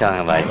 what are you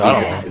talking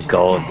about? He's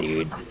gold,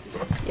 dude.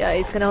 Yeah,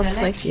 he's gonna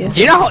outsmike you.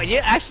 Do you know how do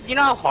you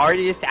know how hard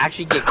it is to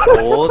actually get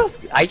gold?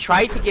 I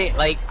tried to get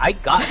I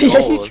got gold.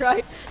 Yeah, he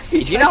tried. Do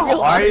you know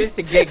how hard it is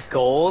to get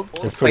gold?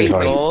 It's pretty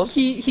hard. Gold?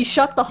 He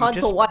shot the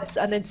Hansel once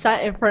and then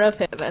sat in front of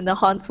him, and the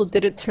Hansel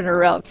didn't turn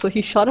around, so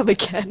he shot him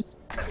again.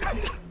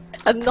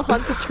 And the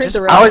Hansel turned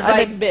around. I was and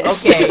like, then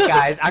missed. okay,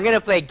 guys, I'm gonna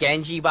play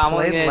Genji, but I'm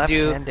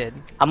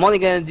only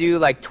gonna do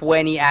like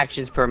 20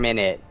 actions per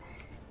minute.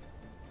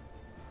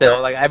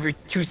 So like every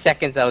 2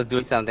 seconds I was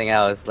doing something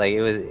else. Like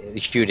it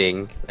was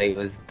shooting. Like it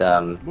was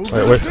Wait,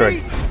 where's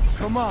Craig?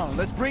 Come on,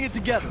 let's bring it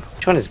together.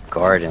 Which one is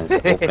Gardens?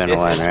 The open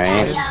one,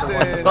 right?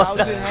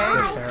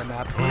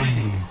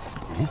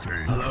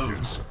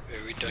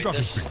 Are we doing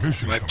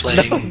this? Am I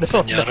playing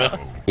Zenyatta?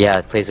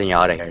 Yeah, play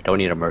Zenyatta here. Don't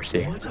need a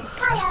Mercy. Are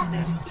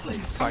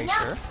you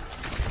sure?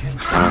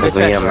 I don't think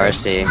we need a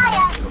Mercy.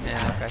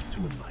 Yeah, okay.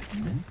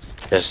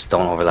 Just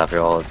don't overlap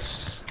your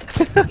ults.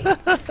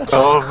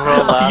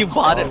 You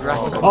bought it, right?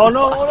 Oh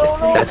no!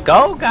 Let's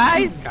go,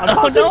 guys!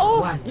 Oh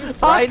no!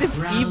 Why is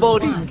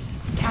emoting?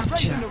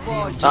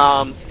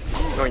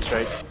 Going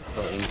straight.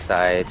 Go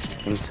inside.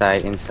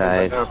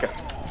 Okay.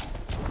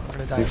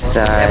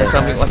 Inside.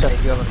 Coming, watch out.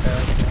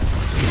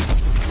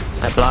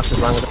 I blocked his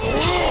line with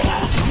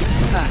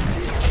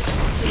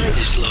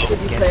He's low.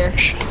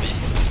 Should be.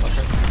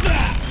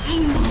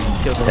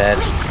 Dead.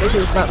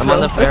 I'm on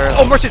the barrel.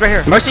 Oh, Mercy's right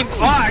here. Mercy!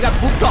 Oh, I got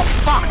pooped up!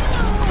 Fuck!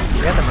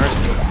 We got the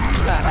Mercy.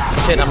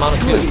 Shit, I'm on the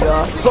field.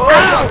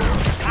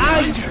 Ow!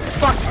 You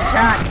fucking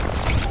cat!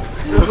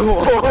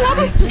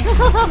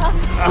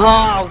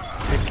 Oh!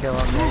 Good kill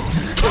on me.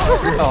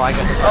 Oh, I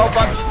got it. Oh,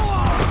 fuck.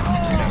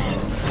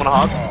 Wanna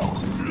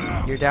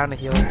hog? You're down to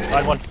heal.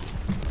 I want.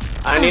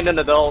 I need an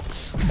adult.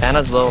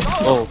 Anna's low.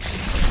 Oh.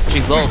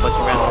 She's low, but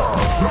she ran low.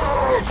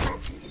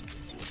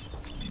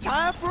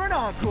 Time for an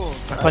encore.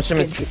 I punched him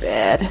in too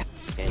bad.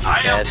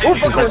 I am Oh,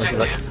 fuck,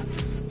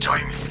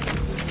 join me.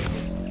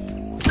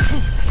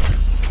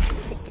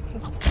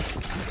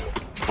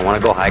 I wanna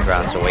go high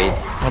ground, so wait.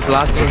 I'm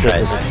blocking.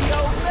 Guys.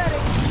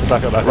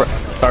 Back up.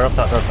 Fire up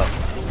top.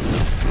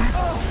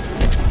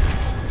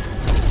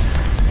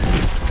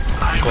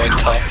 Going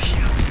top.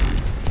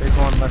 There's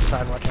one left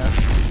side, watch out.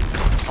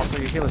 Also,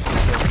 your healer's too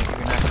good if you're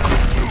not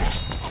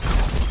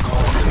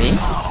Me?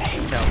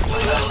 No.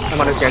 I'm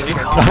on his Genji.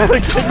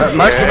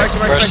 Mercy.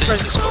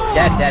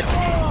 Dead.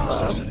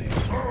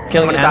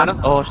 Killing Anna. Anna.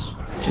 Oh,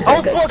 she's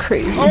That's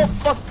crazy. Oh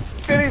fuck!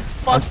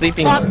 I'm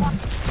sleeping. Watch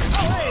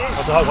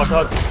out.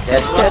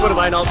 Watch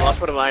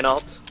for the mine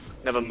ult.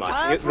 Never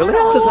mind. Really?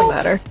 Doesn't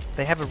matter.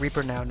 They have a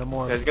Reaper now, no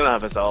more. Yeah, he's gonna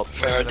have his ult.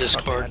 Fair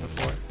Discord.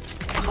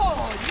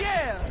 Oh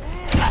yeah!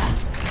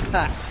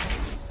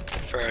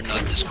 Fair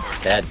not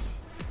Discord. Dead.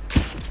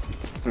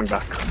 Coming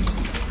back.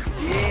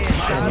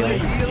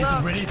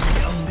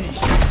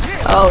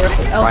 Oh,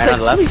 right. Right on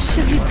the left. Holy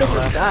shit, he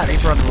doesn't die.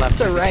 Reaper on the left.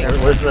 To the right.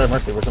 Where's the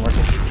Mercy?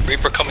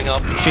 Reaper coming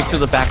up. She's to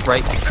the back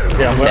right.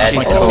 Yeah, I'm Dead.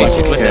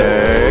 She's with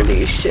him.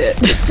 Holy shit.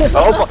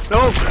 Oh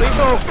no! Please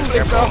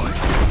go!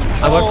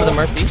 I went for the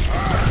Mercy.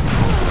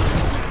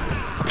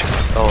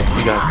 Oh,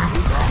 you guys.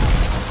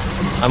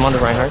 I'm on the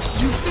Reinhardt.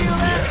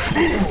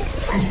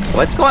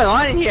 What's going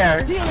on in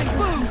here?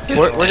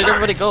 Where did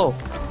everybody go?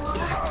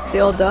 They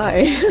all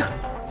die.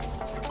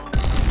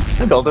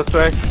 Go this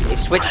way. They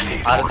switched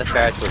out of the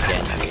fair to a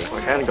Genji,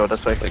 We can go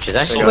this way. which is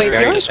actually Wait,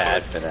 very really?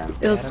 bad for them.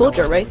 It was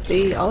Soldier, right?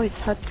 They always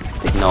had.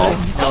 No.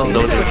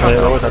 They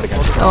always have the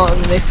Genji. Oh,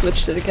 and then they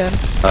switched it again.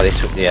 Oh, they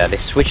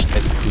switched to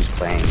who's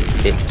playing.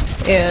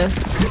 Yeah.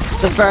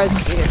 The Var's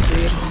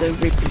Genji and the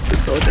Reaper's the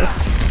Soldier.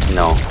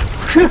 No.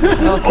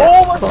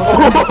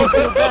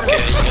 Oh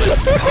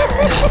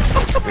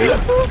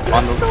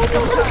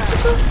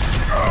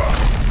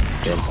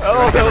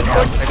Oh, that was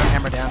They're gonna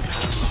hammer down.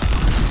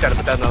 Shut up,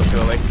 but that was too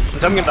early. I'm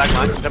jumping back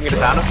line. I'm jumping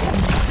down.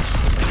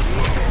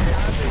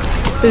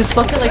 It's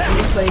fucking like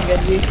me playing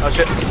Genji. Oh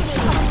shit.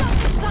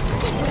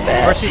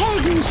 Mercy.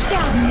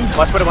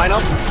 Watch for the wine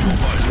up.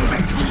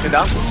 Get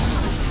down.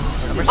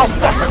 Oh,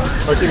 fuck!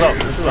 Mercy low.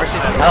 Mercy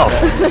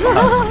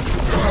low.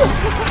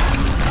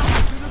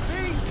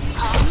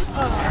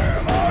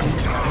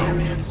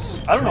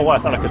 I don't know why I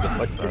thought I could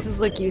deflect that. This is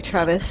like you,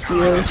 Travis. You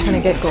were trying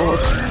to get gold.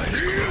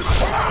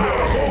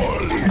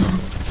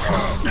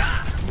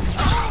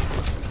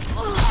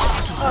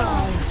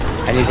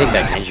 I didn't think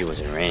that Genji was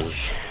in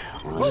range.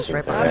 Right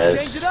The behind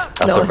res.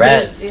 Got No, the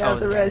res. Yeah,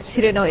 the res.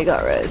 He didn't know he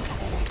got res.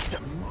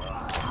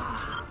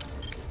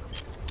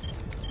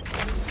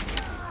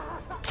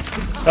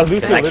 At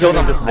least I he killed literally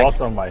him. just walked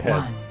on my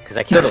head. Because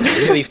I killed him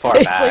really far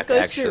It's back, like a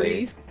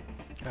actually. Charisse.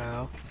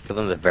 Oh. Killed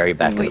him the very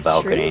back of the Wait,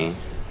 balcony.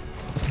 Charisse?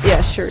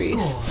 Yeah,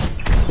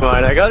 Charisse.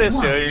 Right, I gotta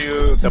show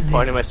you the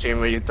point in my stream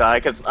where you die,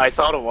 because I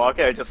saw the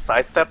walker, I just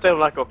sidestepped it, I'm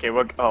like, okay,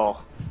 we're.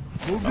 Oh.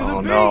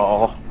 Oh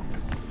no.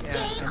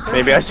 Yeah.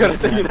 Maybe I should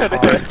have taken that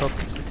away.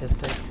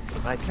 Statistic.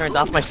 I turned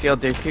off my shield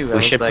there too.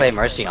 We should play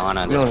Mercy on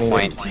we this don't need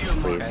point, it.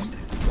 please.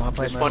 Wanna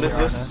play Which one is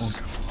Mercy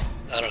this?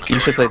 I don't care. You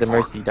should play the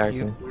Mercy,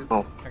 Darcy.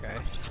 Oh. Okay.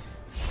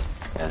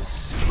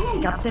 Yes.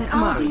 Captain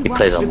Amari. He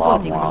plays a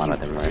lot more Honor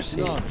than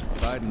Mercy.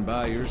 Fighting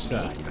by your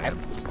side.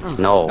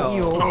 No.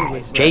 Oh.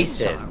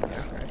 Jason.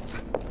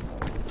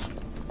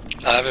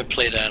 I haven't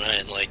played Anna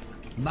in like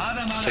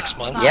 6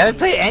 months. You haven't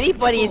played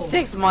anybody in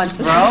 6 months,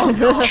 bro.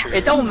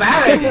 It don't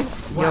matter. Yo,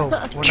 we're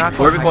not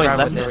Where are we high going, ground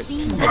left with or this.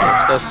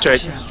 Let's go straight.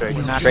 Straight.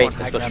 We're not Straight. going Let's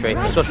high go ground straight.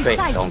 with Let's go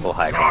straight. Don't go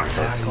high ground.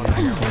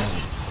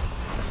 this.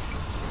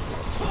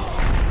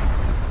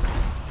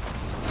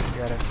 You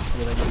gotta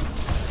really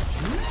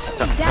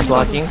I'm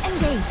blocking.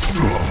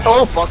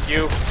 Oh, fuck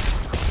you.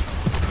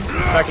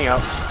 Backing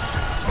out.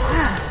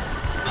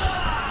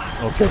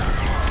 Okay.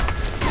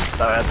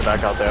 Sorry, I had to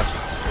back out there.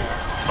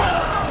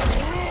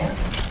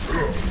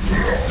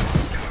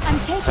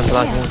 I'm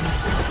blocking.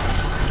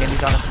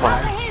 Genji's on a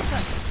flag.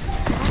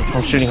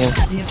 I'm shooting him.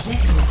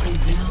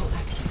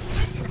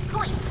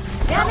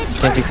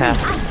 Genji's half.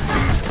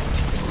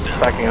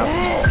 Backing out.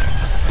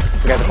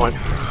 We got the point.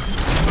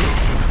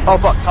 Oh,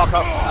 fuck, talk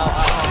up.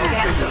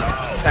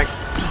 Thanks.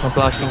 I'm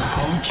blocking.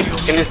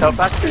 Can you help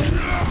back?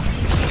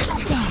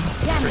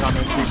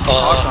 Oh,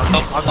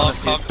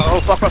 Oh,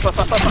 fuck. I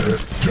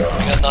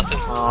got nothing.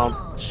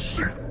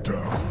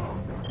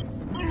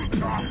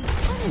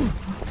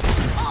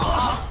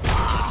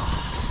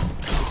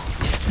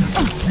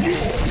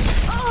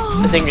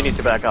 I think we need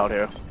to back out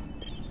here.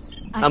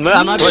 I'm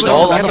not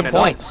Stall on backing the it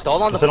point. up.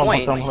 Stall on the Sit on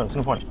point. point. Sit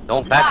on point.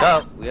 Don't back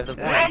up. We have the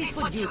point. Ready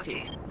for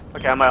duty.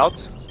 Okay, am I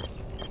out?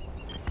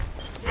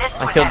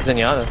 I killed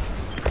Zenyatta.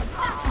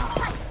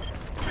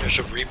 There's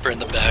a Reaper in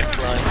the back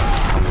line.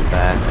 Coming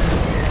back.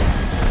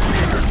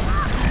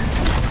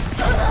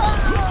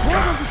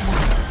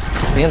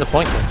 Stay in the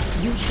point.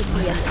 You should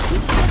be a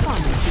peak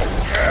performance.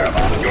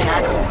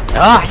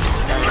 Ah!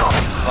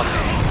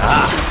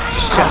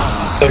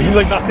 So you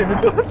like knocked him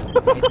into us?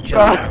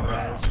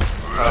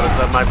 Oh, is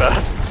that my bad?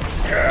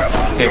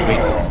 Okay,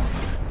 wait.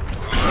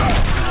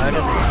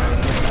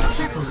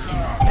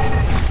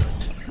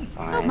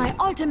 Fine. My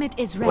ultimate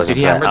is ready. Was Did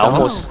it he hammer I down?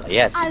 almost,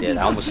 yes, he I'll did. be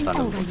I almost watching stunned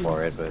him over you.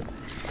 before it, but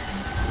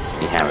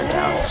he hammered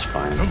down. It's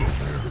fine.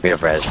 We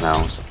have res now.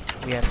 So.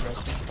 We have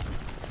rest.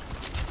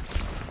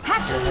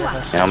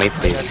 Help me,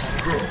 please.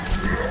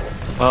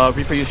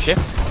 Reaper, use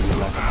shift.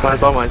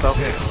 Mine's off.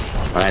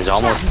 Ryan's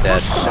almost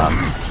dead.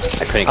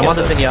 I couldn't I'm get on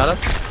the Zenyatta.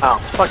 Oh,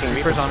 fucking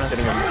Reaper's on us.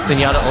 Sitting on.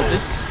 Zenyatta ulted.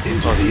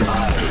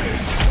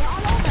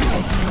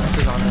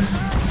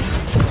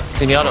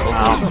 Zenyatta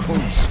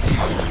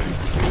ulted.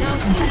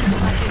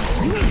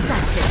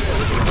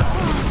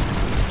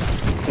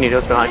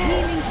 Nito's behind.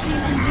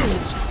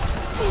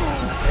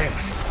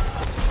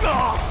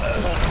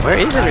 Where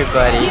is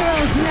everybody?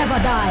 Heroes never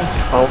die.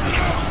 Oh,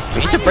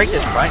 We need to break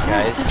this front,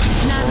 guys.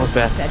 Almost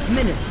back.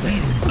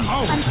 Administered.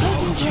 I'm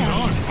taking care.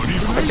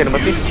 I see him.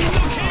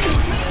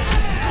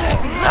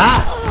 Ah!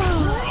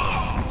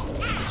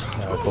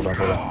 No, hold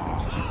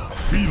on.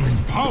 Feeling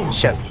powerful.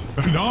 Shit.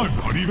 And I'm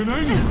not even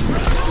angry.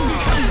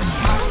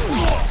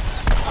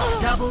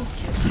 Double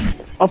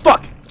Oh,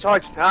 fuck!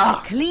 Charge!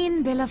 Ah!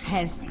 clean bill of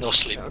health. No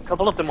sleep. A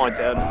couple of them are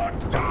dead.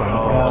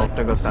 Oh,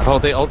 there goes that. Oh,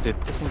 they ulted.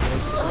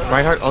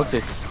 Reinhardt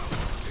ulted.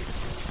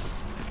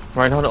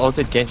 Reinhardt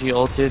ulted. Genji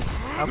ulted.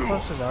 How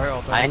close is our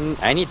ult?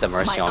 I need the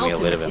Mercy on me a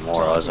little bit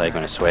more, or else I'm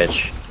gonna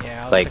switch.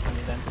 Yeah, I'll Like, stick on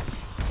you then.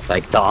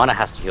 like the Ana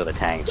has to heal the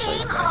tanks.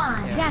 Like,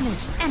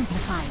 Damage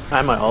amplified. I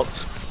have my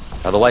ult.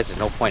 otherwise, there's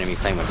no point in me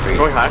playing with three.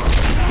 Going high.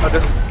 Oh,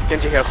 this is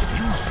Genji here.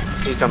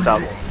 He jumped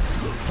out.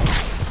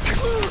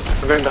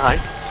 I'm going behind.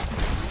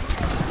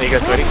 Are you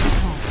guys ready?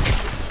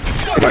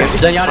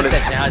 Zenyatta's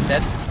dead. Zenyatta's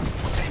dead.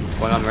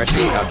 Going on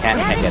Mercy. No, can't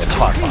get it.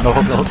 Fuck. No.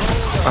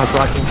 I'm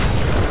blocking.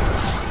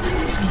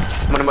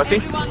 I'm on a Mercy.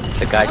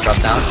 The guy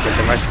dropped down. Get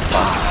the Mercy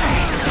spot.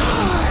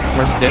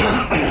 Mercy dead.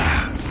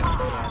 Yeah,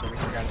 the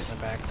Reaper got us in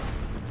the back.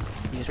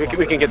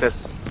 We can get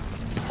this.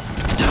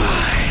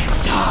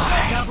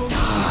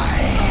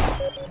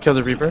 Kill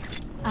the Reaper.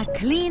 A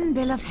clean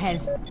bill of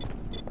health.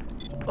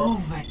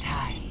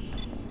 Overtime.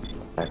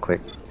 That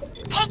quick.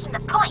 Taking the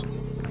point.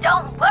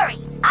 Don't worry,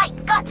 I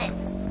got it.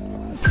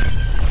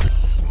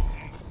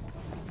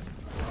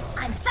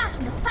 I'm back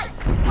in the fight.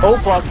 Oh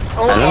fuck!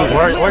 Oh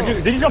fuck! Where'd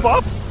you? Did you jump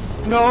off?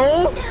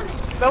 No!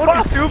 That would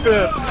be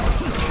stupid!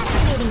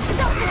 Activating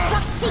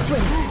self-destruct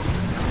sequence.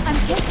 I'm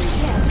taking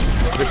care.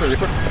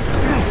 Reaper.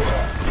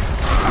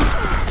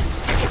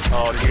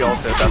 Oh, you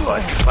ulted, that's why.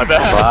 My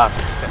bad. Fuck.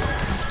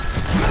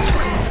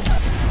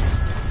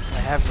 I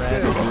have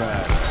res.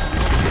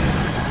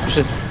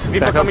 Just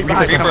Reaper coming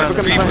behind. Reaper.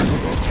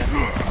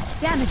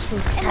 Damage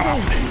boost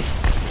engaged.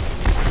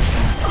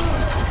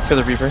 kill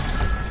the Reaper.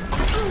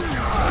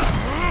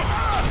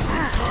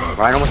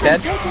 Ryan almost dead.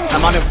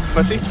 I'm on him,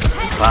 Mercy.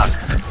 Fuck.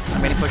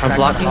 I'm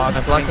blocking. I'm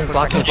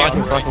blocking. Get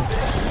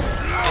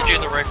you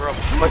in the right row.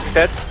 Mercy's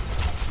dead.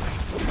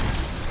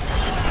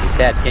 He's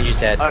dead. Genji's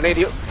dead. I need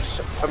you.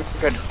 I'm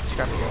good.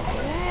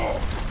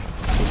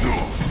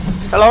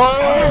 Hello!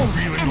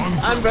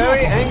 I'm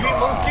very angry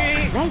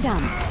monkey! Well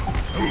done.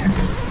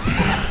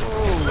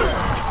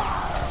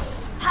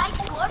 High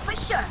score for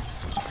sure.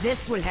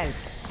 This will help.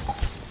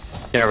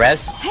 Gonna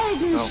res?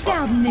 Helden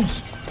sterben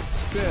nicht.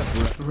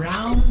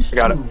 Round I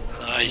got it.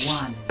 Nice.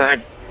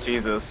 Thank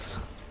Jesus.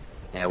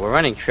 Yeah, we're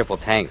running triple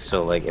tanks,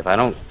 so like if I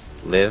don't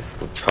live,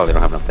 we probably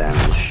don't have enough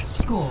damage.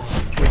 Score.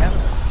 We have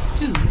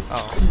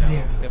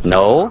 2-0.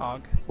 No,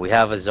 we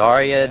have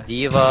Azaria,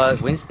 Diva,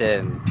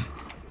 Winston.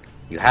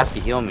 You have to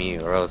heal me,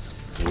 or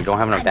else we don't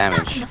have enough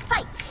damage.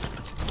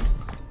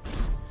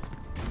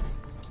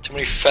 Too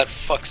many fat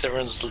fucks,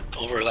 everyone's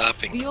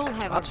overlapping. We all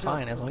have That's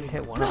fine, as long as you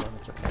hit one of them,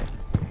 it's okay.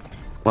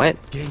 What?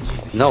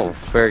 No,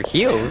 for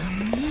heals.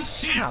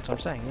 Yeah, that's what I'm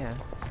saying, yeah.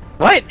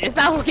 What? It's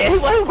not okay.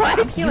 What?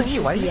 I'm healing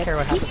you, why do you care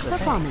what happens to the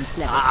tank?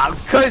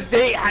 Because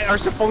they are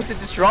supposed to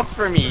disrupt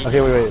for me.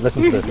 Okay, wait.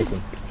 Listen to this.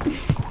 Listen.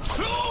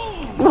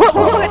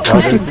 What?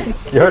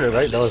 You heard it,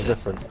 right? That was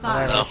different.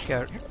 Alright, let's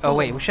go. Oh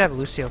wait, we should have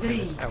Lucio for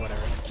this. Oh,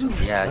 whatever.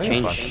 Yeah,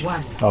 change.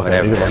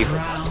 Okay, leave it there.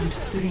 Round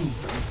 3.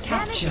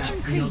 Capture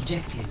the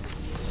objective.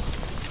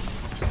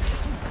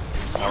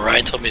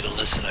 Ryan told me to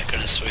listen, I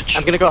couldn't switch.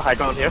 I'm gonna go high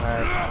ground here.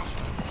 Alright.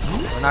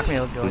 We're not gonna be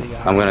able to go to you.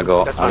 I'm gonna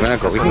go. That's I'm fine.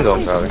 gonna go. We can go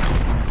probably.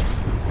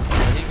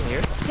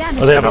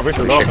 Oh, they have a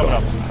Reaper coming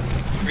up.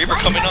 Reaper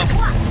coming up.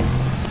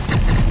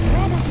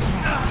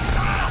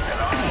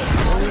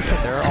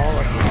 They're all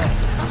up here.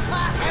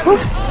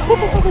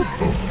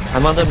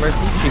 I'm on the Mercy.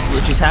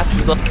 She's half.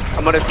 She's left.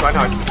 I'm on his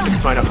Reinhardt.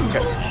 It's Reinhardt.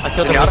 Okay. I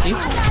killed the Mercy.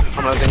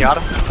 I'm on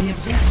Zenyatta.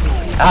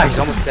 Ah, he's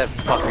almost dead.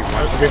 Fuck Reaper.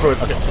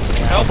 Reaper, okay.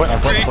 Help, I'm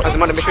Reaper.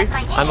 I'm on the McCree.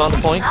 I'm on the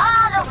point.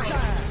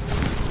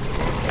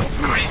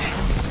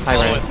 Hi,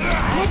 Ryan.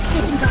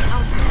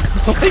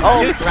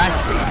 Oh,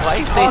 why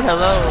say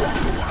hello?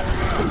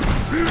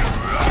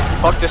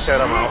 Fuck this shit,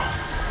 I'm out.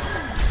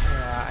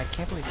 Yeah, I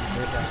can't believe you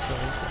did that,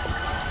 Billy.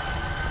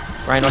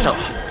 Ryan, watch out.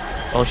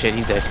 Oh shit,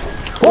 he's dead.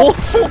 Oh!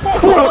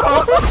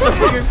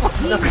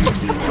 You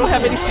don't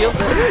have any shield.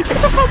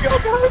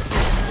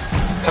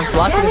 I'm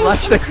blocking the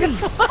last second.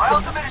 My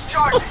ultimate is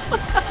charging.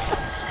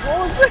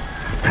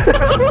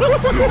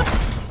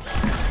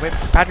 Wait,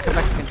 Patrick, come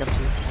back, you can jump to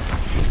you.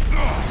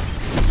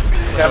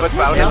 Yeah, but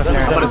found him.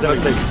 I'm on his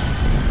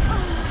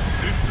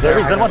There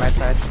is one. Right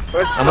side.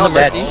 I'm on the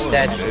dead. He's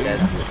dead. He's dead.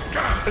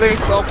 Please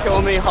don't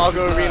kill me,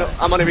 Hogger Arena.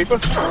 I'm on a Reaper.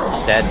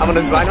 He's dead. I'm on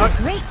his Reinhardt.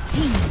 Great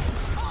team.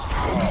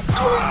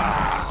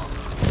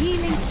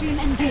 Healing stream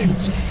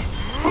engaged.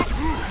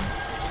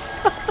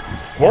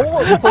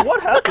 Whoa, so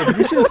what happened?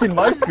 You should have seen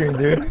my screen,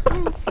 dude. I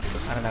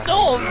don't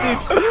know.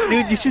 No,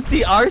 dude, you should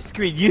see our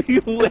screen.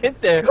 You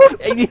went there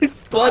and you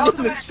spun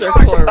in the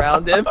circle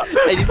around him,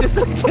 and you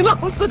just and all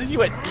of a sudden you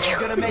went.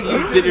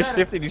 You did your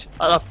shift and you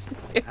shot off.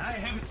 I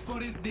have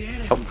spotted the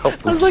enemy.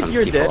 Help I was like, some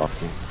you're people dead.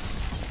 off me.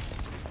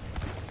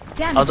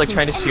 I was like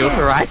trying to shield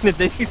for Ryan, and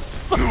then you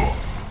spun.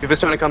 Reaper's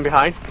trying to come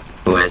behind.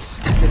 Who is?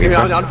 He's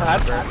gonna be on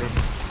pad.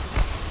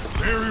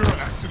 Barrier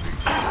activated.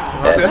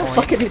 Dead.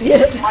 Fucking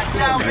idiot. My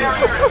down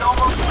barrier is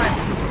almost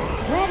ready.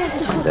 Where does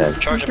it I'm dead.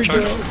 Charge him, to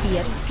charge him. be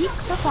at peak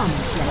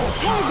performance level?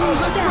 Helden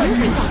sterben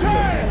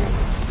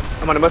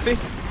nicht. I'm on a Mercy.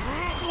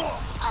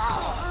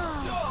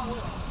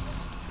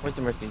 Where's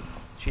the Mercy?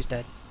 She's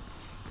dead.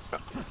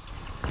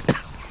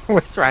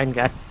 Where's Ryan,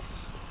 guy?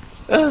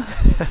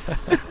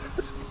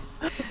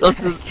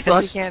 Let's He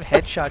can't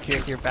headshot you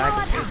if your back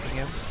is facing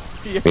him.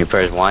 Reaper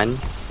is one.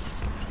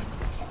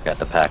 Got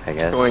the pack, I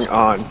guess. Going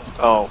on.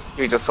 Oh,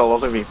 you just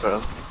soloed the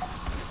Reaper.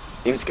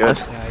 Seems good.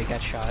 No, he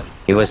got shot.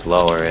 He was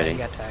low He already.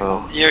 got tagged.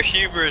 Oh. Your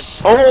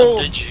Hubers.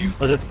 Oh! Did you?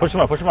 Oh, just push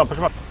him up.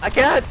 I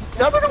can't.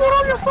 No, what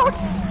on your phone?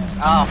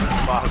 Oh,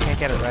 I can't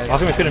get it right. How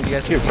can we fit him? You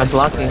guys I'm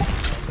blocking.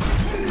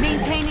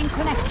 Maintaining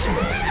connection.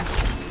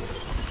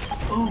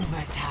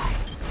 Overtime.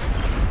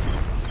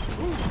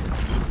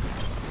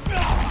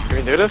 Can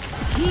we do this?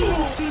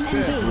 Healing stream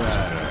engaged.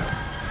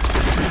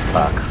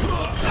 Fuck.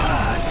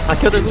 I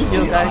killed the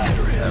Lucio, guys.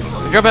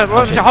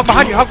 Hug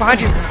behind you, hug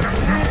behind you.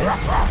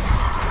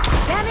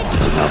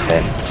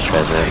 Okay,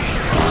 treasure.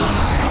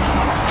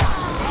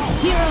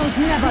 Heroes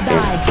never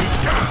die.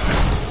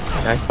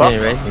 Nice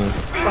thing, raise me.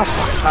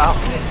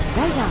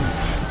 Well done.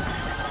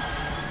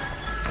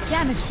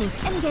 Damage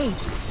boost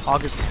engaged.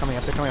 Hog is coming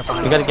up, they're coming up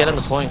behind You us. gotta get on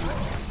the point.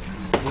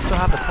 We still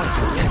have the point.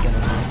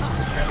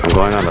 I'm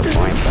going on the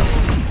point though.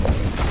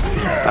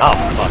 Oh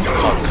fuck,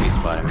 it's all sweet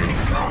spot at me.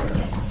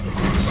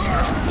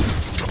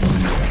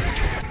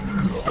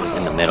 It was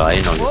in the middle, I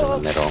didn't know he was in the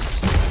middle.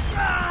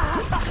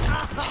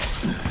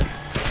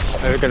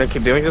 Are we gonna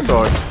keep doing this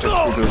or just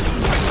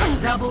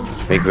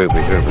regroup?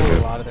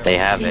 Regroup. They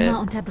have it. Immer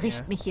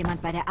unterbricht mich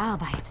jemand bei der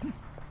Arbeit.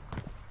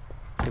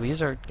 Do we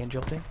use our Genji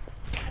ulti?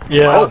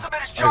 Yeah,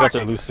 I got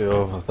the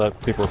Lucio. I thought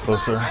people were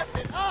closer.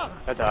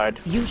 I died.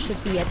 You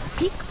should be at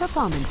peak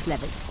performance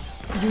levels.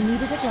 You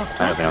needed a doctor.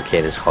 Might have been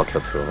okay, this Hulk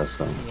killed two of us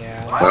though.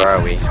 Yeah. Where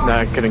are we? No,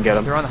 I couldn't get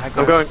him. They're on the high I'm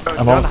ground. going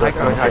I'm on on the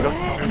high the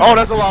ground. Oh,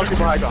 there's a lot of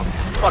people high ground.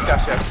 Fuck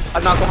that shit. I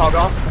knocked the hog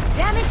off.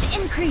 Damage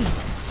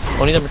increase.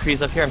 Only the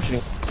McCree's up here, I'm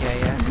shooting.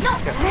 Yeah.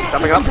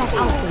 Coming up.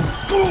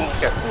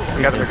 Okay,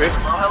 we got the recruit.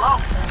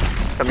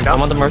 Coming down.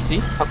 I'm on the Mercy.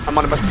 I'm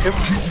on the Mercy too.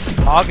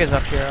 Hog is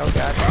up here, oh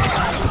god.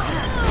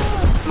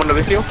 I'm on the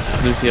Lucio.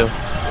 Lucio.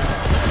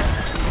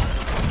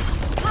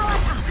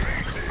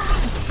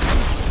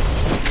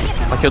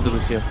 I killed the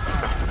Lucio.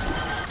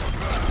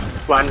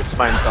 Blind is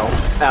by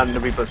himself. And the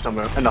Reaper's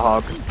somewhere. And the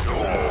hog.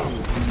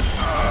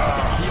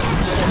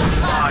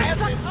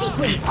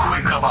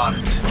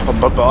 Oh,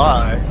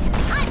 bye-bye.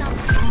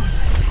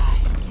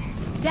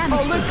 Damage.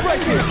 Oh, let's wreck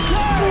it.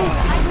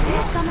 I could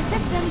use some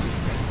assistance.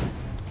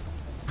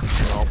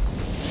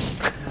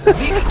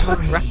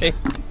 Right.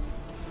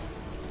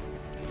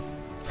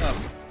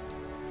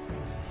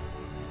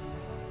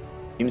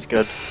 Seems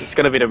good. It's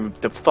gonna be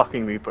the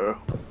fucking Reaper.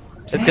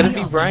 It's gonna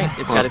be Ryan.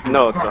 It's gotta be.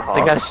 No, it's a hog.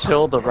 They gotta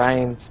show the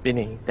Ryan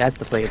spinning. That's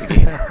the play of the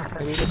game.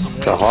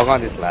 The Hog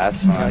on this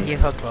last No, one. he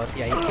hooked both.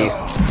 Yeah, he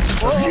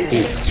killed.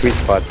 He sweet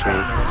spots me.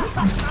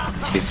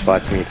 Sweet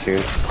spots me too.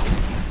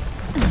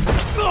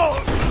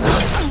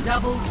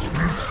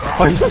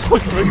 Why is that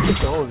fucking right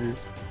to all of you?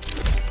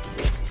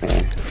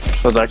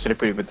 It was actually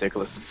pretty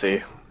ridiculous to see.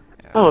 Yeah.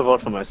 I will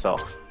vote for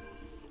myself.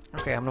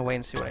 Okay, I'm gonna wait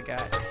and see what I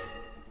got.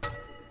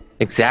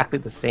 Exactly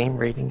the same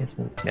rating as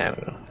me. Yeah, I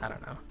don't know. I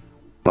don't know.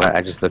 What?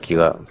 I just look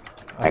you up.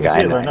 I can got.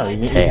 see it right now.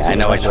 You Hey, see I it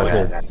know what right you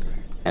here. got.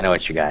 I know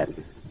what you got.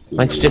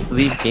 Why don't you just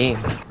leave game?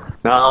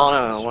 No,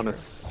 I want to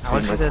see I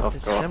want to see myself the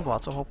go. symbol,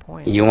 that's the whole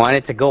point. You want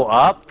it to go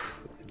up?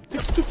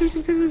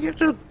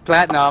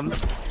 Platinum.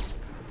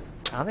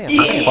 I don't think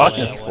I'm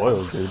Fucking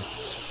spoiled, dude.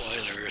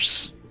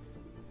 Spoilers.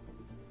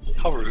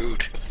 How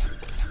rude.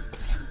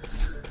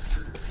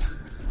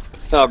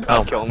 Oh,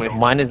 God, kill me.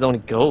 Mine is only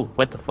go.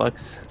 What the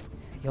fucks?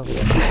 You'll be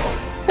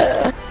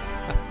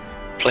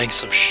Playing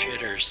some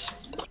shitters.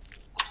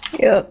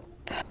 Yep.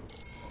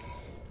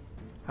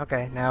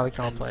 Okay, now we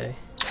can all play.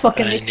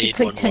 Fucking I makes you need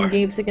play one 10 more.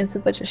 games against a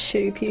bunch of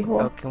shitty people.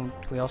 Oh, can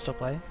we all still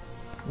play?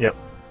 Yep.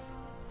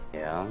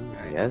 Yeah,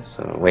 I guess.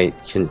 So, wait,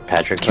 can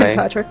Patrick Can play?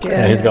 Patrick, yeah.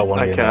 Yeah, he's got one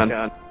I game can.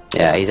 left.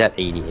 Yeah, he's at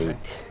 88.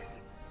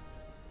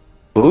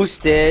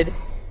 Boosted.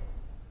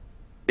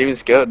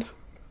 Seems good.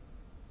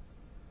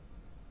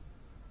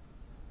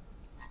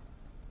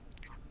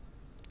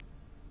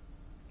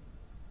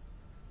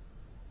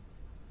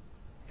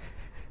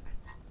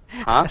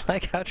 Huh? I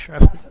like how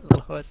Trevor's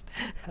the lowest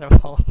out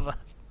of all of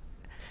us.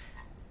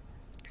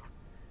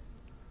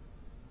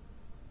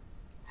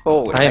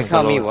 Oh, Like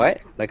how me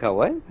what? Like how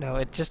what? No,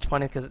 it's just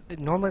funny because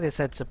normally they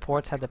said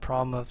supports had the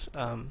problem of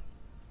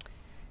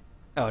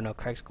oh no,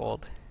 Craig's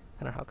gold.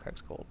 I don't know how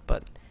Craig's gold,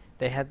 but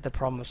they had the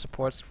problem of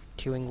supports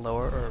queuing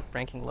lower or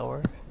ranking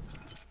lower.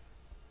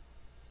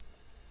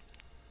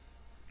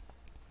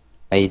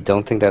 I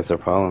don't think that's a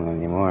problem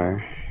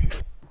anymore.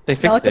 They Now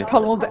fixed it's a it.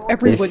 problem of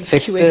everyone's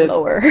fixed queuing it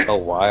lower. a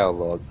while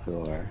ago.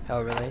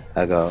 Oh really?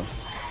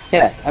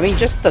 Yeah, I mean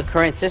just the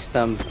current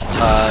system,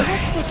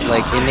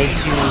 like it makes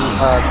you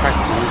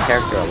practice one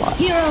character a lot.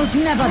 Heroes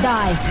never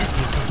die.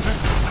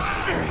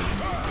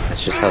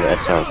 That's just how the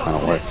SR kind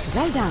of works.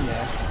 Well done.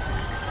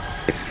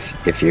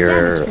 If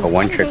you're a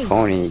one-trick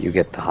pony, you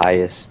get the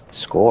highest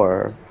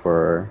score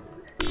for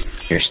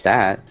your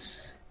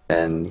stats,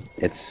 then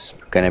it's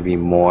gonna be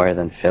more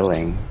than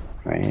filling,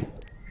 right?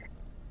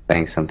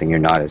 Playing something you're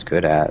not as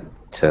good at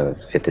to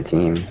fit the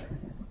team.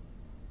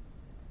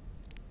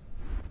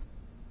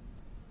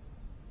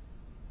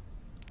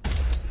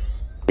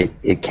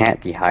 It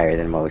can't be higher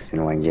than most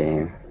in one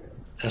game.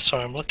 That's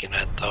what I'm looking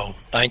at though.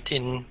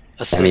 19 me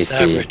assists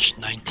see. average,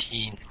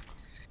 19.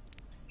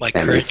 My Let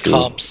me current see.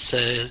 comp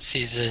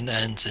season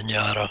and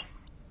Zenyatta.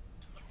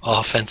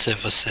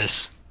 Offensive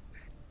assists.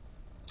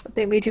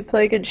 They made you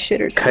play against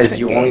shitters. in Because 10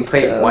 you only games,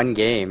 played so- one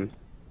game.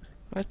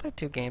 I always played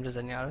 2 games as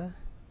Zenyatta.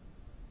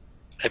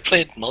 I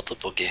played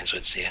multiple games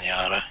with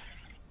Zenyatta.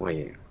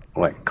 Wait,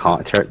 what?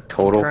 Total?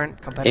 Concurrent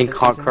In competitive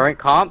season. concurrent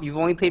comp? You've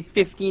only played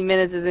 15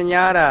 minutes as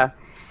Zenyatta.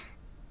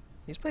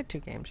 He's played 2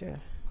 games, yeah.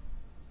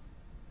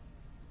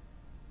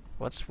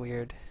 What's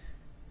weird?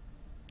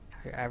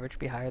 your average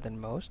be higher than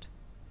most?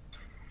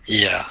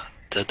 Yeah,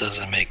 that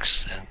doesn't make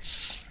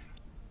sense.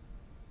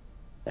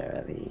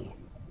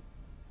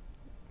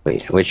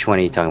 Wait, which one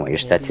are you talking about? Your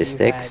Maybe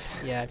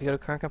statistics? yeah, if you go to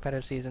current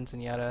competitive seasons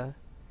and yada,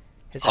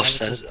 his average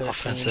was 13.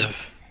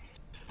 Offensive.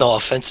 No,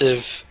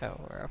 offensive Oh,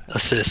 or offensive.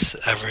 assists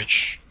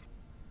average.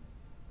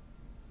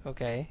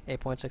 Okay,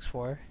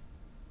 8.64.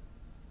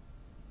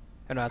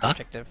 Oh no, that's Huh?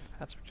 objective.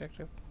 That's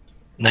objective.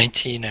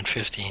 19 and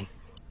 15. I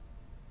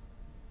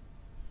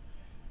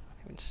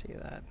didn't even see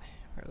that.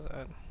 Where's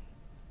that?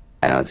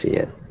 I don't see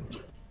it.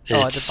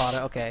 Oh, at the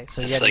bottom. Okay, so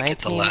you it's had like at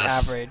the 19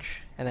 last-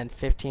 average, and then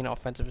 15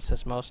 offensive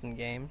assists most in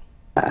game.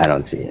 I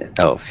don't see it.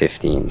 Oh,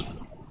 15.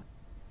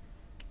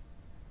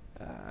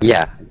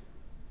 Yeah.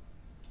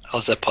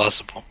 How's that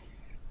possible?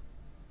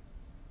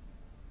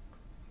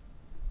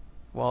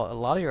 Well, a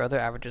lot of your other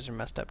averages are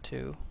messed up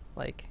too.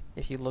 Like,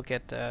 if you look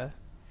at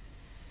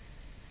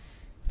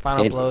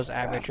Final Blows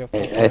average of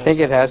 4. I think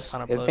it has.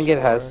 I think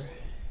it has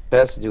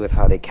to do with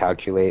how they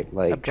calculate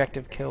like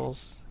objective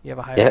kills. You have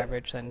a higher Yeah.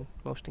 average than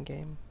most in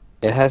game.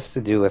 It has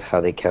to do with how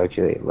they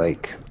calculate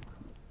like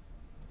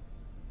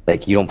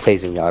you don't play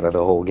Zenyatta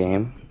the whole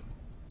game,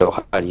 so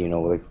how do you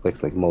know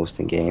like most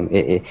in game?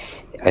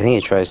 I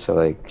think it tries to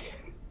like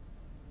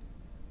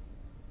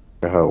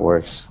how it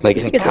works. Like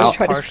You could just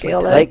try to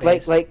scale it.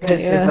 because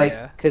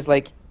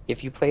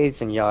if you play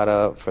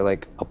Zenyatta for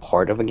like a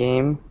part of a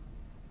game,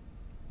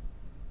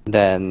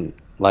 then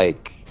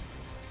like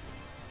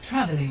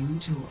Traveling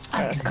to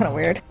That's kind of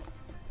weird.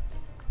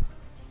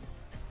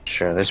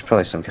 sure there's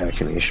probably some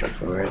calculation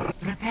for it.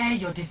 Prepare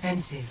your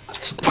defenses.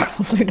 It's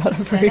probably not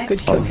a very good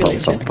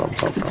calculation.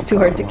 'Cause it's too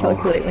hard to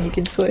calculate when you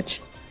can switch.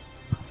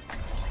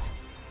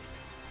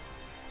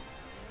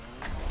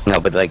 No,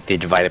 but like they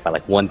divide it by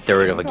like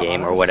 1/3 of a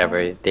game or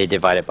whatever. They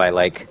divide it by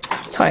like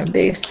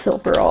Time-based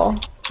overall.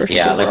 Versus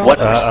yeah, like overall. what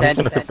I'm percent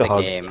gonna of pick the the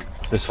hog game?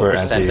 just What for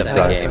percent of the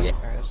anti-dive. game?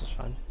 Alright, this is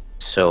fun.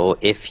 So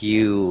if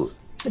you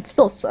It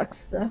still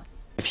sucks though.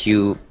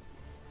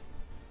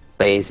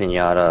 play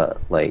Zenyatta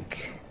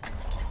like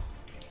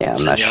yeah,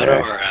 I'm not Zenyatta sure.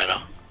 or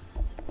Ana?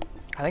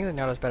 I think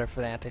Zenyatta's better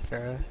for the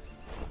anti-Pharah.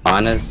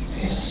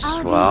 Ana's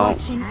well,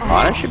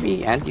 Ana should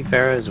be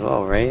anti-Pharah as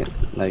well, right?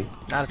 Like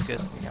Not as good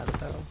as Zenyatta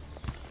though.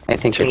 I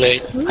think Too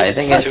it's late. I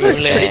think It's it's too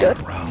the late.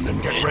 same. Round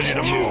and get ready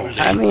to move.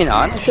 I mean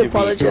Ana should be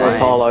apologize. fine,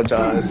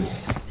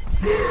 Apologize.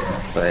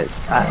 but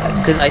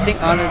because I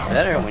think Ana's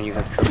better when you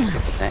have triple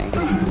thing.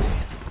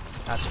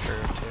 That's true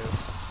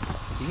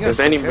too. You Is guys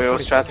there any can real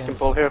carefully strats you can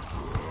pull here?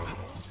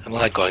 I'm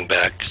not going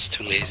back, it's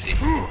too lazy.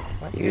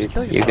 What? You just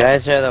kill You yourself.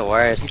 guys are the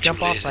worst. You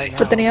jump off right now.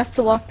 But then he has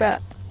to walk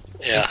back.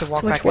 He Yeah. has to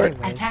walk Too much back work.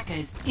 anyways.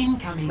 Attackers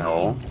incoming.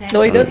 No.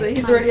 No, he doesn't.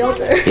 He's already out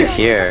there. He's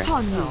here. No,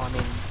 I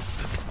mean,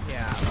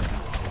 yeah.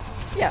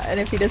 Yeah, and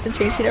if he doesn't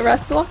change, he never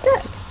has to walk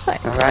back. It's fine.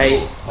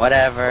 Alright,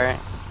 whatever.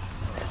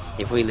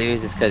 If we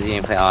lose, it's because you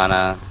didn't play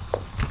Ana,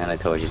 and I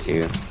told you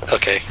to.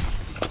 Okay.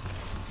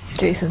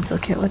 Jason's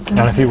okay with And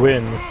that. if he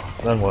wins,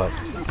 then what?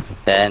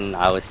 Then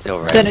I was still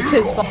right. Then it's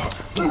his fault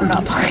for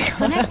not playing.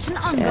 Connection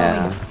ongoing.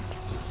 Yeah.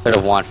 Could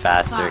have won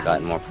faster,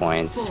 gotten more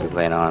points. We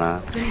played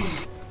Ana. 3,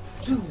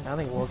 2, I don't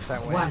think it works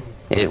that way. 1.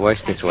 It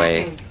works this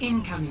way. Attackers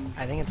incoming.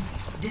 I think it's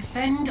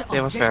Defend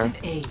Yeah, what's fair?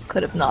 objective A.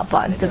 Could have not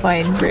bought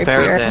Divine Fair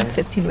Rapier then. in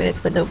 15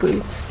 minutes with no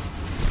boobs.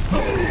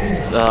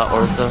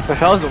 Orisa. The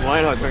hell's the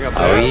Reinhardt doing up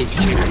Are there?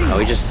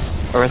 we just...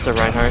 Orisa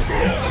Reinhardt.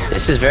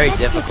 This is very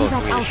difficult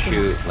for me to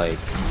shoot, like,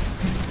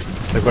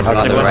 They're going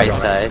on the hard. right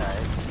side.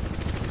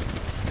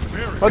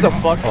 What the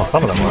fuck? Oh,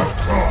 some of them are.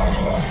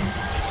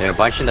 There are a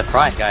bunch in the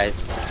front, guys.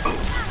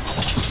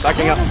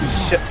 Backing up.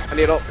 Shit, I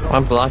need help.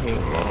 I'm blocking.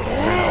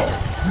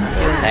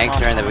 Thanks,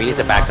 Miranda. We need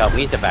to back up.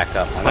 We need to back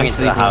up. I'm going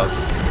into the house.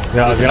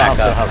 Yeah, We need to get back out,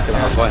 get up. out, get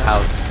I'm out. going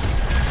house.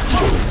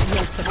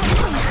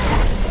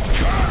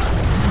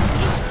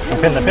 The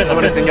pin.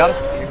 Someone is in yard.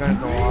 you're gonna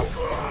go off.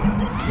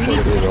 We need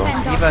to defend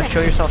our Diva,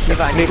 show yourself.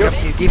 Diva, I need to jump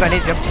to you. Diva, I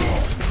need to jump to you.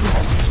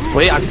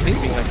 Wait, I'm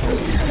sleeping.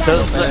 So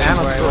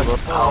Anna's still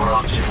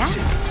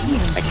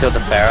I killed the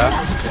Pharah.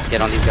 Let's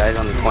get on these guys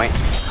on the point.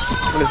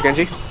 One is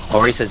Genji.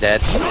 Orisa's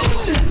dead.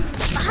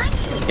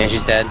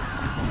 Genji's dead.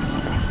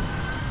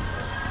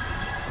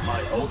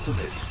 My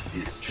ultimate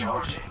is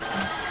charging.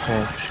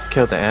 Okay,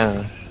 kill the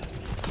Anna.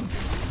 Do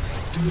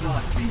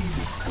not be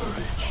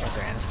discouraged. Is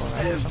there Anna still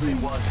alive or something?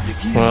 Everyone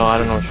begins. Well, I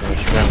don't know. She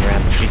ran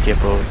ramp. She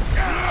can't roll.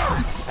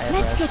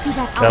 Let's get you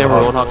that They out.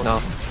 were Roadhog now.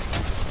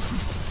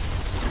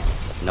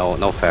 No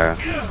Pharah.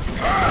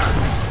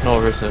 No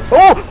Orisa.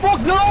 Oh, fuck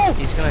no!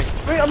 He's gonna.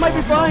 Wait, I might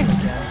be fine.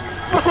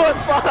 Oh,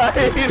 it's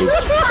fine.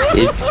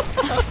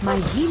 My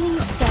healing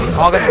spell.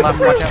 Hog on the left,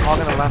 watch out, hog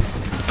on the left.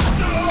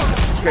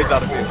 Straight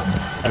out of here.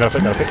 I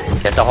gotta pick.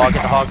 Get the hog,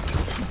 get the hog.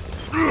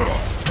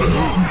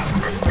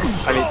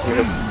 I need to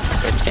use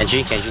this.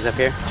 Genji's up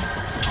here.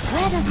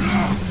 Where does it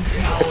hurt?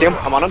 I see him.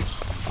 I'm on him.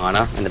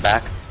 Ana in the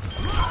back.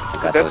 I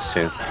got Dead. those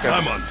two.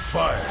 I'm on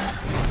fire.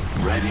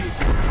 Ready.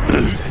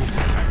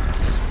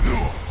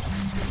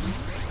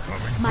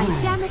 My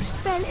damage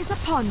spell is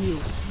upon you.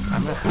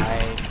 I'm gonna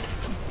hide.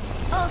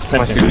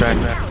 My super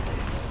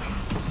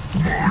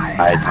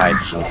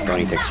Hide. Don't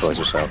need to expose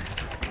yourself.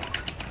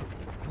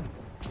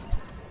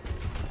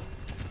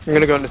 I'm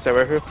gonna go in the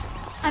stairway here.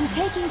 I'm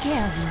taking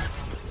care of you.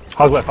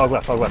 Hog left, hog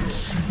left, hog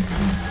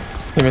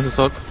left. He misses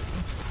hook.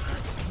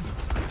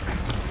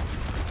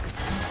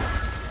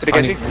 To the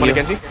Genji. One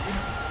Genji.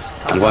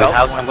 I'm going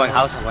house, I'm going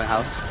house, I'm going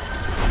house.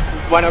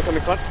 Why not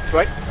coming front?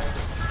 Right.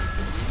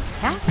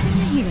 Casting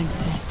the healing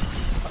spell.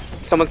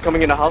 Someone's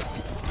coming in the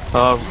house.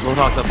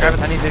 Roadhog's up there.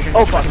 Travis, I need vision.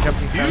 Oh fuck. Jump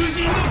to you, Travis.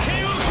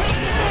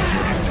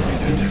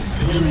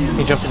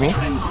 He jumped to me.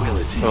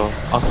 Oh,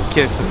 awesome.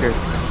 Kid, so here. Oh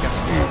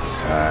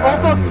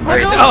fuck.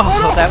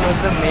 Oh, that was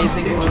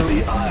amazing To move.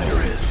 the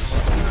iris.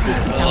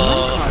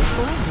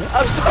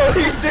 I'm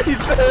sorry,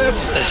 Jesus.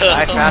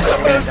 Die fast,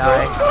 I'm gonna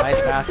die. Die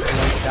fast, I'm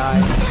gonna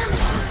die.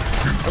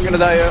 I'm gonna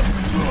die, yeah.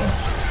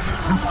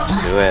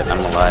 Do it, I'm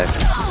alive.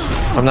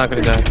 I'm not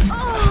gonna die.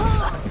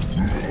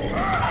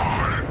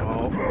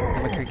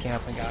 McCree came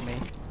up and got me.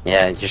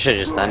 Yeah, you should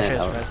have just done I it. should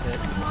have pressed it.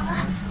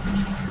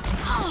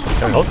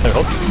 Can we hold? Can we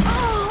hold?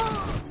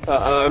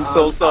 I'm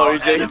so sorry,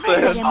 Jason.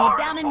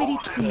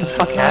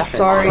 Fuck not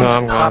sorry. No,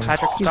 I'm Stop, gone.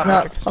 Patrick. He's Stop,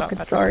 not Patrick. Stop, fucking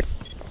Patrick. sorry.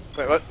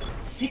 Wait, what?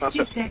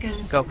 60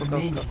 seconds. Go, go, go,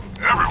 go.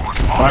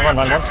 Run.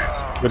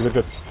 Good, good,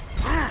 good.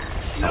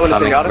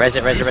 Coming. Res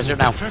it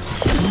now.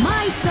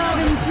 My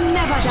servants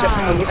never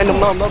die. And no.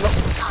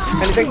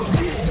 Anything?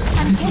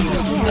 I'm taking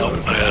care No,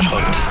 of I got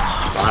hooked.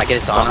 I get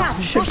it on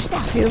him. Should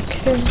be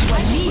okay.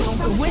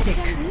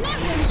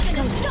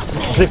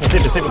 Save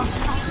him.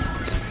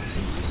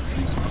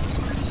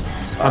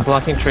 I'm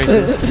blocking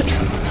Tracer.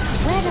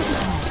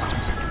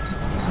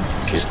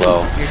 She's low.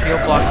 Your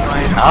shield blocked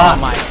mine. Ah.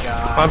 Oh my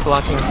god. I'm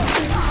blocking.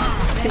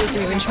 He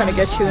wasn't even trying to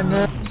get you in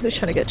there. He was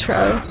trying to get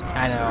Trav.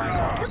 I know.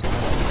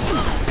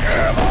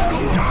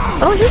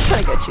 Oh, he was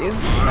trying to get you.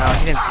 No,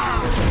 he didn't see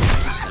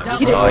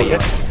He didn't Oh, see you.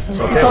 yeah. He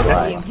thought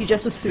that he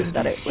just assumed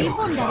that it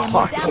was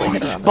possible to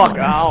hit him. Fuck,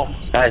 ow.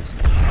 Guys.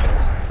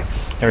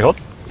 Can we hold?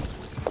 you.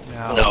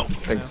 No. I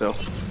think so.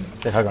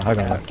 Okay, hug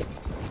on.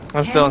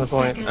 I'm still on the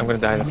point. I'm gonna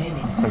die now.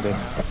 I'm dead.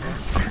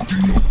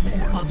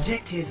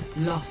 Objective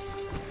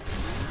lost.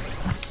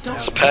 Stop.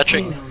 So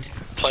Patrick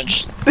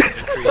punched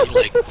McCree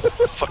like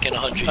fucking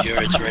 100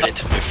 yards right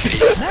into my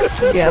face.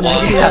 Yeah,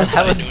 While Yeah,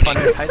 that was nooning.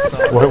 fucking tight saw.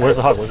 Where's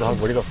the hug?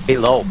 Where'd he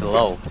go?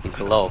 Below. He's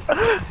below.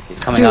 He's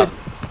coming Dude. up.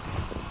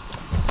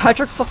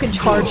 Patrick fucking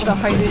charged a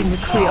high-rated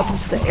McCree up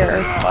into the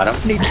air. Bottom.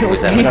 And he killed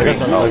Who's that? me. McCree?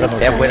 Oh,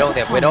 they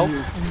have Widow.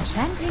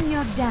 Enchanting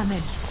your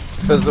damage.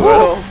 There's the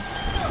Widow.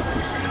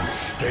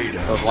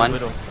 There's one.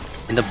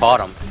 In the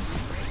bottom.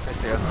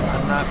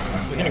 I'm not.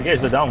 We can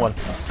engage the down one.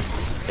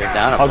 They're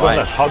down a Hog going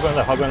bunch.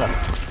 left. I'm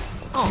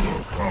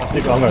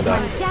gonna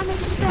die.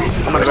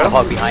 There's a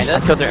hog behind I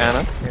us. killed their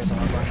Anna.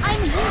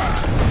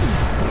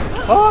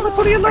 Oh, that's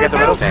what he like. I get the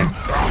Widow. Okay.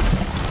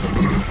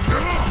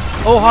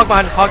 Oh, Hog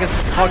behind. Hog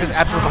is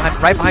absolutely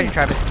behind. Right behind you,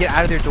 Travis. Get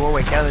out of their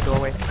doorway. Get out of the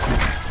doorway.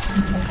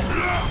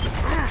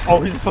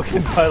 Oh, he's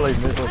fucking like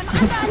missile.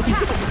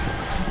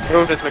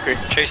 Move this, McCree.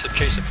 Chase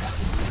him.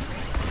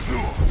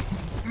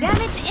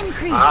 Damage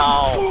increase.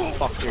 Ow.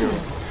 Fuck you.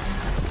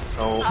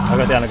 Oh. I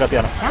got the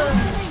Anna.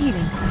 Casting the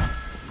healing spell.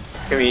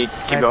 Can we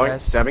keep going?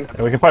 Jabbing?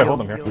 Yeah, we can probably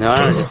hold him here. No,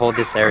 just hold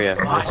this area.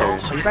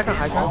 Are you back on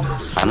high ground?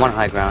 I'm on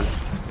high ground.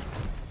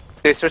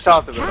 They search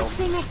out the Widow.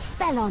 Casting a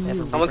spell on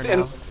you. Someone's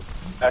in.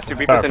 Two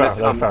people's in this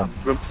room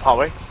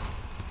hallway.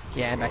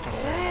 Yeah, I'm back on.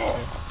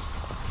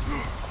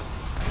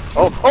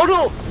 Oh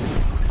no!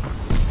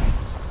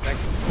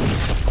 Thanks.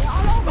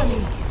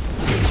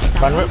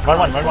 Run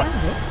one.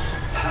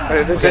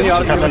 There's any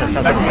other people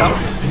Come.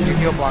 You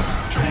heal block.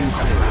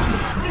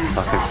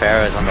 Fucking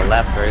Farah's on the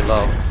left, very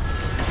low.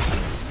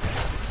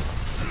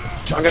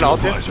 I'm gonna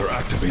ult you.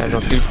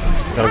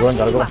 Gotta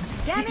go in.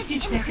 60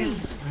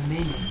 seconds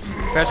remaining.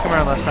 Ferris coming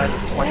around left side.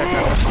 Watch out,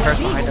 Travis. Ferris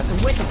behind us.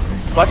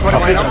 Watch what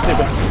I'm doing.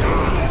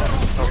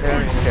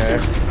 Okay.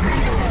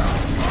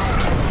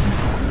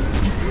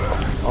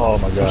 Oh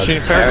my god.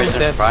 Shooting Farah's Farah's in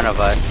dead. front of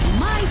us.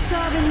 My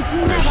servants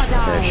never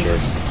There she die.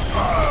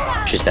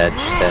 is. She's dead.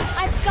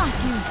 I've got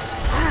you.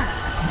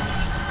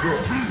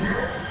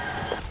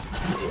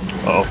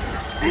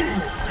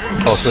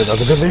 Oh, sweet.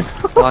 That's a good lead.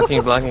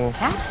 Blocking.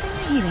 Casting the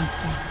healing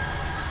spell.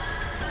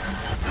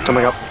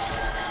 Coming up.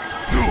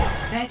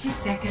 30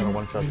 seconds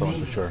One shot for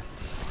remaining. sure.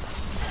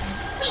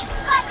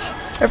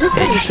 Every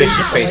time you say Switch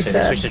to something like Tracer.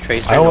 that. Switch to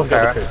Tracer. I almost no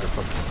got Farah. the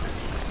tracer.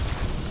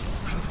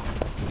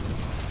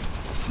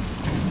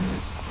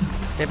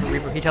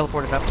 He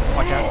teleported up.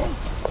 Watch out.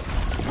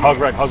 Hog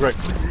right.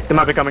 They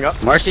might be coming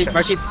up. Mercy's dead.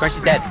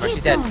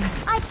 Mercy's dead.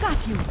 I've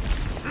got you.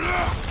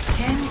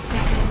 10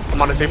 seconds.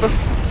 I'm on the sweeper.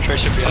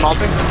 Tracer I'm behind.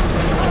 ulting.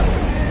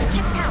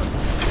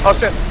 Oh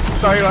shit.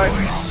 Sorry, right.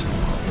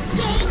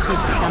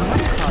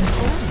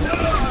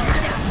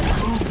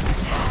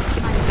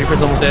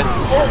 Reaper's almost dead.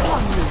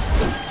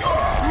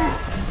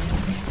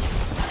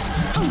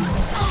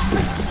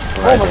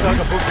 Oh my god.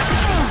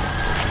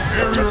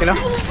 Messina.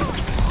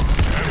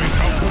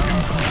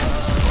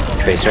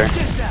 Tracer.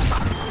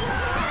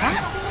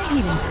 Casting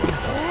the healing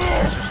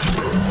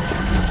spell.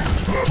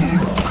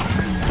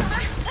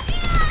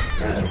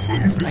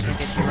 I can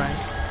get you, Ryan.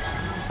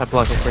 I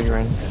blocked it for you,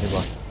 Ryan.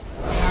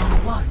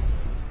 Round 1.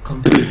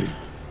 Complete.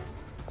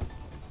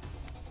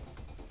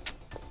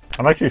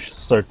 I'm actually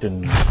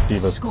certain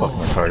Diva's caught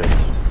my card.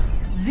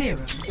 0.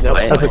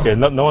 That's okay.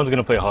 No one's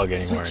gonna play Hog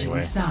anymore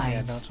anyway. Yeah, no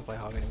one's gonna play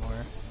Hog anymore.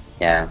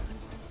 Yeah.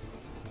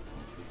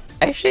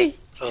 Actually,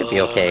 could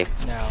be okay.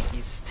 No,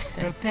 he's.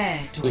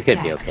 He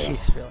could be okay.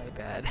 He's really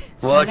bad.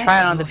 Well,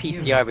 try it on the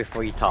PTR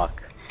before you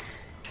talk.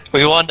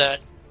 We want that.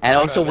 And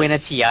also win a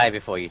TI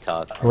before you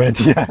talk. Win a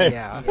TI?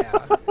 Yeah.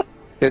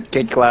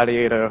 Get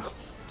Gladiator.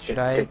 Should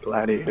I get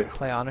Gladiator.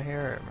 play Ana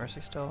here or Mercy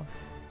still?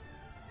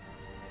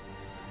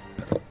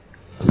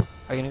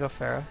 Are you gonna go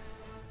Pharah?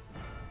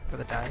 For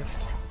the dive?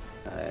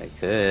 I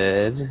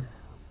could.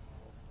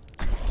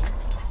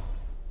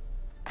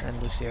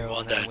 And Lucio. We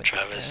want that,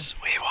 Travis.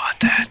 We want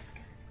that.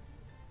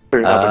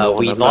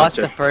 We lost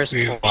the first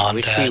We point, want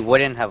which that. we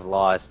wouldn't have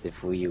lost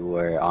if we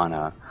were on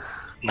a...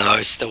 No,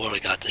 I still would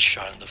have got the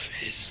shot in the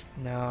face.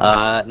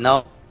 No.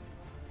 No.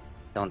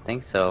 Don't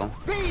think so.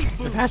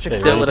 Patrick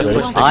still would have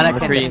pushed Ana the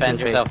can three defend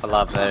into herself face. a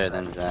lot better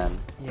than Zen.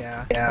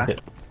 Yeah. Okay.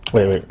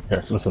 Wait,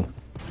 here, listen.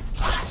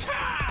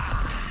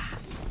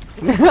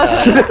 I don't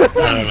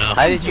know.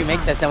 How did you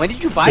make that sound? When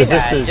did you buy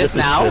that? Just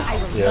now? I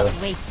will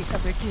not waste this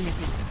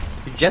opportunity.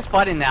 You just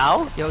bought it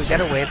now? Yo, you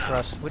gotta wait for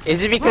us.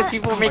 Is it because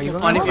people were making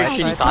fun of your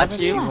shitty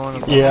costume?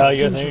 Yeah,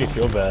 you guys make me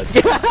feel bad.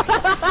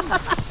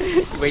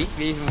 Wait,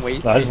 even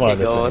wait. No, I just wanted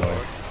to go. say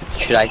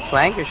Should I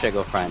flank or should I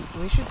go front?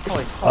 We should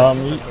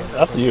probably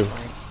up to you.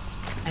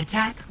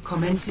 Attack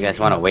commences. You guys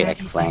want to in wait? I 30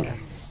 can flank.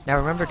 seconds. Now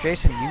remember,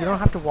 Jason, you don't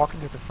have to walk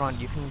into the front.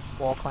 You can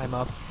wall climb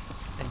up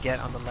and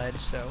get on the ledge.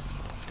 So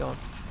don't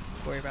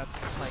worry about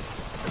like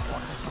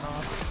walking the front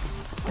off.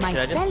 My Should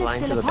I just spell is blind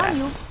to still the upon back?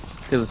 you.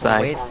 To the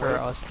side. Wait for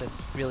us to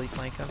really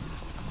flank him.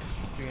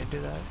 You're gonna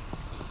do that?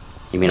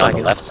 You mean on the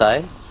left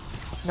side?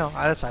 No,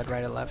 other side,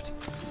 right or left.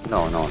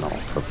 No.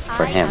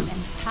 For him.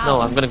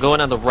 No, I'm gonna go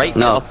in on the right,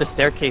 No. up the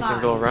staircase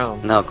and go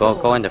around. No,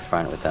 go in the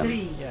front with them.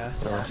 Yeah.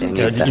 They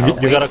Yeah, need the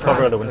help. you gotta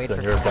cover the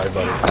Winston. You're a guy,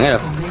 buddy.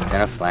 I'm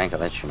gonna flank. I'll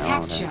let you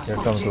know. Here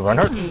comes the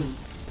Reinhardt.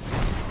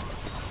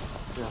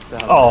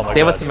 Oh my They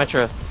have a god.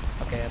 Symmetra.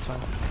 Okay, that's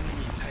fine.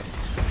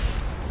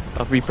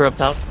 A Reaper up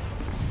top.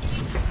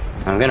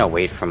 I'm gonna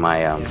wait for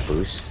my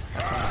boost.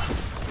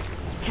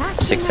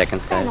 6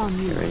 seconds, guys.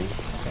 Get ready.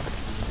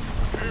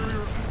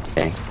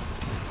 Okay.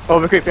 Oh,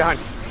 McCree behind.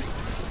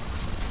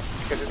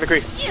 This is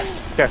McCree.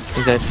 Okay.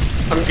 He's dead.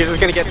 I'm just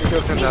gonna get into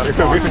him now.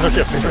 Reaper, no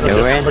shift.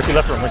 Mercy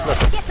left room.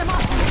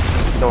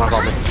 Don't worry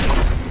about me.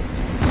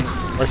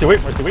 Mercy, wait.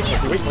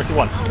 Mercy,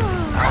 one.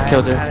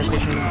 Killed her. I had a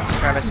vision,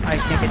 Travis. I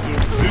can't get you.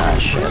 Ah,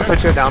 shit.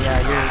 Put you down. Yeah,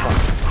 you're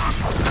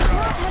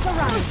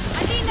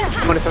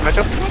I'm gonna send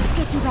Metro.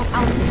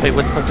 Wait,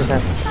 what the fuck just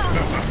happened?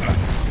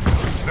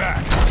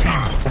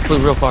 I flew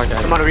real far,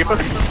 guys. I'm on a Reaper.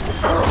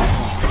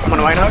 I'm on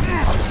a Reinhardt.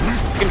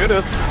 You can do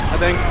this, I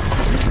think.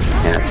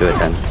 Yeah, do it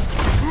then.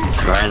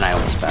 Ryan and I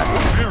almost back.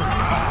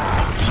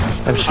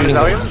 I'm shooting.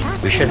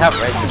 We should have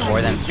red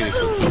before them too,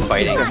 so keep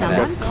fighting. And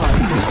then...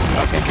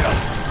 Okay.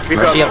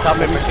 Reaper Mercy up top.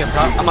 Mercy up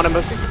top. I'm on a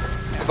Mercy.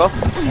 Low.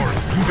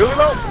 Really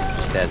low.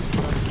 She's dead.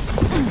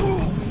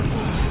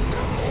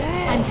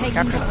 I'm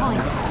taking the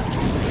point.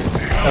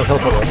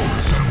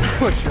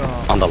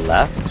 On the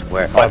left?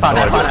 Where? Oh, I found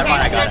it. I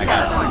got it.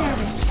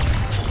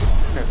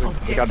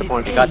 You got the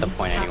point. You got the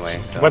point anyway.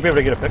 So. Might be able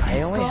to get a pick.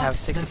 I only have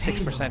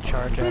 66%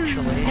 charge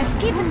actually. Let's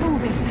keep it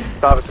moving.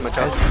 Stop with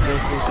Symmetra.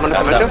 I'm on a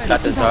Symmetra.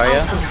 Got the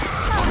Zarya.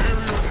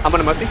 I'm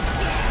on a Mercy.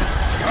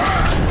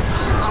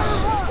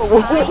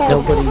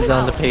 Nobody's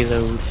on the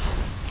payload.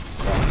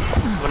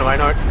 I'm on a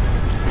Reinhardt.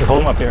 Just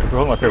hold him up here.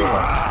 Hold him up here with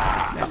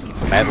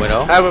one. Mad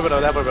Widow. That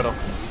Widow.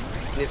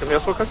 Need some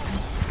heals real quick?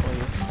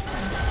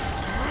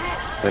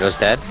 Widow's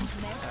dead.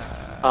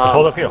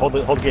 Hold up here. Hold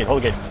the gate.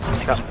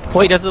 Yeah.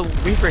 Wait, there's a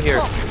Reaper here.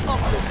 My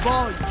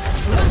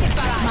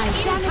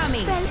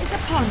damage spell is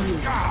upon you.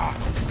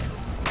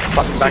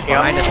 Fucking backing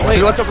up.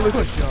 Wait, what's up,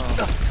 Luke?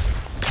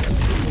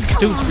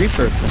 Dude's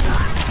Reaper.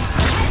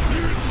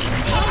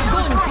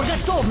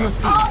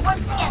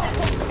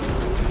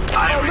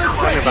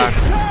 Turn your back.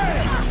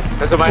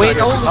 There's a Reinhardt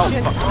here. Holy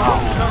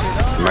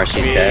shit.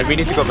 Mercy's dead. We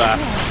need to go back.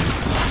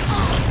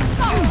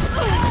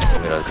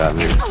 Widow's got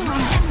me.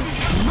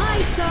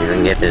 You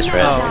can get this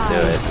red. Do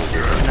it.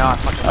 No, I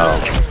fucking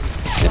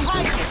Missed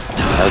me.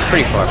 That was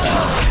pretty far back.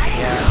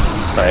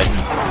 Yeah.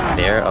 But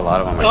there, a lot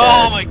of them are Oh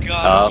dead. my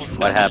god. Oh,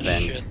 what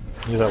happened?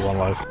 Use that one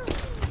life.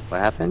 What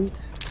happened?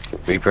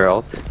 Reaper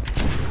ult.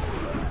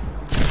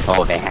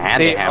 Oh, they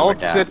hammered down.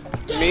 ulted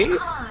me?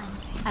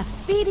 A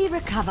speedy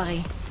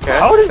recovery. Okay,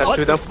 let's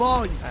do them. I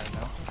don't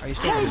know. Are you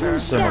still in there?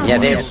 Yeah,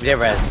 they're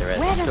res.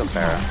 Kill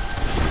Pharah.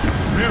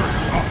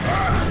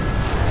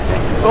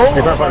 Oh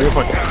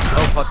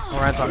fuck,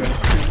 Moran's on me.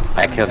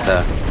 I killed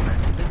the...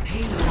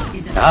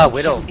 Ah,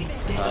 Widow.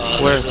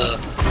 Where's the...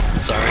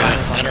 Sorry,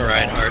 and a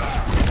Reinhardt.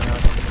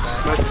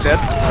 Mercy's dead.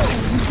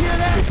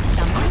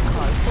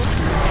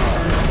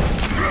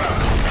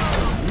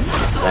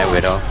 My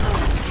Widow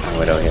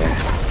here.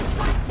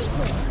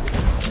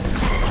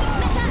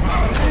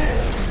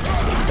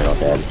 Widow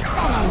dead.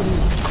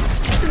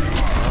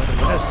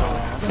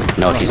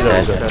 No, he's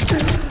dead. Let's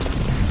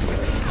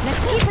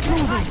keep it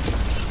moving.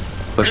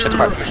 Push the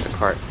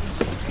cart.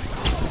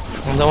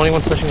 I'm the only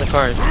one pushing the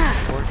cars.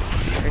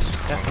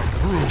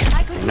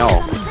 No,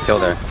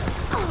 killed her.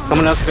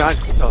 Someone else behind.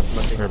 Oh,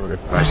 somebody.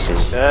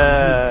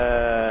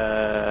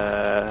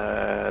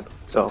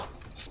 So.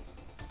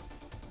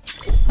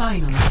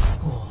 Final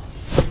score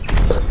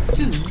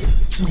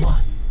 2-1.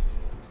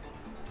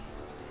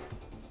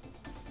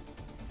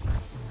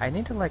 I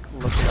need to like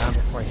look around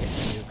before I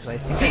hit you, because I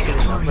think I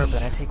get a number, but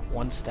then I take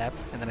one step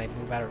and then I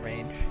move out of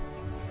range.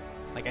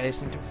 Like I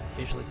just need to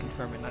visually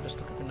confirm it, not just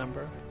look at the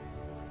number.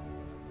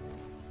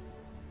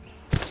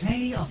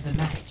 Play of the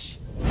match.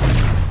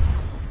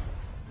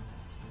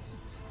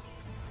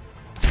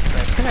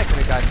 I think I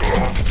could have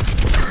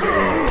gotten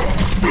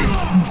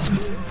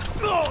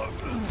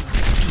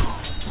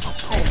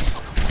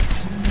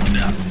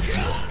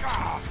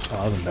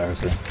Oh, that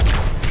was embarrassing.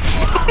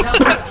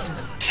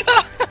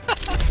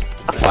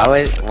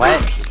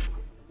 What?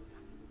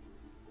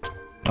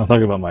 I'm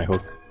talking about my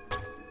hook.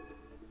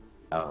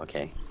 Oh,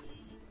 okay.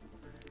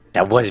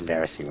 That was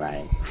embarrassing,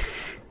 Ryan.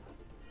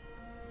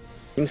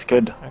 Seems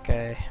good.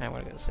 Okay, I'm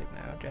gonna go to sleep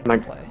now.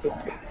 Jen, play.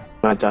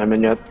 Not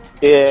diamond yet.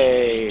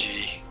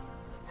 Yay!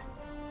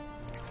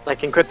 I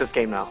can quit this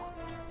game now.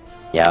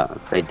 Yeah,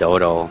 play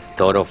Dodo.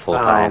 Dodo full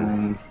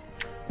time.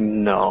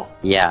 No.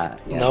 Yeah,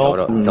 No.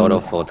 Dodo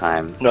full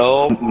time.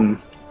 No.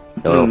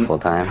 Dodo full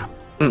time.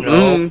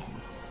 No.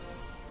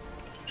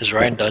 Is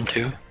Ryan done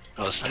too?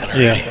 Oh, it's 10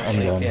 already. Yeah, I'm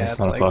done. Yeah, it's it's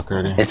 10 like- o'clock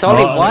already. It's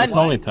only one? It's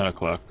only 10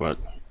 o'clock, but...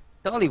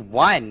 It's only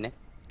one.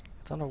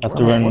 It's on a I have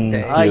to run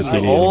Oh, you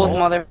TOTD old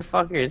anymore.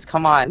 motherfuckers,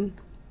 come on.